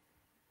here.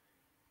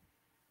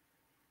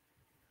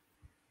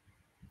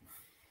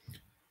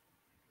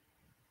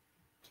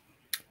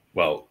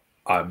 Well,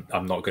 I'm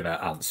not going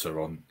to answer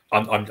on.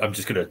 I'm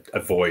just going to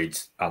avoid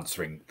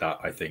answering that.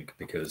 I think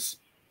because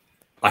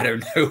I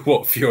don't know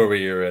what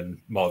Furia and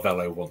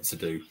Marvello want to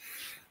do.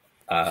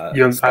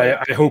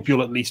 I hope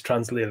you'll at least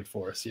translate it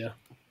for us. Yeah.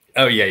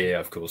 Oh yeah,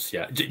 of course,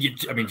 yeah.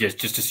 I mean,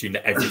 just assume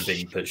that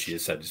everything that she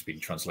has said is being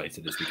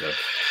translated as we go.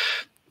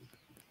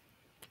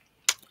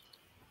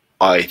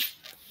 I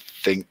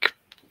think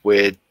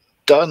we're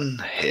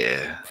done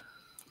here.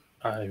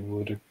 I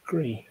would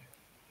agree.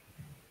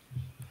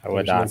 I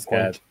would ask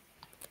her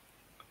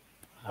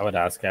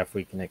if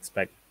we can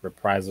expect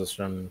reprisals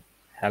from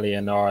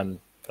Helianor and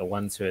the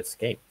ones who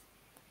escaped.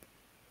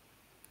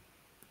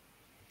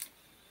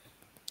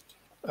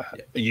 Are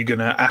you going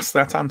to ask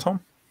that, Anton?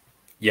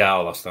 Yeah,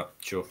 I'll ask that.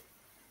 Sure.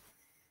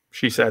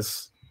 She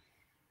says,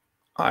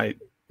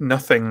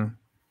 nothing.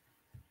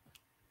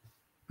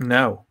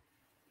 No.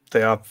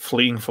 They are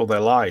fleeing for their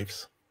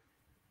lives.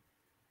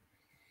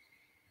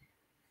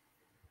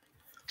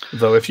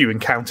 Though if you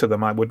encounter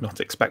them, I would not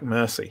expect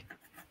mercy.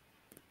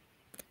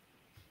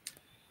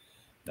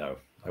 No,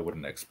 I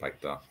wouldn't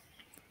expect that.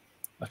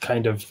 A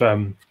kind of...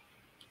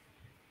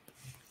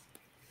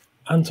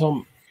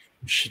 Anton,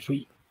 should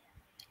we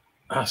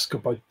ask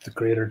about the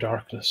greater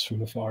darkness from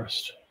the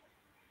forest?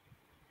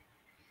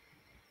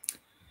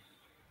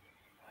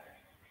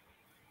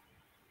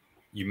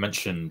 You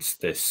mentioned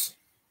this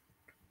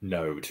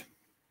node.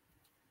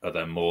 Are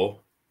there more?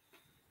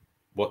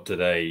 What do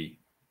they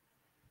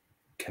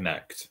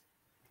connect?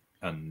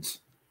 And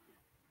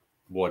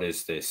what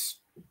is this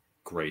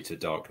greater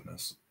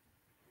darkness?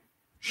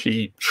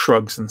 She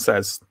shrugs and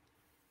says,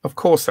 of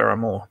course there are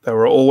more. There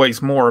are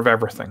always more of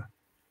everything.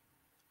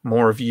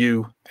 More of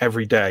you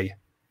every day.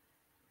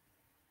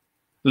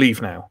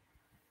 Leave now.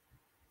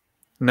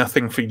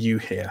 Nothing for you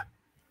here.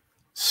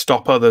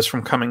 Stop others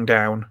from coming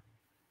down,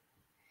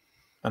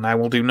 and I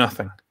will do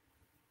nothing.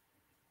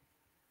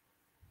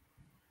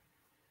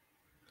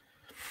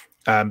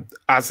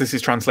 As this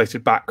is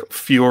translated back,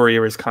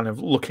 Furia is kind of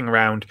looking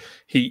around.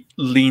 He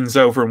leans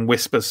over and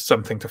whispers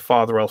something to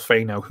Father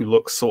Elfano, who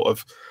looks sort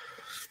of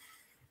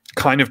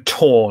kind of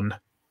torn.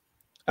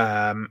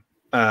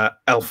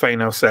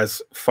 Elfano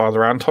says,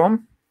 Father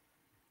Anton,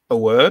 a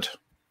word?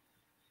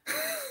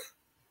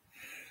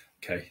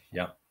 Okay,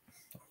 yeah.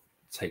 I'll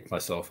take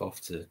myself off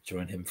to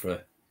join him for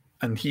a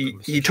and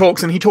he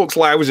talks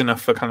loud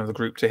enough for kind of the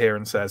group to hear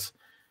and says,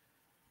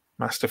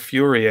 Master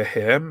Furia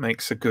here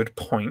makes a good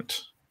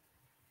point.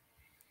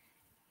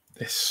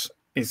 This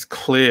is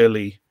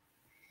clearly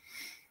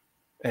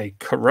a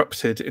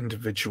corrupted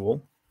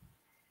individual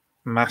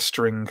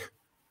mastering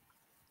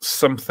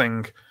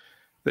something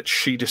that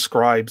she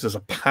describes as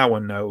a power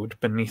node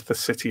beneath the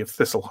city of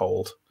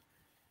Thistlehold.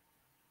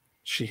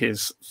 She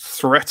is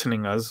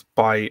threatening us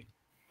by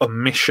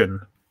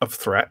omission of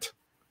threat.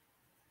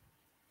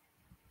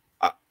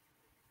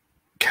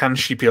 Can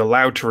she be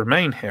allowed to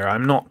remain here?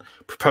 I'm not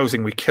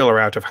proposing we kill her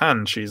out of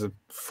hand. She's a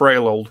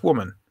frail old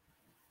woman.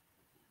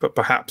 But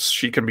perhaps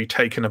she can be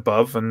taken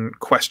above and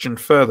questioned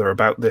further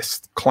about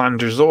this clan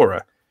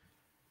Jazora.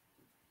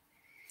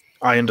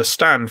 I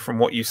understand from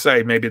what you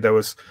say, maybe there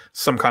was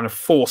some kind of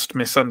forced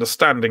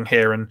misunderstanding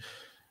here, and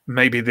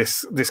maybe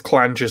this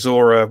clan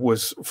Jazora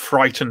was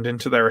frightened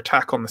into their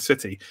attack on the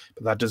city,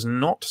 but that does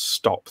not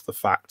stop the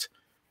fact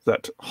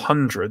that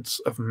hundreds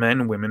of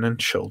men, women, and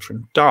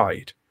children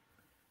died,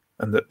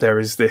 and that there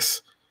is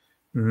this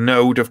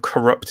node of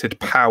corrupted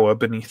power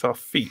beneath our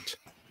feet.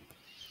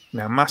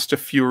 Now, Master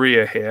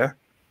Furia here,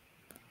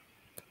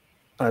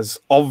 as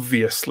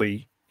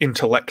obviously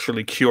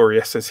intellectually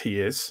curious as he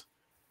is,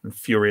 and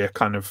Furia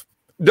kind of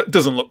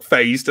doesn't look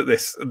phased at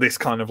this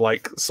kind of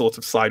like sort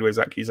of sideways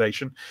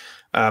accusation,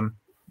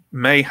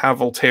 may have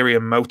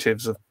ulterior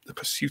motives of the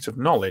pursuit of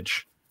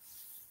knowledge.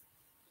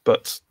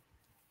 But,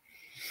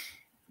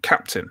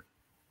 Captain,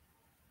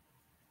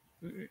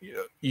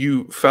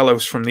 you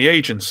fellows from the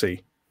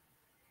agency,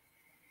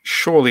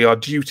 surely our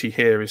duty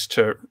here is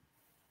to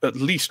at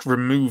least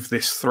remove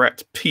this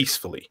threat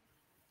peacefully.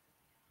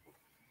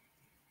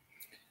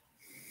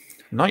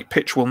 Night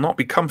Pitch will not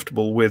be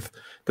comfortable with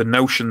the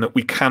notion that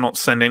we cannot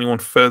send anyone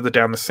further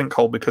down the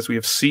sinkhole because we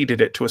have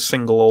ceded it to a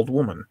single old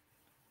woman.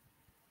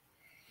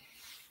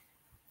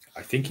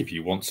 I think if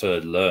you want to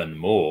learn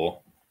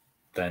more,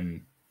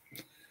 then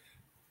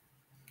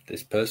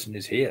this person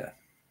is here.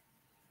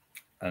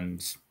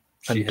 And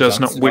does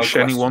not wish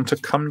anyone to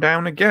come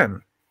down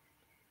again.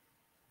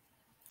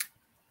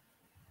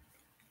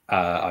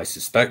 I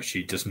suspect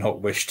she does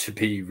not wish to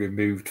be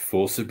removed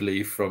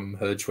forcibly from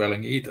her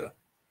dwelling either.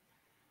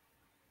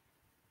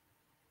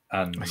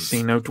 And I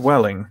see no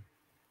dwelling,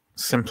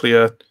 simply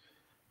a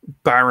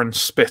barren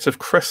spit of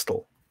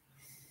crystal.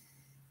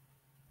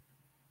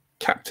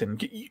 Captain,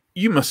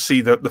 you must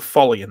see the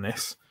folly in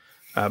this.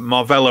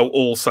 Marvello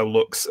also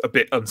looks a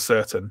bit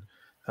uncertain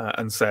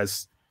and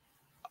says,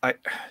 I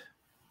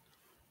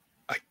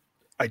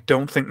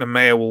don't think the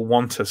mayor will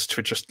want us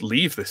to just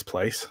leave this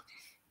place.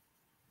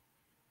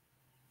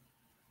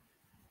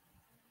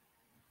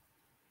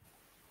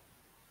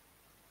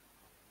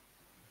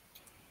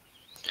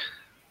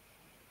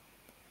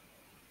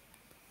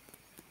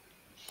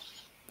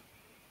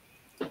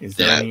 Is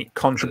there any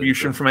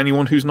contribution from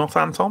anyone who's not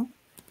Anton?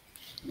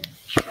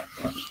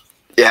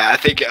 Yeah, I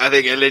think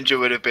Elindra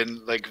would have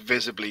been like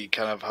visibly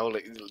kind of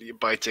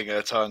biting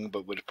her tongue,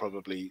 but would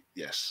probably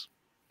yes.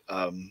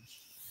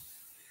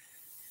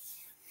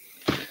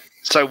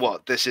 So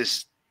what? This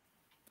is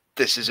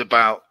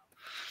about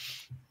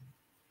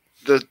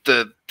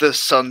the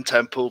Sun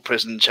Temple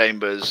prison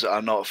chambers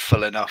are not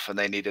full enough, and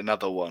they need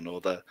another one, or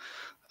the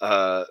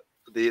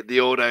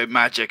Ordo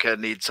Magica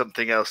needs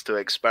something else to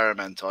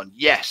experiment on.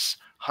 Yes,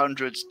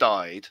 hundreds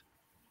died.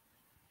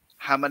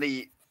 How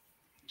many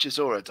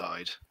Jazora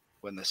died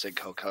when the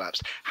sinkhole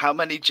collapsed? How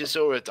many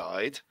Jazora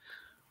died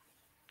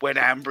when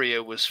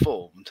Ambria was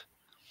formed?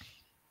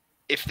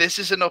 If this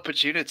is an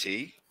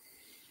opportunity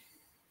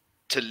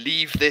to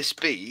leave this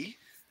be,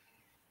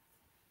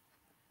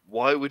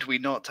 why would we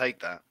not take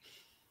that?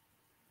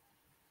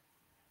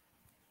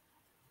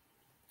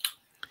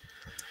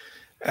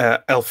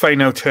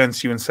 Elfeno turns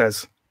to you and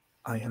says,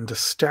 I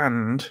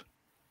understand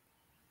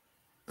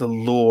the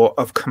law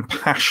of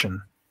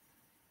compassion,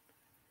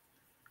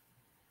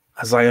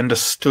 as I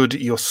understood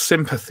your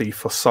sympathy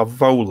for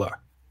Sarvola.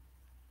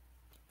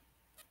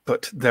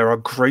 But there are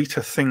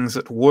greater things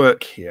at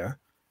work here,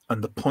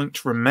 and the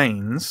point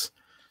remains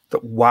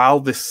that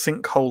while this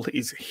sinkhole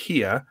is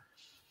here,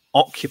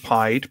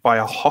 occupied by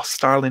a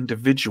hostile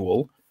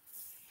individual,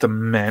 the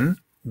men,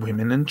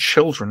 women, and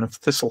children of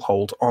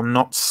Thistlehold are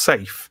not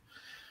safe.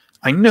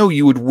 I know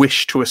you would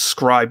wish to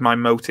ascribe my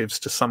motives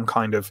to some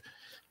kind of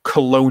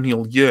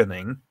colonial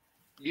yearning.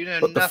 You know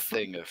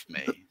nothing of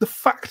me. The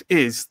fact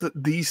is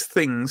that these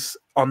things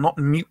are not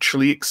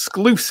mutually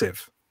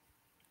exclusive.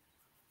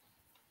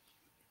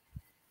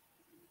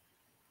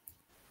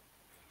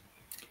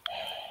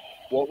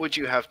 What would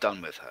you have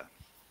done with her?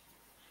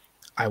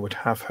 I would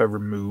have her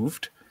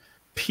removed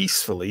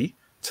peacefully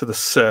to the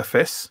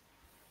surface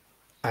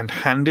and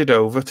handed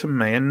over to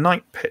Mayor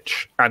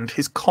Nightpitch and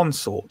his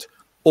consort,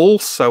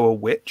 also a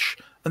witch,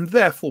 and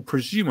therefore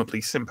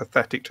presumably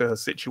sympathetic to her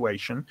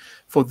situation,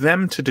 for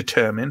them to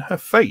determine her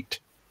fate.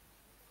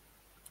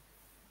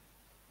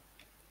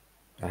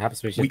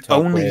 Perhaps we should We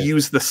only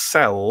use the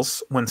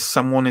cells when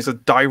someone is a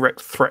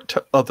direct threat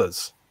to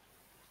others.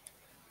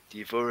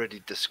 You've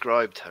already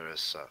described her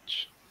as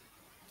such.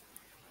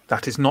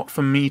 That is not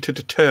for me to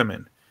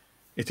determine.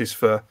 It is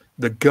for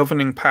the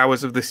governing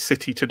powers of this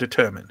city to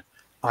determine.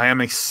 I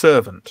am a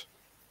servant.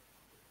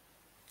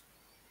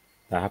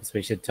 Perhaps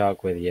we should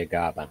talk with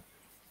Yagaba.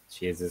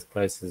 She is as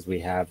close as we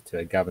have to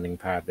a governing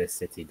power of this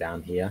city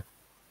down here,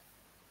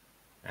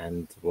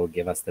 and will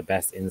give us the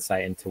best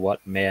insight into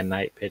what Mayor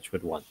Nightpitch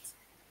would want.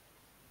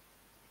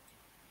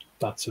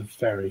 That's a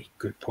very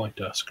good point,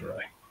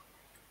 Ascarai.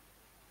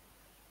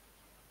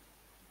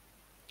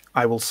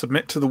 I will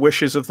submit to the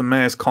wishes of the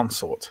mayor's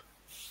consort.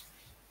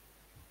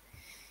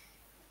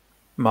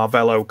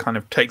 Marvello kind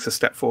of takes a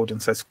step forward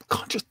and says, we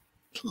can't just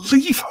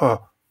leave her.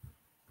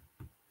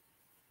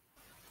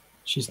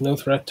 She's no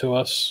threat to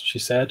us, she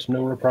said.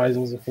 No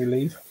reprisals if we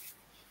leave.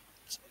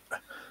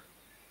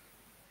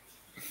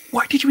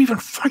 Why did you even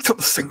fight up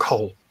the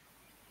sinkhole?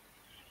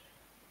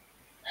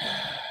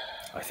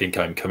 I think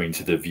I'm coming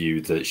to the view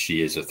that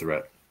she is a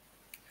threat.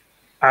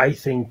 I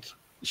think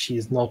she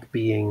is not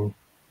being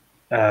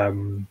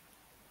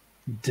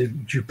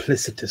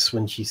duplicitous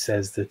when she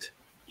says that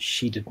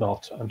she did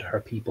not and her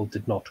people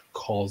did not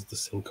cause the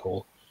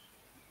sinkhole.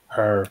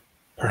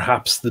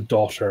 Perhaps the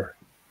daughter,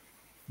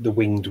 the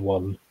winged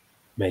one,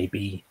 may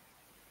be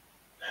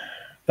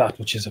that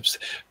which is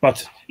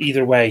but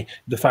either way,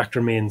 the fact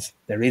remains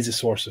there is a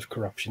source of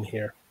corruption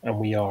here, and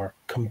we are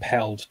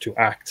compelled to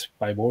act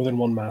by more than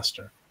one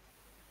master.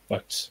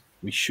 But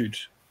we should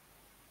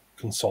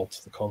consult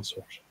the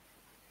consort.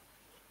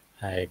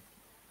 I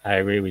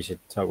agree we should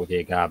talk with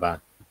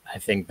Yagaba. I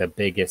think the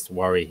biggest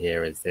worry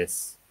here is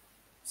this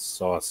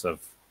source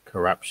of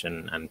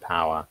corruption and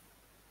power.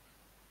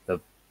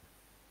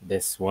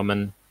 This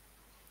woman,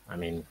 I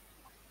mean,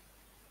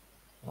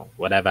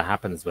 whatever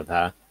happens with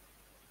her,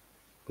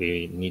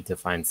 we need to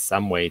find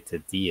some way to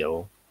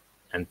deal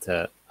and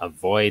to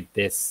avoid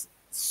this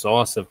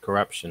source of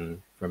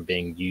corruption from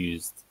being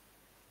used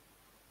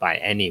by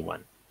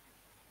anyone.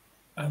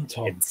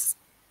 Anton,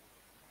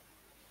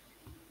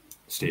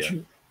 would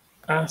you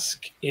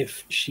ask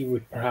if she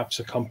would perhaps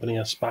accompany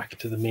us back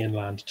to the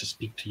mainland to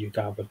speak to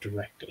Yagaba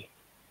directly?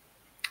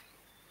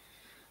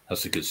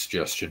 That's a good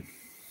suggestion.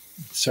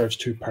 It serves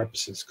two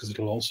purposes, because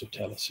it'll also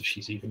tell us if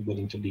she's even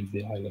willing to leave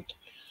the island.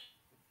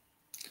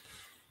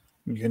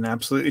 You can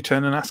absolutely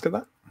turn and ask her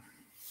that.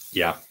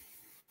 Yeah.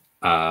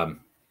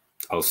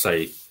 I'll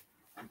say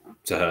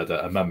to her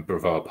that a member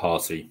of our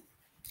party,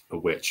 a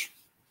witch,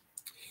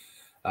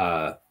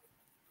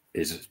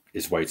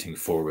 is waiting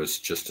for us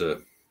just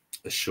a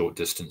short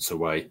distance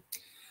away,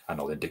 and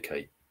I'll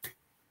indicate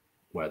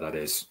where that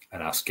is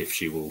and ask if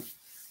she will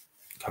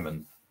come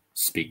and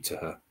speak to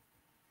her.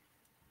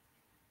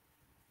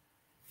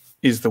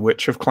 Is the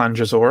witch of Clan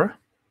Jazora?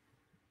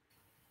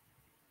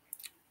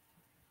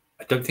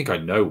 I don't think I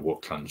know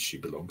what clan she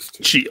belongs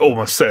to. She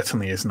almost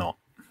certainly is not.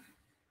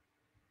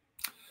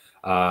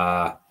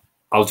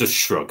 I'll just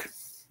shrug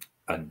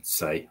and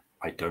say,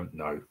 I don't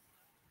know.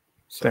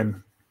 So,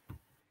 then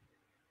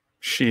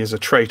she is a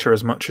traitor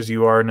as much as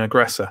you are an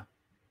aggressor.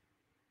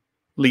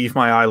 Leave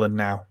my island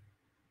now.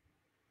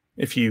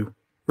 If you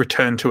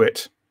return to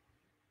it,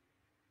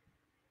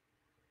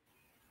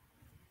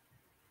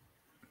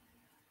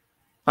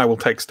 I will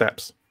take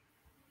steps.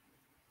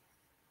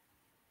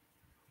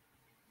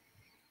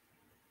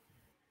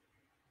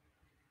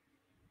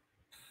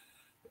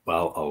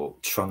 well, I'll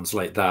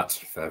translate that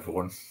for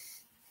everyone.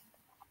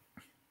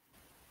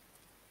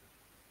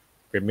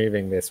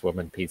 Removing this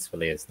woman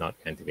peacefully is not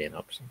going to be an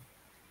option.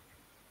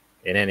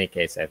 In any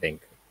case, I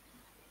think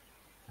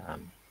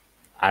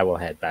I will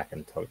head back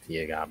and talk to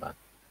Yagaba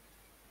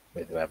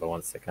with whoever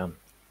wants to come.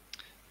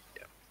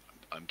 Yeah,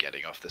 I'm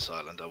getting off this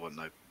island. I want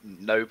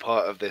no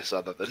part of this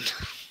other than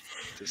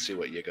to see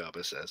what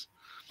Yagaba says.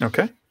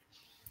 Okay.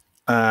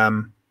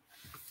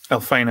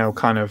 Elfano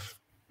kind of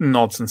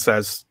nods and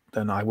says,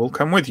 then I will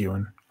come with you,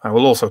 and I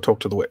will also talk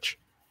to the witch.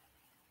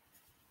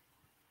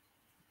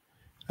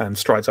 And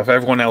strides off.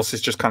 Everyone else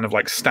is just kind of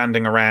like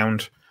standing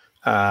around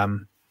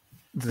the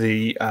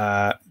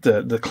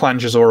Clan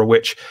Jazora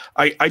witch.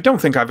 I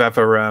don't think I've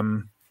ever I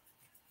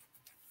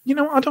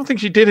don't think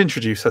she did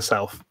introduce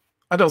herself.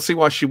 I don't see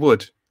why she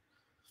would.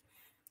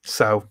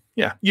 So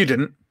yeah, you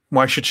didn't.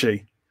 Why should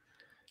she?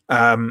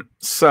 Who's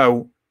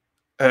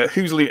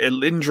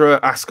Lindra,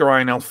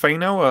 Ascarai, and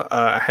Elfano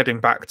are heading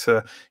back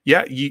to you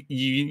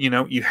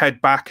head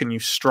back and you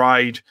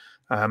stride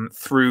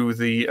through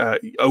the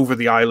over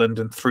the island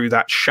and through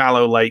that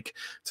shallow lake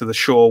to the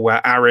shore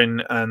where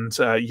Aaron and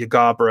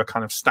Yagaba are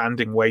kind of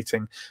standing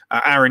waiting.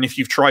 Aaron, if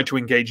you've tried to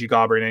engage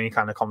Yagaba in any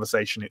kind of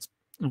conversation, it's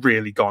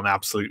really gone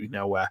absolutely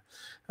nowhere.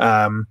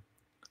 And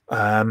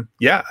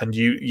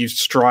you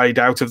stride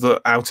out of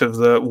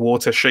the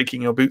water,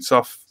 shaking your boots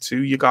off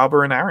to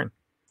Yagaba and Aaron.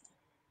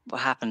 What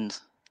happened?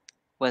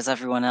 Where's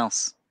everyone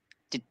else?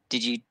 Did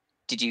you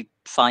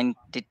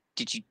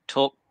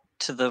talk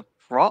to the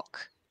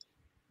rock?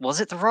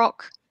 Was it the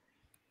rock?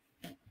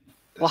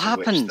 What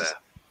happened?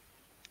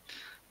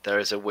 There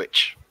is a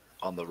witch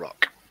on the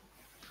rock.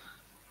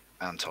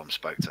 And Tom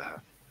spoke to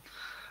her.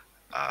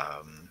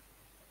 I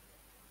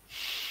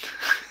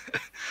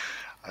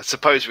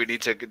suppose we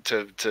need to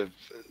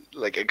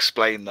like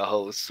explain the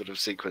whole sort of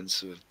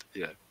sequence of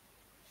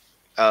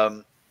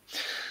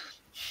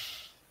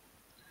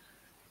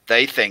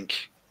they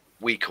think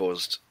we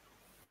caused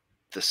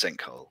the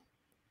sinkhole.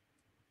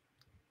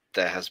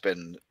 There has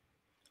been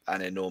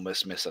an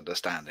enormous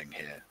misunderstanding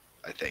here,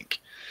 I think.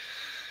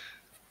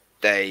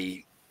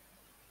 They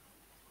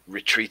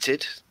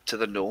retreated to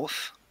the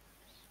north.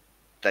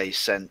 They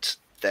sent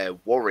their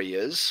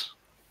warriors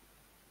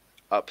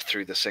up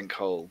through the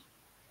sinkhole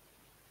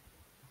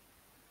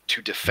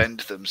to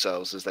defend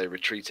themselves as they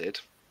retreated.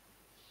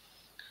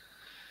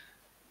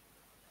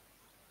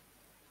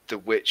 The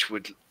witch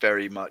would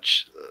very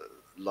much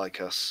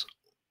like us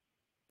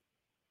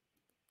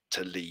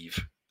to leave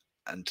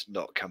and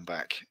not come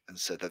back, and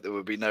said that there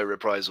would be no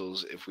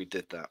reprisals if we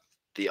did that.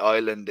 The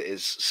island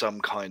is some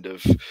kind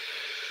of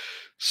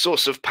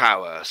source of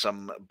power,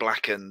 some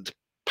blackened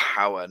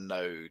power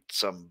node,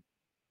 some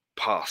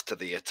path to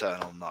the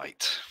eternal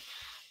night.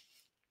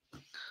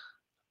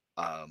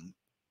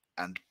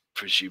 and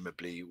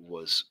presumably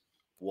was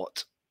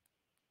what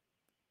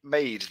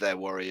made their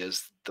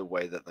warriors the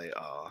way that they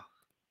are.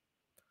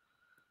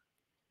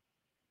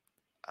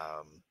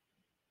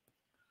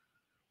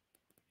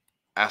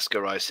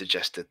 Ascarai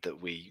suggested that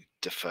we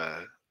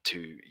defer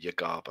to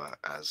Yagaba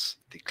as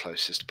the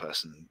closest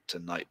person to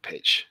Night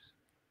Pitch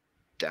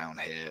down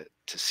here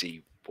to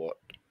see what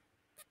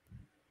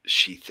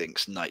she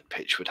thinks Night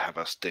Pitch would have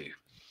us do.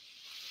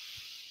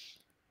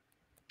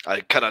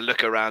 I kind of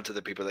look around to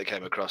the people that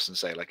came across and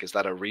say, like, is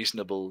that a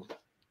reasonable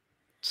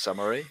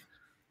summary?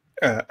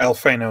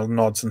 Elfeno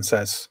nods and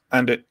says,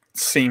 and it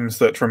seems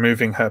that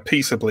removing her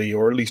peaceably,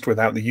 or at least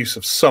without the use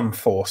of some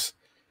force,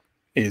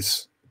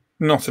 is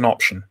not an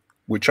option,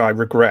 which I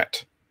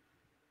regret.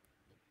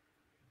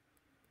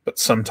 But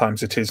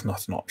sometimes it is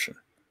not an option.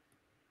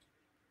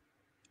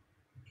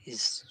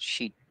 Is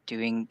she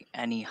doing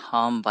any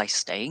harm by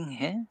staying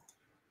here?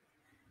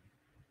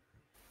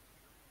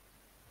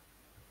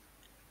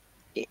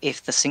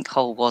 If the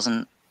sinkhole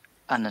wasn't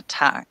an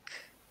attack,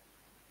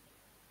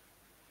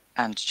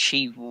 and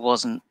she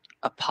wasn't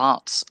a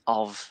part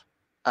of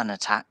an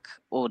attack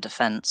or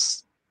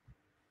defense,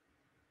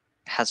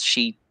 has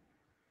she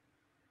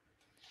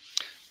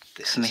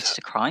committed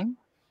a crime?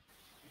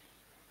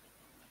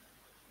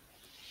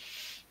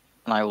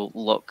 And I will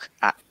look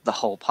at the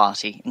whole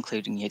party,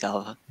 including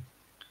Yagaba.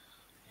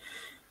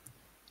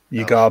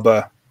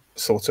 Yagaba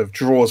sort of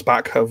draws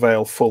back her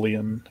veil fully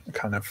and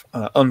kind of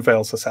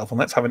unveils herself. And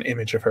let's have an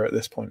image of her at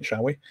this point,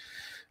 shall we?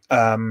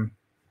 And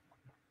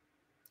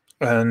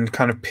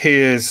kind of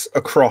peers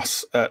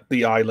across at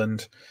the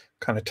island,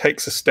 kind of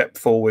takes a step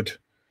forward,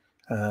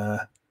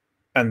 and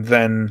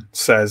then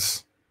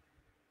says,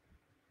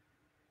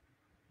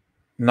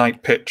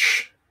 Night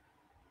Pitch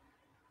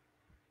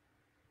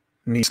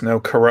needs no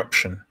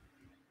corruption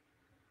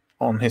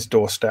on his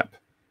doorstep.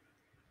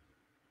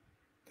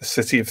 The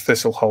city of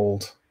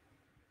Thistlehold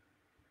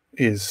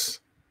is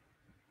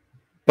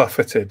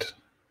buffeted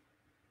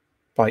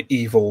by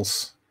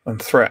evils and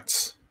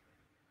threats.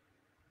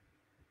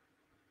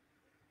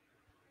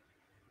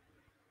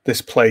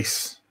 This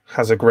place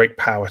has a great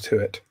power to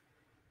it,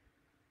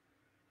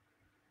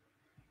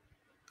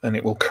 and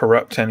it will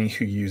corrupt any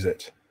who use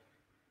it.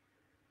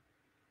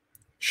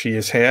 She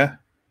is here.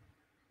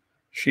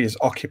 She is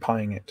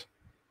occupying it.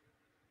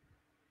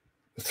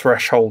 The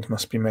threshold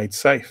must be made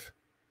safe.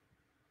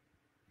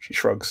 She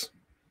shrugs.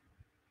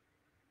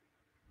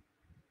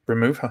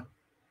 Remove her.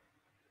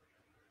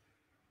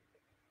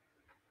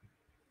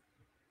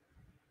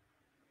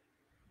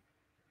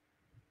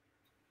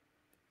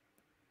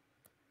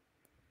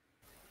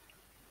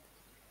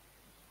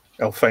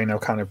 Elfeno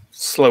kind of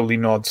slowly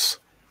nods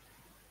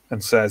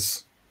and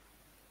says,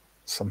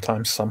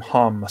 sometimes some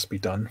harm must be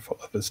done for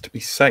others to be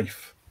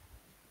safe.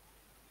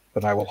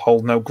 But I will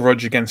hold no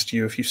grudge against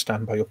you if you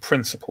stand by your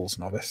principles,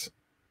 novice.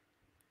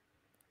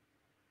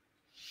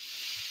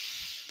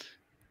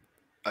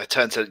 I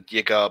turn to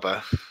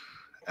Yagaba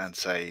and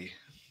say,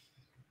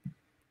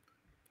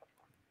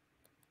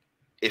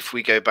 if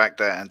we go back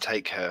there and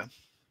take her,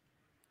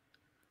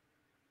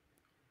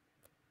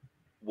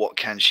 what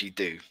can she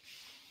do?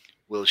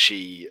 Will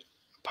she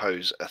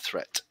pose a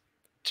threat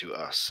to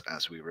us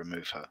as we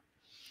remove her?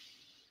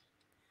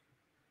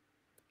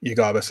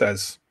 Yagaba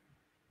says,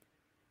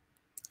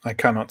 I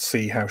cannot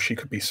see how she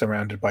could be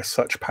surrounded by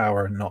such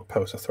power and not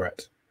pose a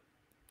threat.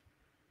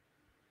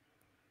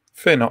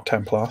 Fear not,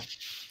 Templar.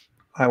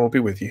 I will be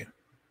with you.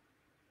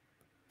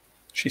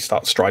 She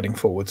starts striding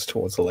forwards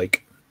towards the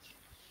lake.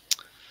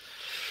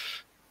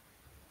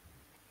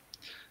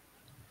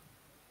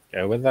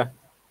 Go with her.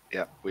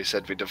 Yeah, we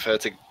said we defer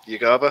to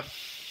Yagaba.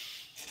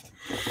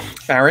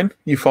 Aaron,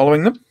 you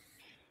following them?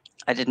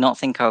 I did not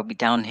think I would be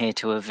down here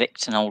to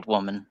evict an old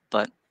woman,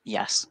 but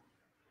yes.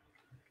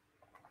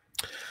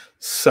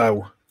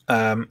 So,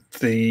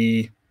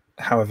 the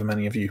however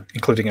many of you,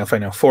 including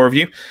Elfeno, 4 of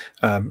you,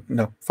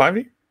 no, 5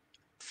 of you?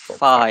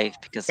 5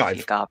 because of 5.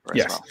 Yagaba as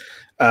Yes.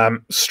 well.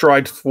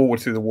 Stride forward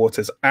through the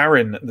waters.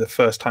 Aaron, the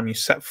first time you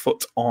set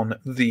foot on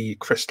the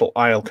Crystal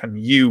Isle, can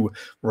you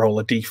roll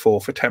a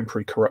d4 for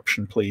temporary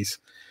corruption, please?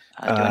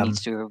 Do I need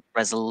to do a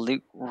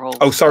resolute roll?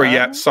 Oh, sorry, first?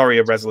 yeah, sorry,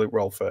 a resolute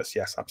roll first.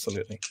 Yes,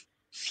 absolutely.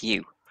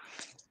 Phew.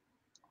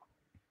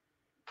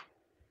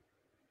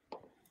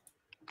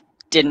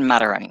 Didn't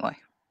matter anyway.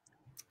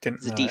 Didn't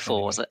It was a matter d4,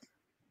 anyway. was it?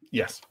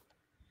 Yes.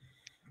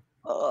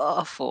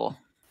 4.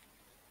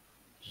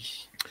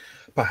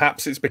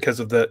 Perhaps it's because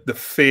of the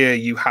fear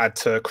you had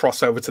to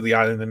cross over to the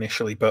island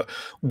initially, but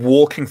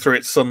walking through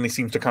it suddenly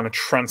seems to kind of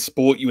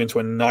transport you into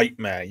a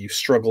nightmare. You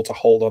struggle to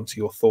hold on to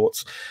your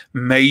thoughts.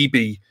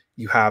 Maybe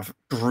you have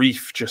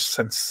brief just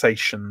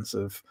sensations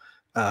of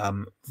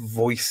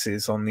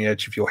voices on the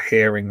edge of your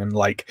hearing, and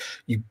like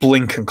you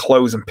blink and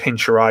close and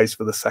pinch your eyes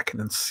for the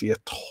second and see a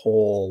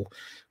tall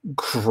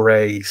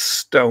grey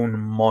stone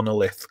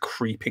monolith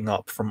creeping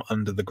up from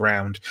under the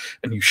ground,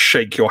 and you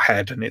shake your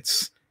head and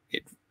it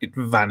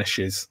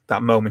vanishes.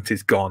 That moment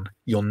is gone.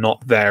 You're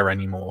not there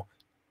anymore.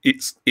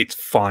 It's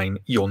fine.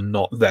 You're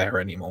not there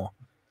anymore.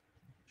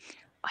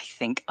 I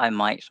think I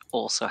might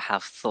also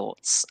have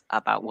thoughts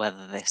about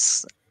whether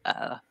this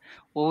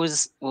what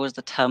was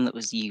the term that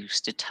was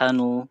used?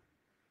 Eternal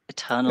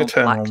Eternal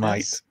blackness?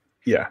 night.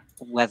 Yeah.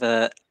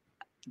 Whether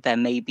there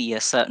may be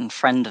a certain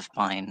friend of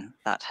mine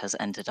that has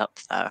ended up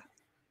there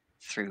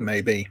through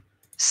Maybe.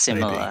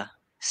 similar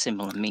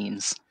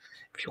means.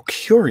 If you're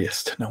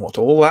curious to know what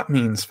all that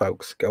means,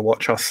 folks, go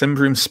watch our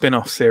Symbaroum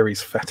spin-off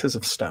series, Fetters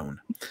of Stone.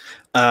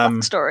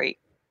 Story.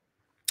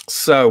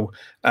 So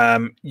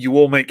you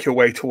all make your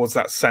way towards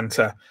that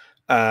center.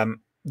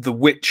 The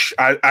witch,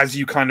 as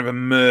you kind of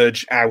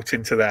emerge out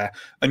into there,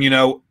 and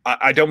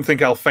I don't think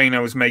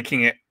Alfeno is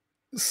making it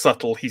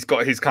subtle. He's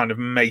got his kind of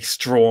mace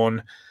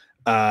drawn,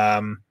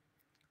 and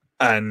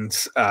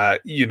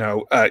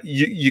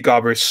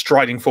Yugaba is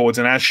striding forwards,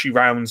 and as she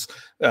rounds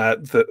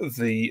that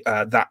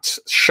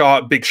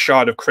big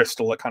shard of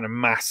crystal that kind of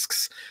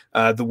masks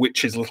the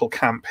witch's little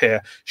camp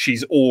here,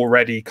 she's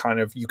already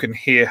you can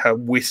hear her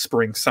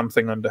whispering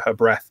something under her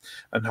breath,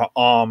 and her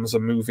arms are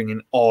moving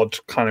in odd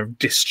kind of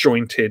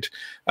disjointed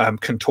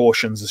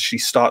contortions as she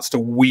starts to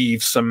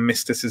weave some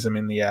mysticism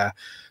in the air.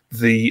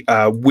 The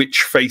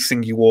witch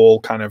facing you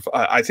all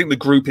I think the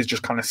group is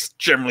just kind of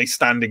generally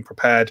standing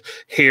prepared,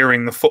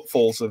 hearing the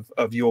footfalls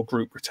of your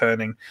group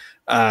returning.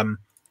 And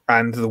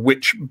the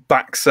witch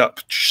backs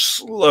up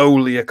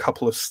slowly a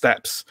couple of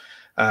steps.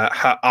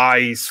 Her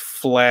eyes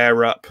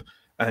flare up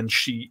and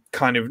she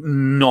kind of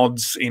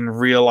nods in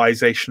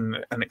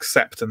realization and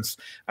acceptance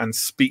and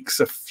speaks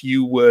a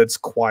few words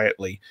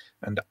quietly.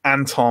 And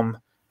Anton,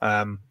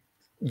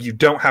 you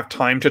don't have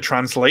time to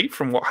translate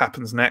from what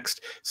happens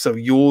next, so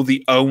you're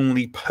the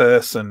only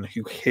person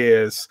who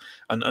hears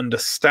and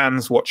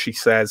understands what she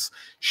says.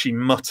 She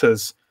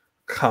mutters,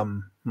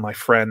 "Come, my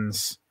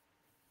friends.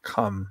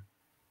 Come,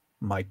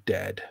 my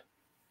dead."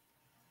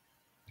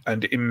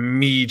 And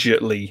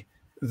immediately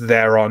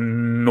there are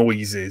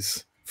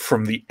noises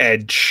from the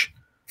edge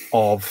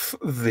of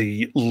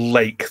the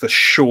lake, the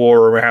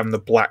shore around the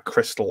Black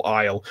Crystal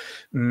Isle.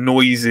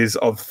 Noises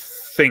of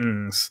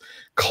things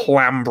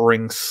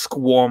clambering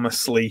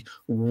squamously,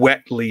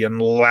 wetly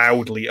and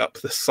loudly up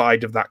the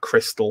side of that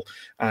crystal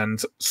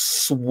and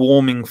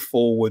swarming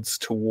forwards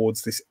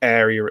towards this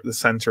area at the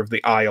center of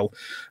the isle.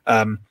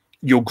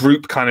 Your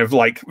group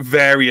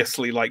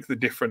variously,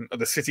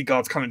 the city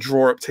guards kind of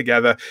draw up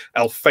together.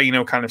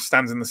 Alfeno kind of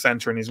stands in the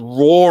center and is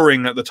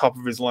roaring at the top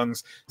of his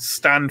lungs,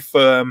 "Stand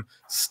firm,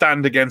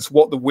 stand against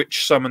what the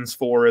witch summons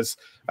for us."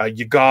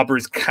 Yugaba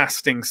is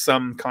casting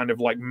some kind of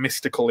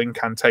mystical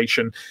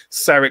incantation.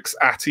 Serix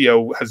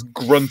Atio has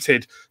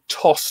grunted,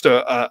 tossed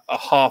a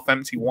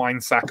half-empty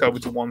wine sack over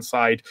to one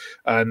side,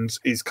 and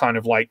is kind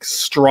of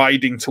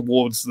striding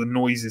towards the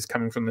noises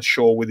coming from the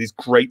shore with his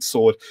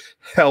greatsword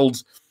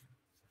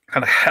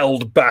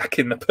held back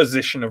in the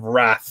position of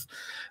wrath.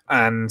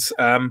 And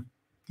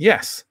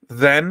yes,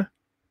 then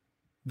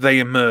they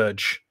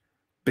emerge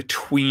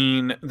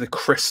between the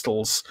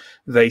crystals.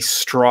 They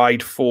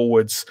stride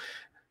forwards.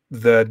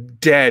 The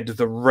dead,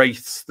 the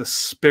wraiths, the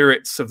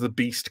spirits of the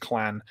beast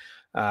clan,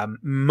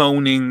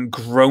 moaning,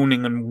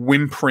 groaning, and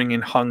whimpering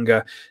in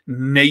hunger,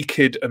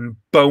 naked and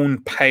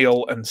bone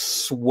pale and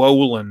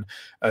swollen,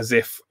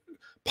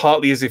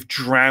 partly as if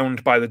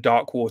drowned by the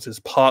dark waters,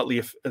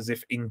 partly as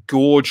if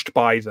engorged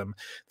by them.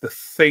 The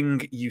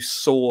thing you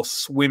saw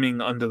swimming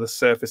under the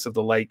surface of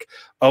the lake,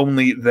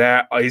 only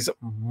there is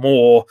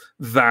more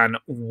than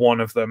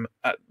one of them.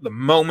 At the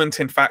moment,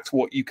 in fact,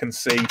 what you can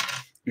see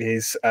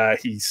is,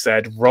 he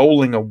said,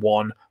 rolling a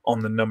 1 on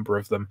the number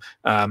of them.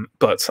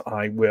 But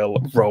I will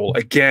roll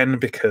again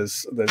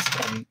because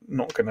I'm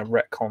not going to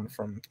retcon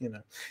from,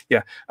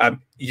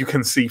 you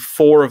can see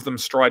 4 of them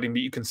striding,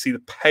 but you can see the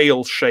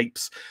pale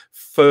shapes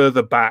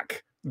further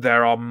back.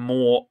 There are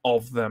more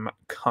of them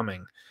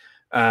coming.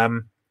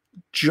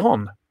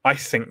 John, I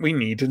think we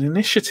need an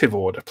initiative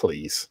order,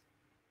 please.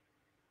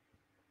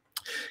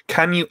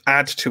 Can you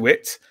add to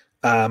it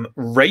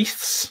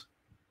wraiths?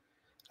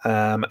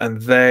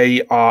 And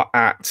they are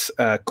at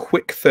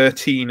quick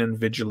 13 and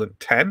vigilant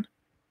 10.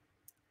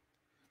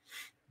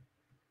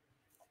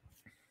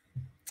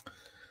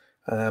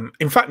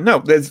 In fact, no,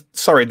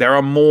 there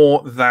are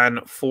more than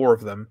 4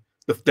 of them.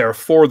 There are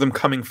 4 of them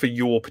coming for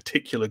your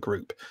particular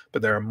group,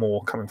 but there are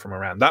more coming from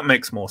around. That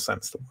makes more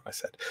sense than what I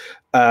said.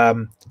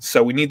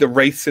 So we need the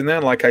wraiths in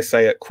there, like I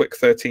say, at quick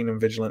 13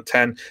 and vigilant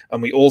 10.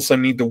 And we also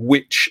need the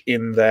witch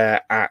in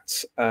there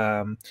at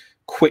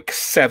quick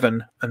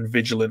 7 and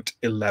vigilant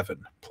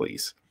 11,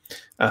 please.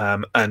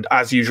 And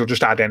as usual,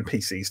 just add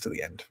NPCs to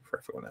the end for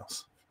everyone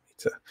else.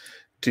 To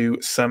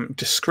do some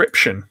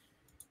description.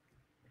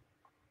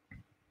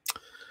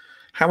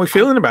 How are we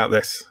feeling about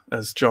this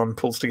as John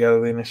pulls together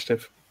the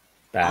initiative?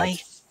 Bad. I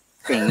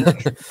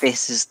think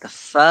this is the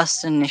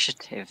first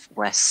initiative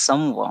where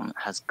someone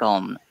has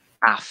gone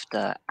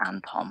after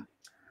Anton.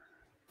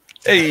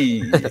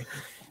 Hey!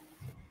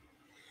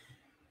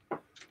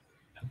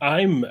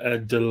 I'm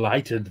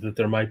delighted that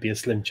there might be a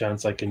slim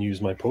chance I can use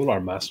my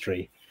Polar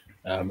Mastery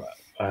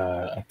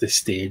at this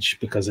stage,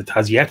 because it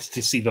has yet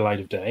to see the light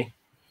of day.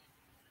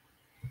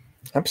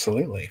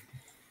 Absolutely.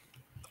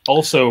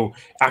 Also,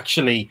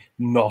 actually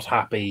not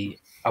happy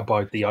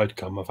about the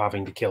outcome of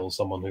having to kill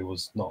someone who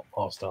was not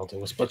hostile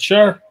to us. But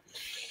sure,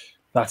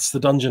 that's the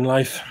dungeon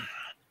life.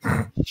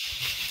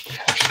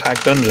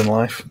 Hashtag dungeon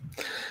life.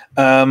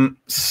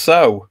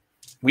 So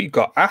we've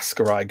got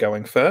Askarai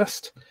going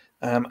first.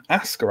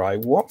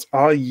 Askarai, what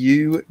are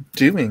you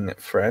doing,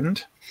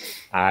 friend?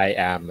 I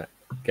am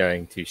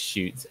going to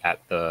shoot at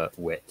the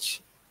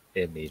witch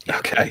immediately.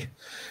 Okay.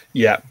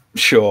 Yeah,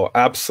 sure.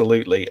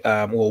 Absolutely.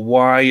 Well,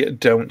 why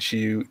don't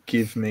you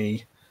give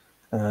me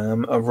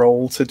a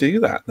roll to do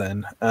that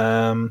then?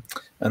 And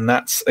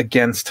that's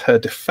against her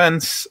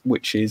defense,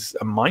 which is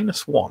a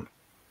 -1.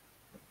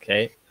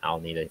 Okay,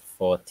 I'll need a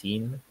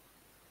 14.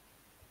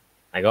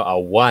 I got a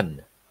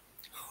 1.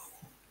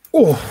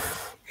 Oh.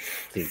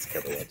 Please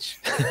kill the witch.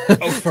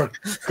 Oh, for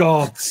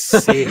God's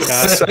sake.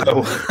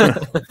 So,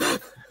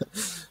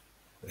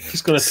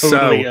 He's going to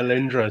totally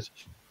Alindra it.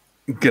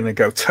 Gonna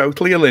go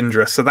totally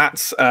Alindra. So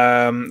that's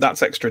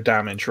extra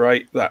damage,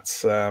 right?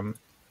 That's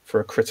for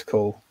a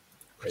critical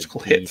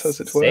hit, as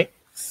it were.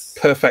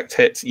 Perfect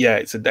hit. Yeah,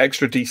 it's an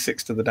extra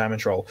d6 to the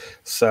damage roll.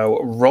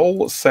 So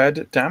roll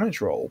said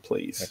damage roll,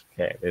 please.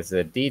 Okay, there's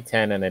a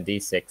d10 and a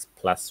d6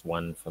 plus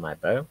 1 for my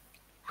bow.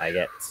 I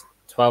get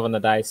 12 on the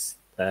dice,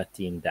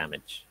 13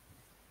 damage.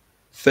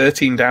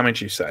 13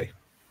 damage, you say?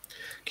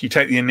 Can you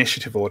take the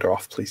initiative order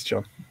off, please,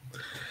 John?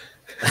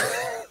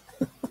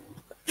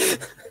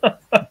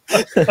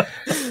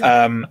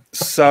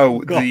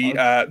 So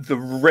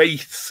the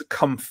wraiths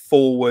come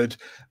forward,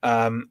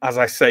 as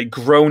I say,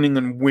 groaning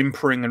and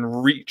whimpering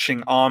and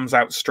reaching arms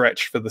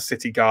outstretched for the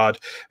city guard,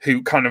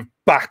 who kind of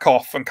back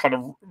off and kind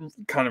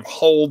of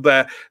hold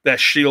their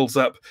shields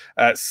up.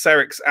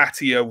 Serix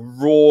Attia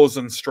roars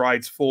and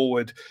strides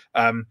forward.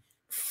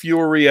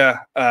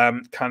 Furia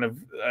kind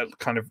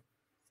of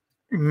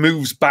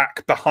moves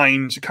back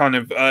behind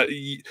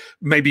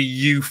maybe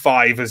you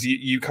five as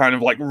you kind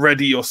of like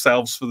ready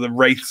yourselves for the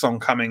wraiths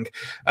oncoming,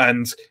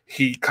 and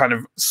he kind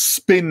of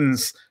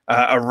spins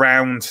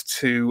around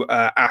to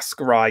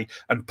Askarai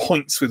and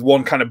points with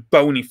one kind of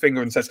bony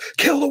finger and says,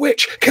 kill the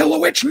witch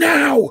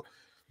now.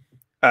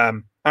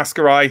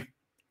 Askarai,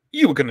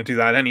 you were going to do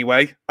that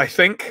anyway, I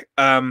think.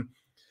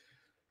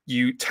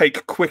 You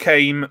take quick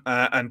aim,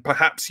 and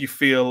perhaps you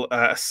feel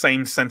a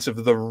same sense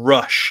of the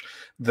rush,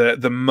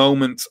 the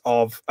moment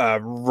of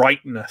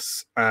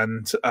rightness,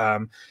 and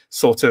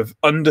sort of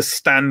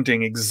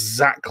understanding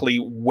exactly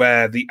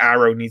where the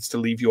arrow needs to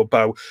leave your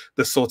bow,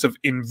 the sort of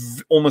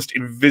almost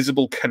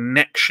invisible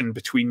connection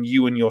between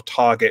you and your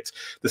target,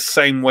 the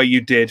same way you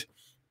did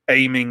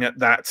aiming at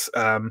that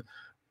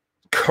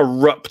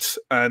corrupt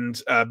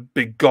and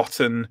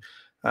begotten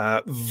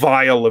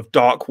vial of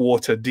dark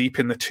water deep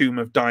in the tomb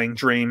of dying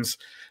dreams,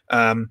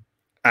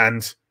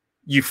 and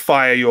you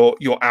fire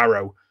your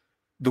arrow.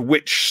 The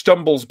witch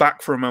stumbles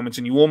back for a moment,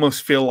 and you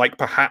almost feel like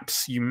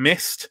perhaps you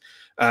missed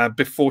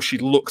before she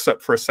looks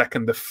up for a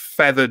second. The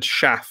feathered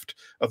shaft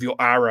of your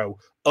arrow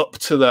up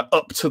to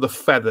the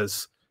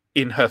feathers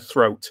in her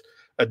throat,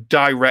 a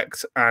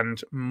direct and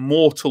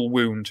mortal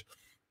wound.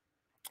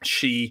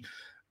 She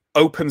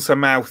opens her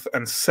mouth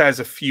and says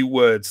a few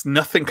words.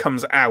 Nothing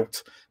comes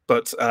out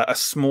but a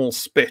small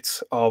spit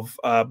of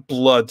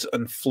blood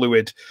and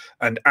fluid.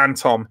 And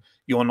Anton,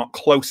 you're not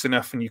close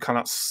enough and you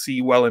cannot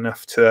see well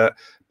enough to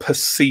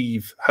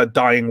perceive her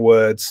dying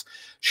words.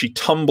 She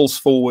tumbles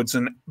forwards,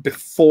 and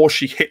before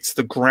she hits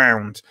the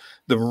ground,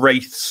 the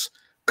wraiths,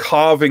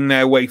 carving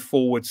their way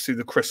forwards through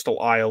the crystal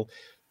aisle,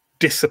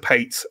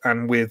 dissipate,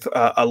 and with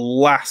a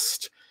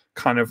last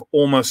kind of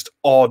almost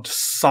odd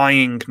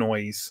sighing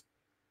noise,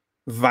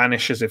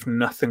 vanish as if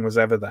nothing was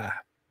ever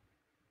there.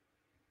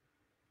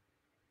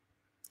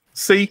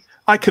 See,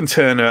 I can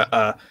turn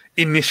a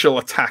initial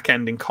attack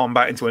ending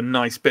combat into a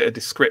nice bit of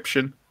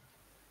description.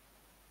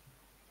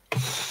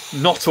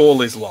 Not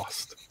all is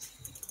lost.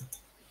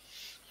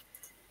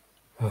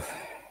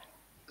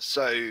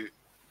 So,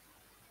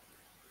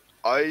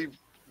 I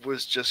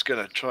was just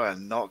going to try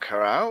and knock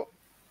her out.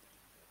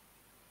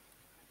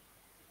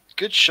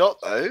 Good shot,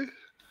 though.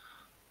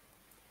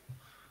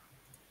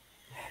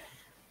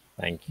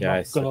 Thank you,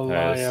 Not gonna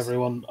lie,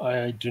 everyone.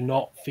 I do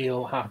not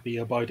feel happy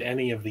about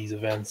any of these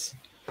events.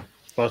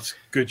 But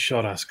good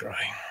shot, Askarai.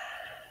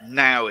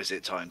 Now is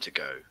it time to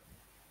go?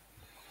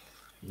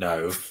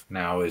 No,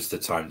 now is the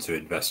time to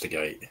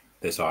investigate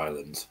this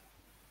island.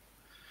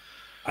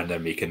 And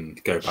then we can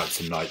go back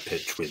to Night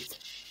Pitch with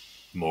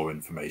more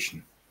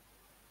information.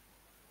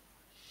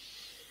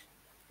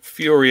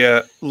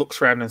 Furia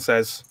looks around and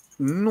says,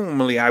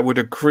 normally I would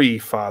agree,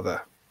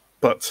 Father,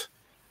 but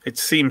it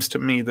seems to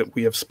me that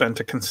we have spent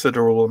a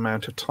considerable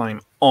amount of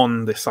time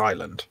on this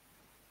island.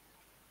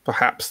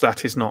 Perhaps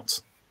that is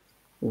not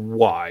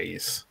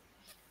wise.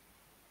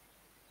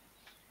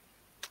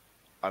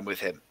 I'm with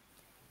him.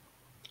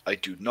 I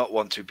do not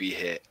want to be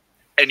here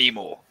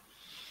anymore.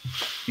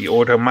 The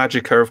Ordo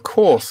Magica, of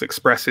course,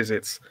 expresses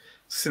its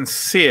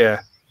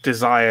sincere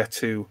desire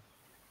to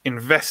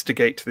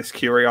investigate this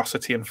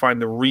curiosity and find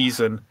the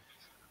reason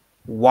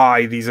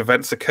why these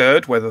events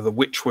occurred. Whether the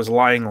witch was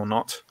lying or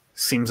not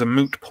seems a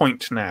moot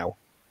point now.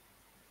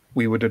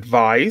 we would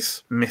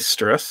advise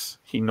Mistress,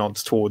 he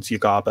nods towards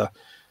Yagaba,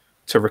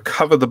 to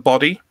recover the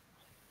body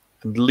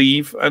and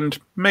leave, and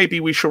maybe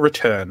we shall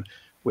return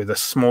with a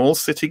small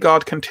city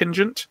guard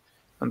contingent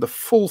and the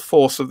full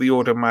force of the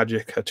Order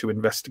Magica to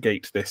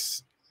investigate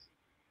this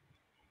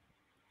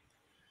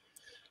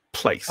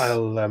place.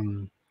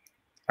 I'll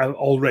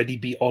already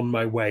be on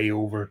my way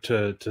over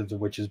to the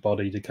witch's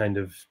body to kind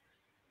of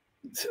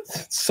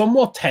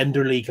somewhat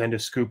tenderly kind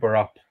of scoop her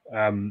up.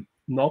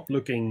 Not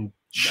looking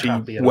she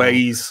happy at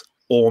weighs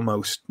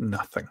almost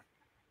nothing.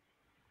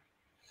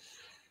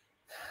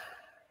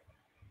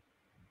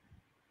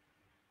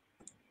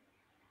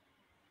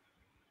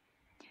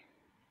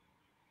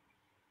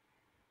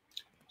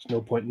 There's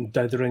no point in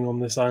dithering on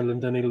this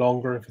island any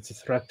longer if it's a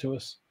threat to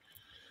us.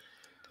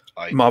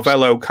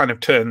 Marvello kind of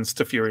turns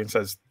to Fury and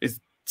says, "Is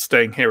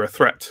staying here a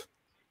threat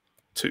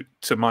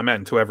to my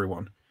men, to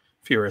everyone?"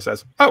 Fury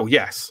says, "Oh,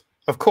 yes,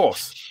 of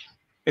course.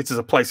 It is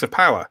a place of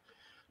power."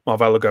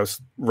 Marvello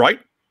goes,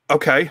 "Right,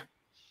 okay,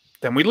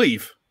 then we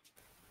leave."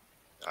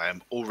 I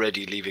am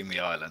already leaving the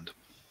island.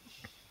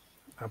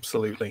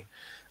 Absolutely.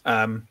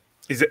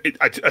 Is it?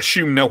 I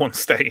assume no one's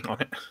staying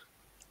on it.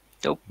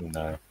 Nope.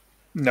 No.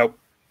 Nope.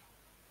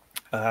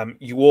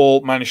 You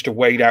all manage to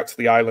wade out to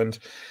the island,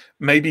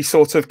 maybe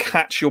sort of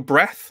catch your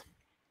breath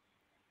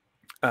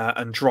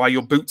and dry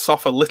your boots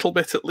off a little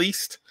bit at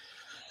least,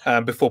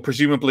 before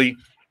presumably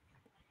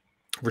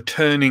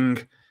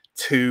returning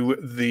to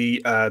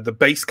the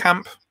base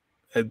camp.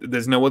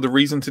 There's no other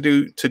reason to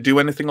do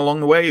anything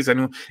along the way. Is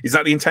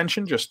that the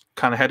intention? Just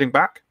kind of heading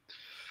back?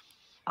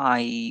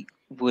 I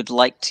would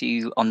like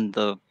to, on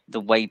the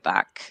way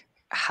back,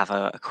 have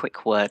a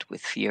quick word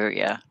with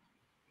Furia.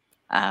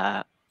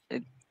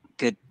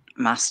 Good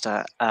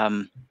master,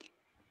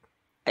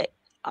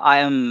 I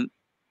am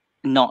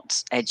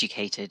not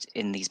educated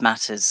in these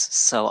matters,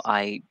 so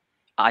I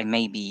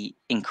may be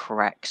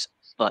incorrect,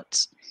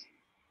 but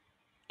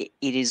it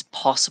is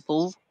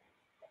possible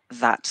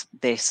that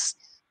this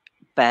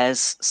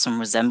bears some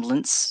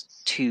resemblance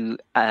to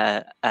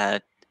a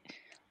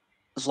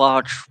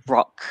large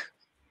rock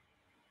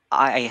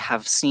I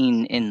have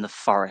seen in the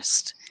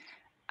forest,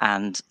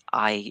 and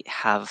I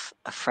have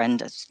a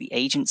friend at the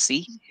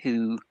agency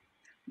who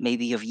may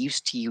be of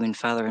use to you in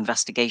further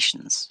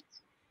investigations,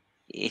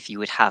 if you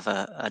would have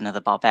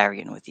another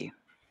barbarian with you.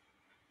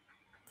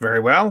 Very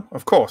well,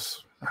 of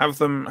course. Have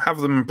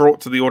them brought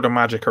to the Order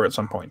Magica at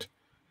some point.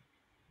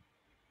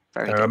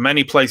 There are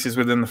many places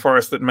within the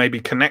forest that may be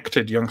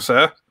connected, young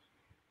sir.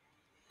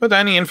 But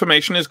any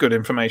information is good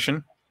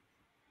information.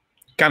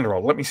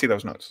 Ganderol, let me see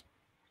those notes.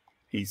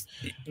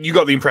 You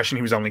got the impression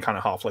he was only kind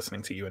of half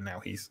listening to you, and now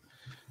he's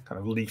kind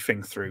of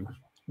leafing through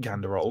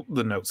Ganderol,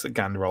 the notes that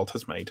Ganderol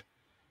has made.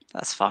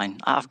 That's fine.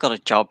 I've got a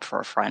job for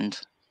a friend.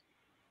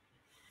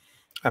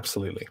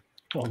 Absolutely.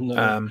 Oh,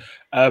 no.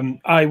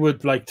 I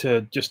would like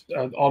to just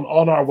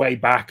on our way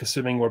back,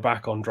 assuming we're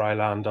back on dry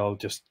land, I'll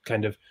just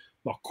kind of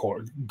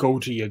go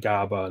to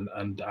Yagaba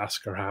and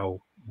ask her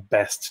how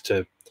best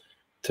to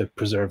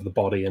preserve the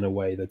body in a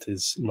way that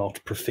is not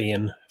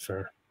profane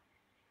for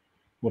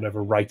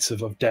whatever rites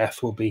of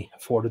death will be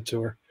afforded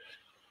to her.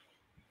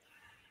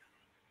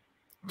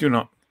 Do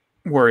not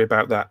worry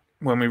about that.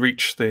 When we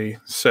reach the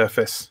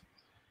surface,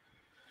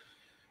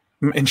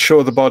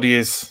 ensure the body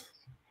is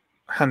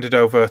handed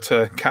over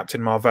to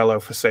Captain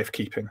Marvello for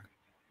safekeeping.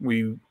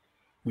 We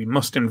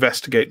must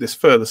investigate this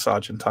further,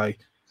 Sergeant. I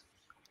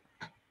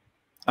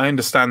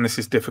understand this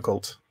is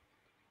difficult,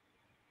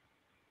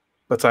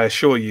 but I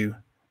assure you,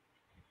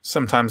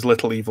 sometimes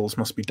little evils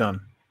must be done.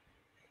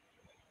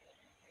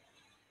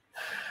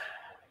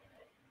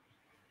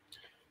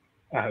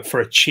 For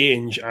a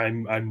change,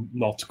 I'm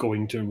not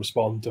going to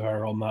respond to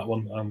her on that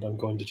one, and I'm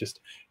going to just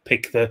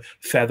pick the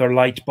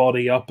featherlight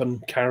body up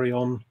and carry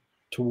on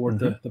toward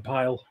the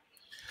pile.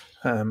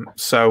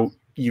 So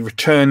you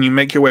return, you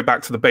make your way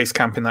back to the base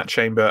camp in that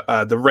chamber.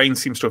 The rain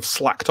seems to have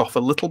slacked off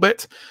a little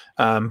bit,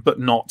 but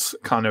not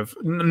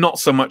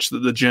so much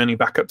that the journey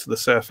back up to the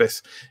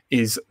surface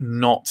is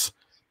not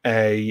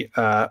a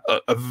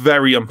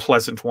very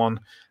unpleasant one.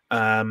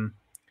 I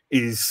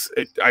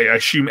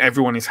assume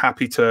everyone is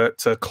happy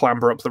to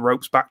clamber up the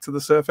ropes back to the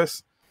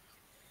surface.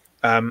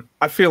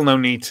 I feel no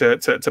need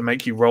to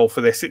make you roll for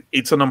this.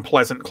 It's an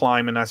unpleasant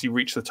climb, and as you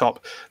reach the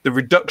top, the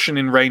reduction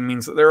in rain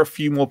means that there are a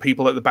few more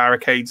people at the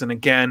barricades, and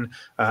again,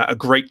 a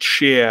great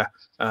cheer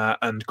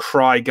and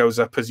cry goes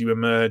up as you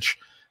emerge.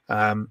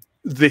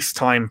 This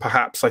time,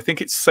 perhaps, I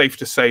think it's safe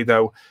to say,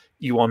 though,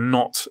 you are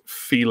not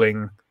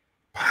feeling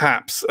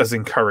perhaps as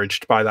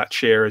encouraged by that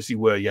cheer as you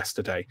were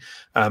yesterday.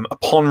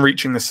 Upon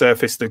reaching the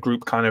surface, the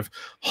group kind of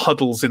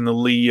huddles in the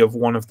lee of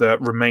one of the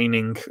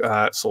remaining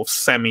sort of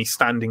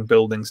semi-standing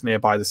buildings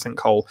nearby the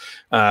sinkhole,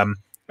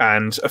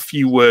 and a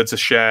few words are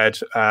shared.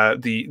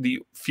 The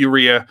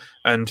Furia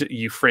and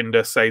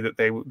Euphrinda say that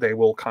they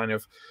will kind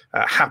of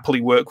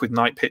happily work with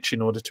Night Pitch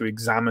in order to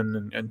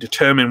examine and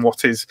determine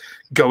what is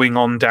going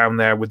on down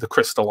there with the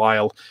Crystal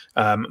Isle.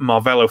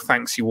 Marvello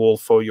thanks you all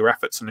for your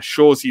efforts and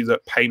assures you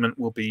that payment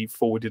will be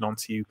forwarded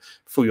onto you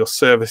for your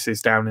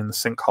services down in the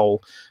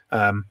sinkhole.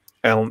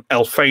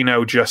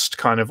 Elfano just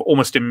kind of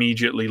almost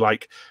immediately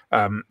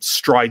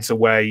strides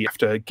away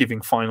after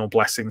giving final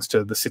blessings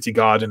to the city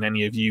guard and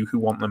any of you who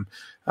want them,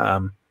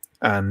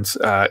 and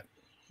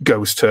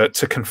goes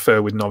to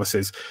confer with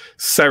novices.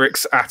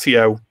 Serix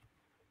Atio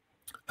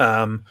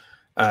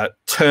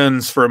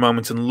turns for a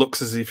moment and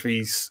looks as if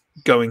he's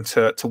going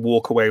to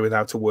walk away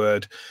without a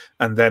word,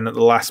 and then at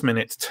the last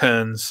minute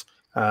turns,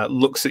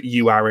 looks at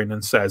you, Aaron,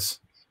 and says,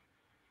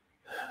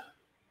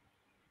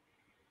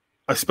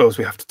 I suppose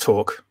we have to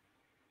talk.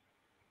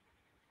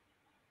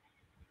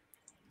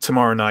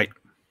 Tomorrow night,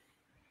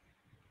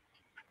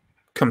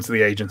 come to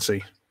the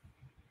agency.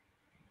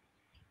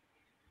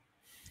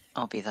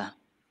 I'll be there.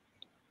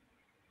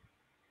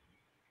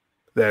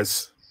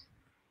 There's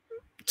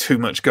too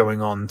much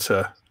going on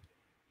to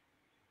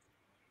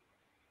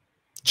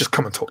just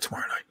come and talk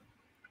tomorrow night.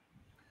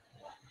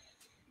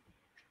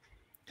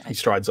 He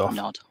strides off.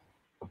 Nod.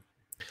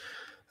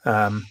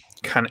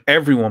 Can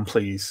everyone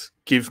please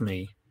give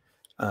me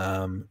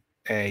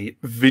a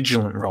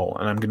vigilant roll?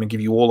 And I'm going to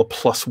give you all a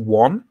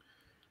 +1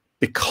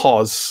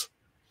 because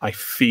I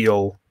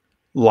feel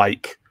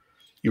like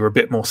you're a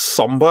bit more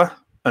somber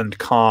and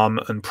calm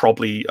and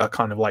probably are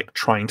kind of like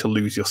trying to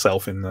lose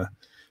yourself in the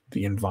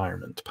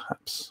environment,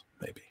 perhaps,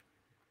 maybe.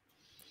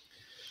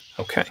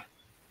 Okay.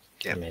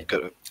 Yeah,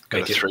 go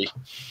to 3.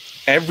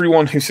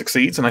 Everyone who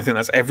succeeds, and I think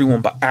that's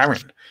everyone but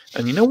Aaron.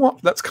 And you know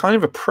what? That's kind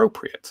of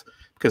appropriate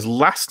because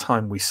last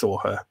time we saw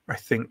her, I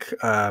think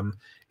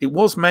it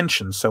was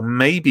mentioned. So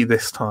maybe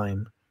this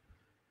time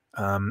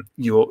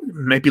you're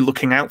maybe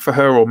looking out for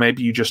her, or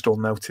maybe you just all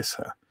notice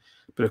her.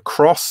 But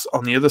across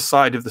on the other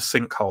side of the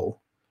sinkhole,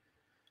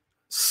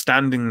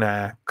 standing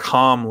there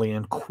calmly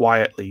and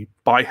quietly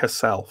by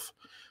herself,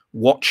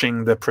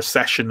 watching the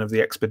procession of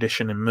the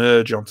expedition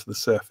emerge onto the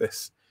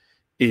surface,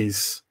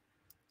 is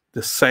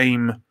the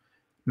same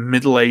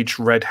middle-aged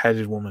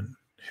red-headed woman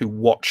who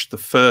watched the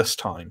first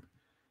time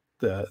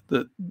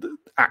the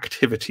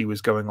activity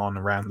was going on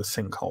around the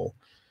sinkhole.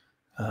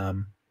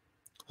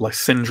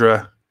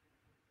 Lysindra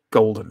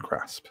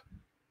Goldengrasp,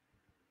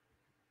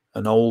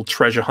 an old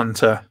treasure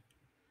hunter,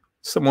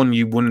 someone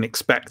you wouldn't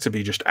expect to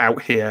be just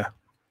out here,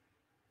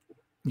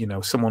 you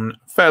know, someone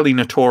fairly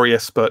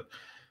notorious, but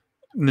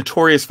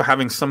notorious for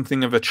having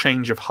something of a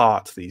change of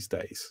heart these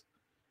days,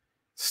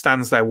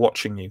 stands there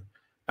watching you,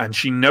 and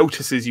she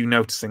notices you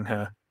noticing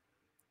her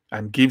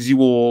and gives you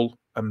all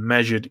a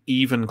measured,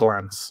 even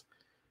glance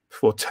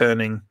before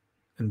turning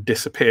and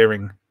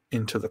disappearing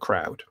into the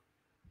crowd.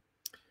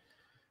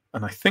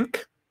 And I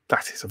think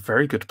that is a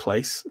very good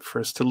place for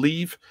us to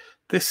leave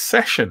this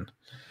session.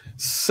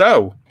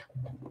 So,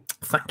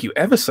 thank you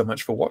ever so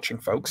much for watching,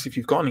 folks. If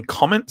you've got any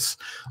comments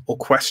or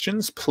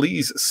questions,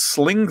 please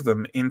sling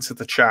them into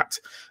the chat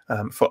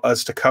for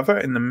us to cover.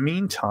 In the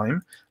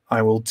meantime,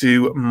 I will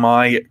do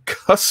my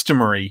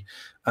customary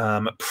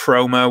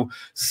promo.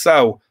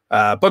 So,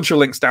 a bunch of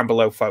links down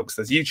below, folks.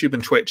 There's YouTube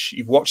and Twitch.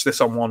 You've watched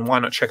this on one. Why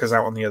not check us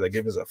out on the other?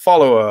 Give us a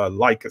follow, a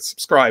like, a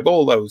subscribe,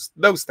 all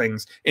those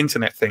things,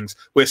 internet things.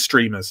 We're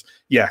streamers,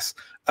 yes.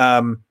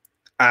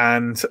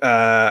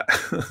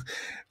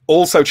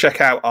 Also check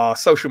out our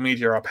social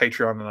media, our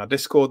Patreon, and our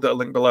Discord that are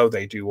linked below.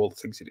 They do all the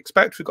things you'd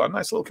expect. We've got a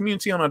nice little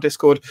community on our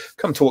Discord.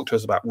 Come talk to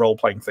us about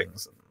role-playing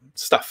things and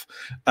stuff.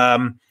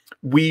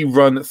 We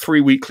run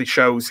 3 weekly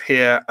shows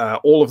here.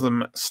 All of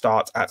them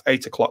start at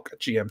 8 o'clock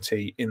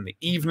GMT in the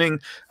evening.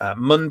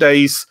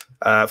 Mondays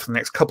for the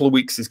next couple of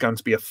weeks is going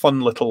to be a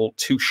fun little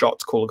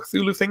 2-shot Call of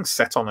Cthulhu thing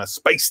set on a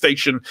space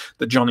station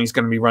that Johnny's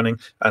going to be running.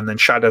 And then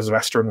Shadows of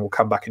Esteren will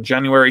come back in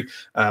January.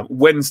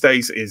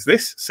 Wednesdays is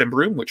this,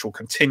 Symbaroum, which will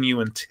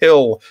continue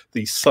until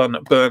the sun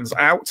burns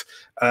out.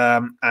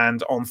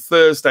 And on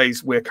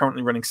Thursdays, we're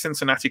currently running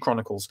Cincinnati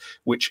Chronicles,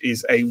 which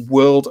is a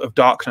World of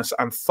Darkness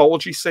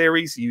anthology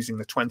series using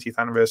the 20th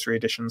anniversary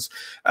editions.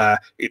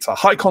 It's a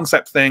high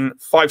concept thing,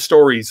 5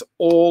 stories,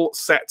 all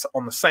set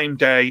on the same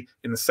day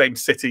in the same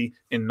city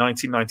in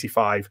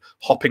 1995,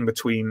 hopping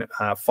between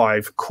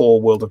 5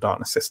 core World of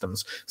Darkness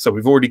systems. So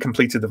we've already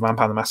completed the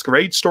Vampire the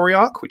Masquerade story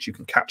arc, which you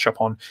can catch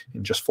up on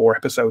in just 4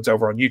 episodes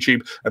over on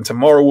YouTube. And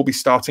tomorrow we'll be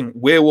starting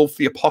Werewolf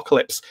the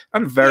Apocalypse.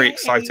 I'm very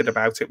excited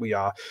about it. We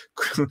are.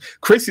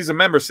 Chris is a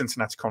member of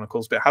Cincinnati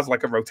Chronicles, but it has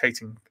like a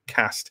rotating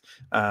cast.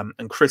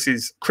 And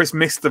Chris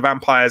missed the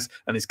vampires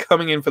and is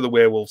coming in for the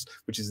werewolves,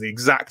 which is the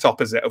exact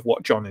opposite of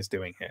what John is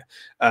doing here.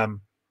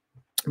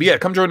 But yeah,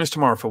 come join us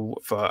tomorrow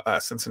for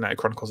Cincinnati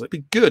Chronicles. It'd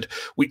be good.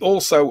 We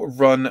also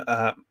run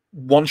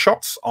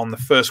one-shots on the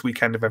first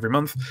weekend of every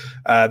month.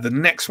 The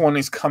next one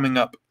is coming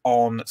up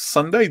on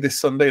Sunday. This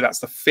Sunday, that's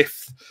the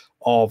 5th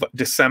of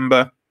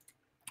December.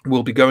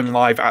 We'll be going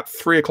live at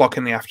 3 o'clock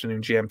in the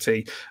afternoon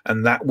GMT,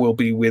 and that will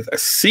be with a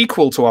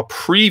sequel to our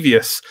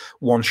previous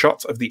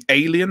one-shot of the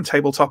Alien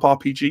tabletop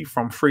RPG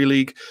from Fria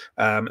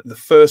Ligan. The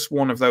first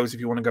one of those, if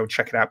you want to go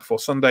check it out before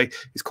Sunday,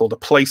 is called A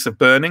Place of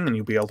Burning, and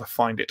you'll be able to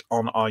find it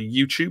on our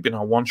YouTube in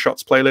our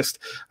one-shots playlist.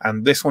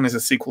 And this one is a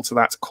sequel to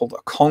that called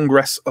A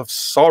Congress of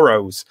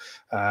Sorrows.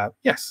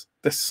 Yes,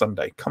 this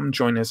Sunday. Come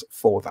join us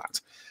for that.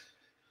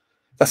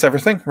 That's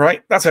everything,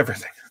 right? That's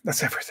everything.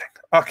 That's everything.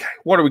 Okay,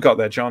 what have we got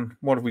there, John?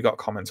 What have we got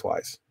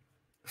comments-wise?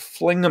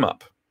 Fling them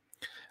up.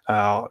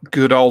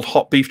 Good old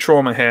hot beef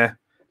trauma here.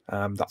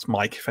 That's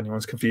Mike, if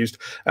anyone's confused.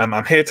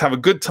 I'm here to have a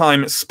good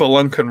time,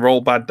 spelunk and roll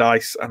bad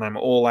dice, and I'm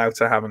all out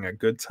to having a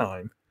good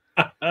time.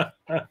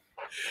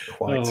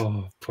 Quite.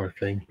 Oh, poor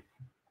thing.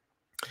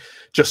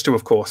 Just to,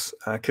 of course,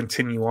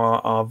 continue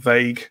our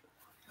vague,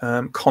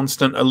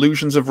 constant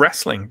illusions of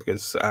wrestling,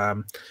 because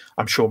I'm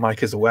sure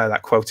Mike is aware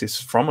that quote is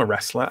from a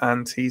wrestler,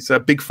 and he's a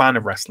big fan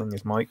of wrestling,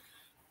 is Mike.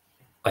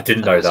 I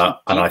didn't know that,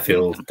 and I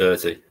feel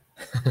dirty.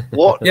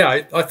 What? Yeah,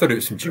 I thought it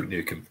was from Duke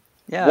Nukem.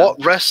 Yeah. What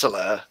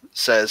wrestler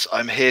says,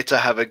 "I'm here to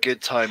have a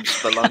good time,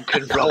 spelunk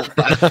and roll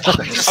bad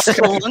dice"?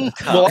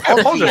 Spelunker, Well, I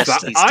apologize for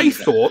obviously, that.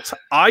 Stephen.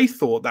 I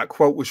thought that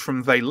quote was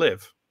from They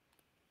Live,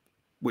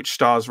 which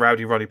stars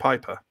Rowdy Roddy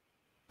Piper.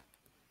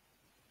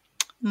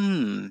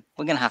 We're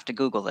gonna have to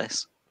Google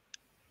this.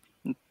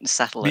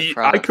 Settle it.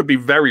 I could be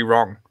very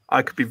wrong.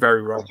 I could be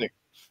very wrong.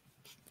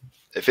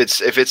 If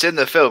it's in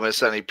the film, it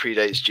certainly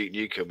predates Duke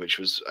Nukem, which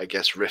was, I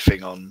guess,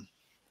 riffing on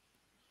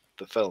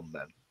the film.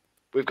 Then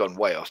we've gone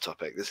way off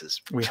topic.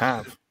 We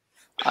have.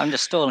 I'm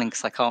just stalling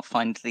because I can't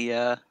find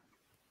the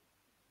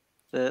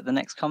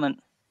next comment.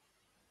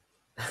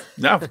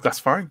 No, that's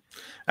fine.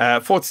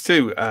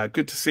 42.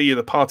 Good to see you.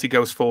 The party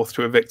goes forth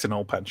to evict an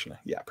old pensioner.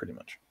 Yeah, pretty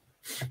much.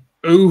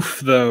 Oof,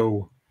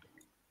 though.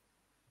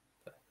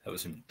 That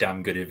was some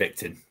damn good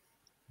evicting.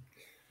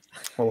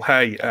 Well,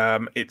 hey,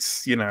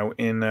 it's,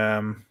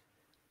 in...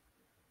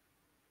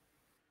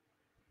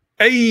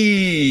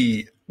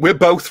 Hey! We're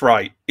both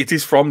right. It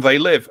is from They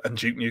Live, and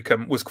Duke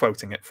Nukem was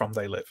quoting it from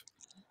They Live.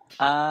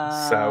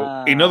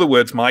 So, in other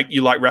words, Mike,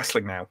 you like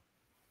wrestling now.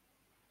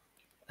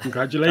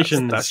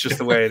 Congratulations. That's just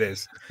the way it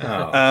is.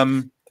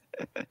 Oh.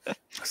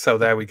 So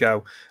there we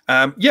go.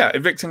 Yeah,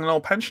 evicting an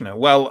old pensioner.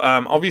 Well,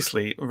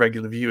 obviously,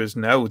 regular viewers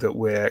know that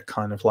we're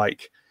kind of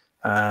like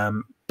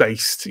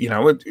based,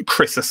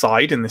 Chris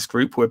aside in this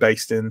group, we're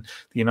based in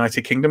the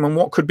United Kingdom. And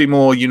what could be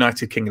more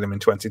United Kingdom in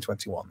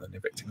 2021 than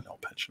evicting an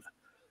old pensioner?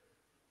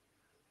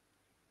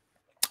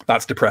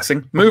 That's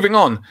depressing. Moving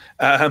on.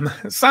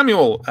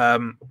 Samuel,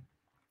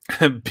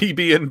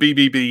 PB and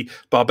BBB,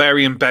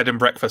 Barbarian Bed and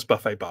Breakfast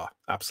Buffet Bar.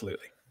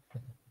 Absolutely.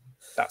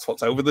 That's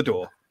what's over the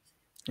door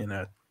in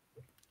a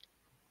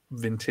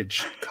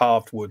vintage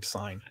carved wood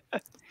sign.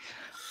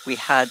 We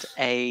had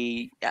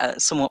a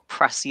somewhat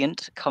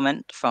prescient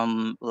comment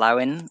from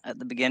Lowin at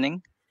the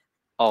beginning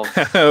of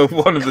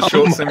one of the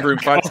short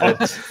Symbaroum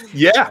fights.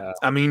 Yeah,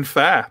 I mean,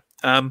 fair.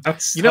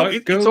 That's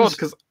it's odd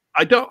because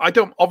I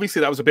don't.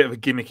 Obviously, that was a bit of a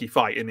gimmicky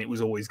fight, and it was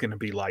always going to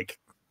be like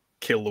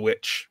kill the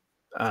witch,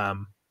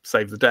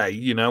 save the day.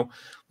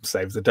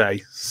 Save the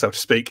day, so to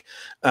speak.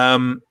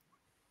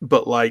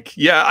 But like,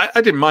 yeah,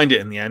 I didn't mind it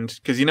in the end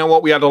because you know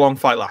what, we had a long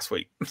fight last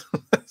week,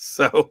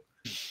 so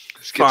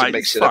it's good to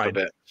mix it up a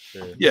bit.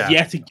 Yeah.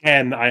 Yet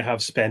again, I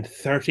have spent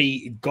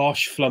 30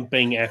 gosh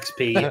flumping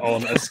XP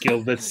on a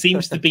skill that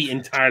seems to be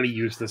entirely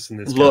useless in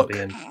this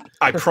campaign.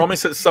 I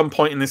promise at some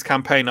point in this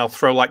campaign, I'll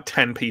throw like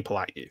 10 people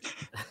at you.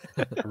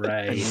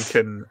 Right.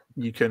 And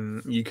you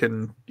can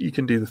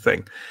do the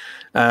thing.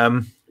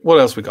 What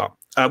else we got?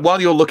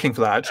 While you're looking for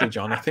that, actually,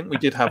 John, I think we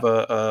did have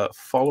a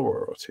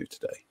follower or two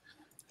today.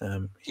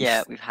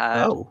 Yeah, we've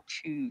had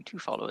two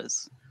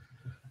followers.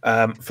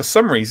 For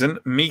some reason,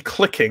 me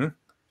clicking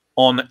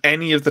on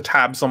any of the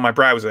tabs on my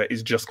browser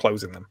is just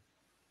closing them.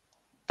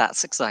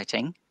 That's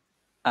exciting.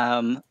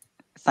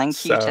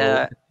 Thank you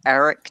to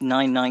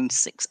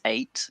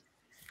Eric9968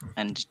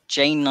 and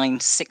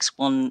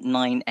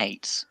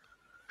J96198.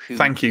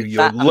 Thank you.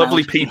 You're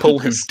lovely people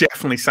who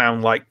definitely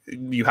sound like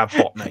you have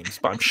bot names,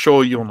 but I'm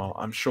sure you're not.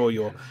 I'm sure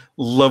you're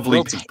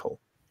lovely people.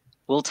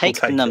 We'll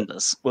take the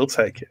numbers. We'll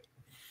take it.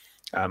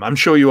 I'm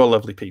sure you are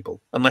lovely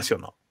people, unless you're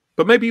not.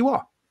 But maybe you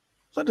are.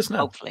 Let us know.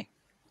 Hopefully.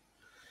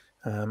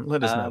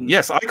 Let us know.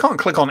 Yes, I can't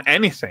click on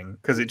anything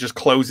because it just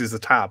closes the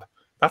tab.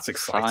 That's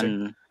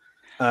exciting.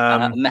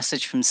 A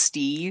message from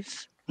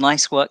Steve.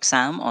 Nice work,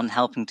 Sam, on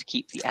helping to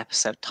keep the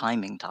episode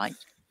timing tight.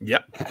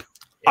 Yep.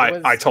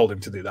 I told him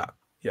to do that.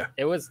 Yeah.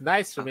 It was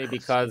nice for me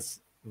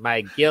because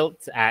my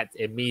guilt at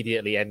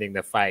immediately ending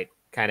the fight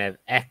kind of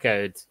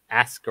echoed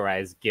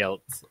Askarai's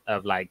guilt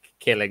of like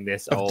killing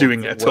this old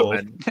doing it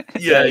woman.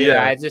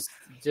 Yeah. I just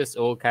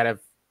all kind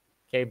of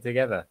came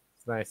together.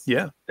 It's nice.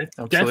 Yeah. It's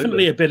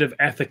definitely a bit of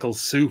ethical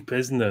soup,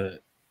 isn't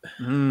it?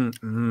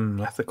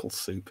 Ethical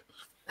soup.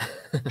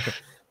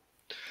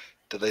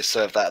 Do they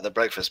serve that at the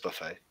breakfast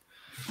buffet?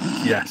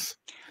 Yes.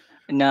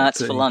 No,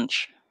 it's for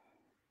lunch.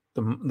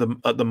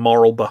 At the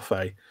moral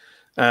buffet.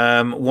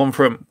 One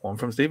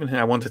from Stephen here.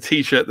 I want a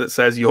T-shirt that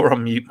says "You're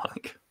on mute,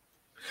 Mike,"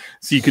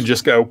 so you can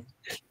just go.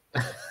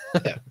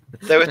 Yeah.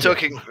 They were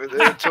talking in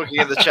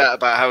the chat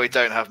about how we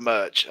don't have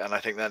merch, and I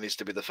think that needs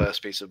to be the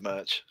first piece of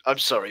merch. I'm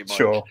sorry, Mike.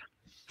 Sure.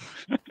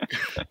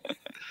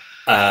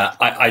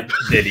 I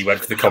nearly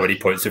went to the comedy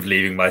points of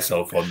leaving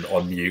myself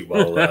on mute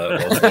while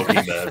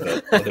talking there, but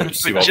I thought it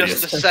was too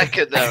obvious. Just a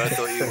second there, I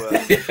thought you were.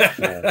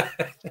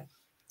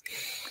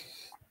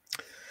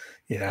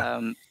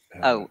 Yeah.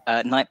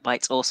 Night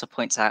Bites also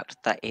points out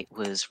that it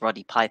was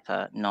Roddy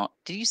Piper, not.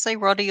 Did you say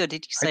Roddy or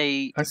did you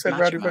say? I said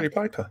Macho Roddy Man?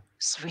 Piper. For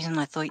some reason,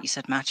 I thought you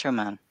said Macho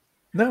Man.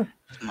 No.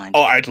 Mind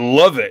Oh, you. I'd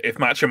love it if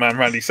Macho Man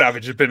Randy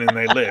Savage had been in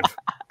They Live.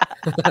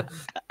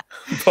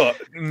 But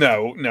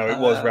no, it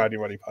was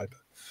Roddy Piper.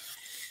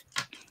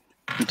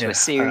 Into a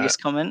serious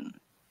comment.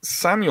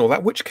 Samuel,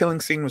 that witch killing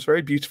scene was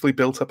very beautifully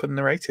built up and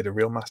narrated. A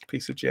real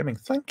masterpiece of GMing.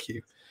 Thank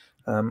you.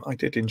 I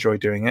did enjoy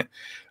doing it.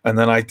 And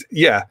then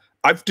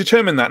I've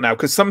determined that now,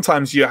 because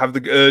sometimes you have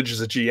the urge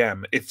as a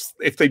GM,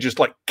 if they just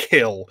like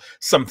kill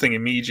something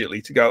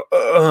immediately, to go,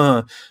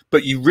 ugh.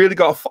 But you really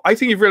I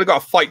think you've really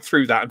got to fight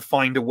through that and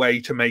find a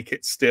way to make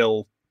it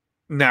still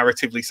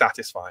narratively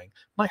satisfying.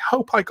 And I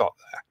hope I got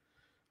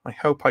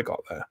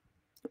there.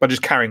 By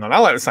just carrying on. I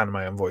like the sound of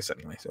my own voice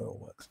anyway, so it all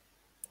works.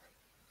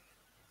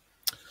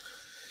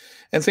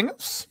 Anything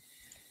else?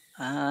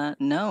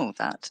 No,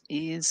 that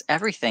is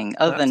everything.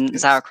 Other than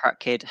Sauerkraut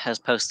Kid has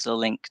posted a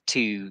link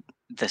to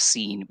the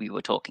scene we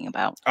were talking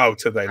about. Oh,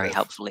 to They very Live.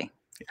 Helpfully.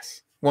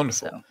 Yes,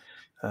 wonderful.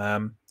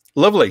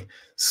 Lovely.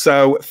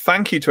 So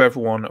thank you to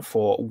everyone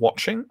for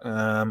watching,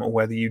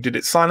 whether you did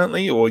it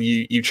silently or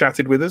you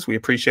chatted with us. We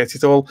appreciate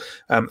it all.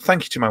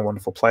 Thank you to my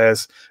wonderful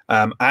players.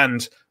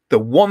 And the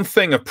one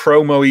thing of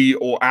promo-y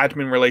or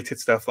admin-related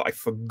stuff that I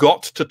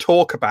forgot to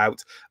talk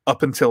about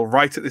up until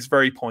right at this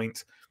very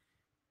point,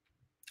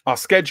 our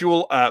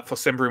schedule for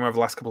Symbaroum over the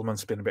last couple of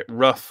months has been a bit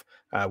rough.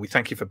 We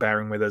thank you for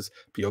bearing with us,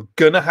 but you're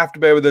going to have to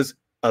bear with us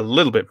a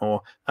little bit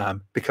more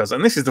because,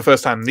 and this is the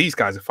first time these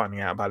guys are finding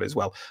out about it as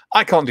well,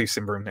 I can't do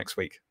Symbaroum next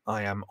week.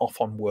 I am off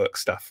on work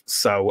stuff.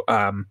 So,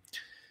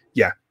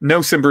 yeah, no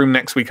Symbaroum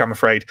next week, I'm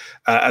afraid.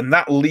 And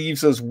that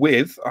leaves us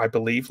with, I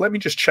believe, let me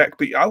just check,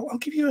 but I'll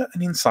give you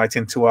an insight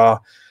into our...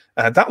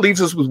 that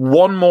leaves us with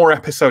one more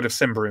episode of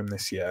Symbaroum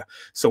this year.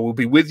 So we'll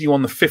be with you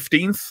on the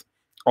 15th,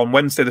 on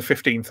Wednesday the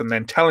 15th, and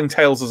then Telling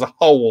Tales as a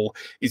whole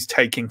is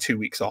taking 2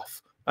 weeks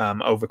off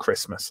over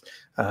Christmas.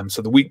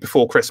 So the week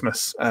before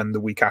Christmas and the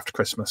week after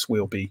Christmas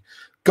will be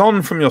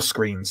gone from your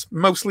screens.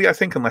 Mostly, I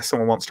think, unless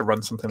someone wants to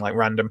run something like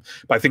random.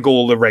 But I think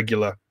all the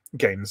regular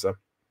games are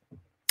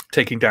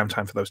taking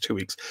downtime for those 2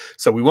 weeks.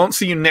 So we won't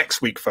see you next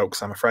week,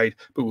 folks, I'm afraid.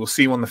 But we'll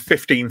see you on the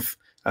 15th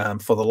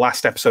for the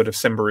last episode of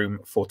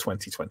Symbaroum for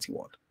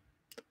 2021.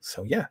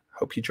 So, yeah,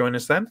 hope you join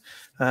us then.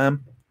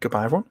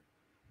 Goodbye, everyone.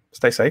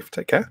 Stay safe.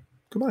 Take care.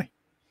 Goodbye.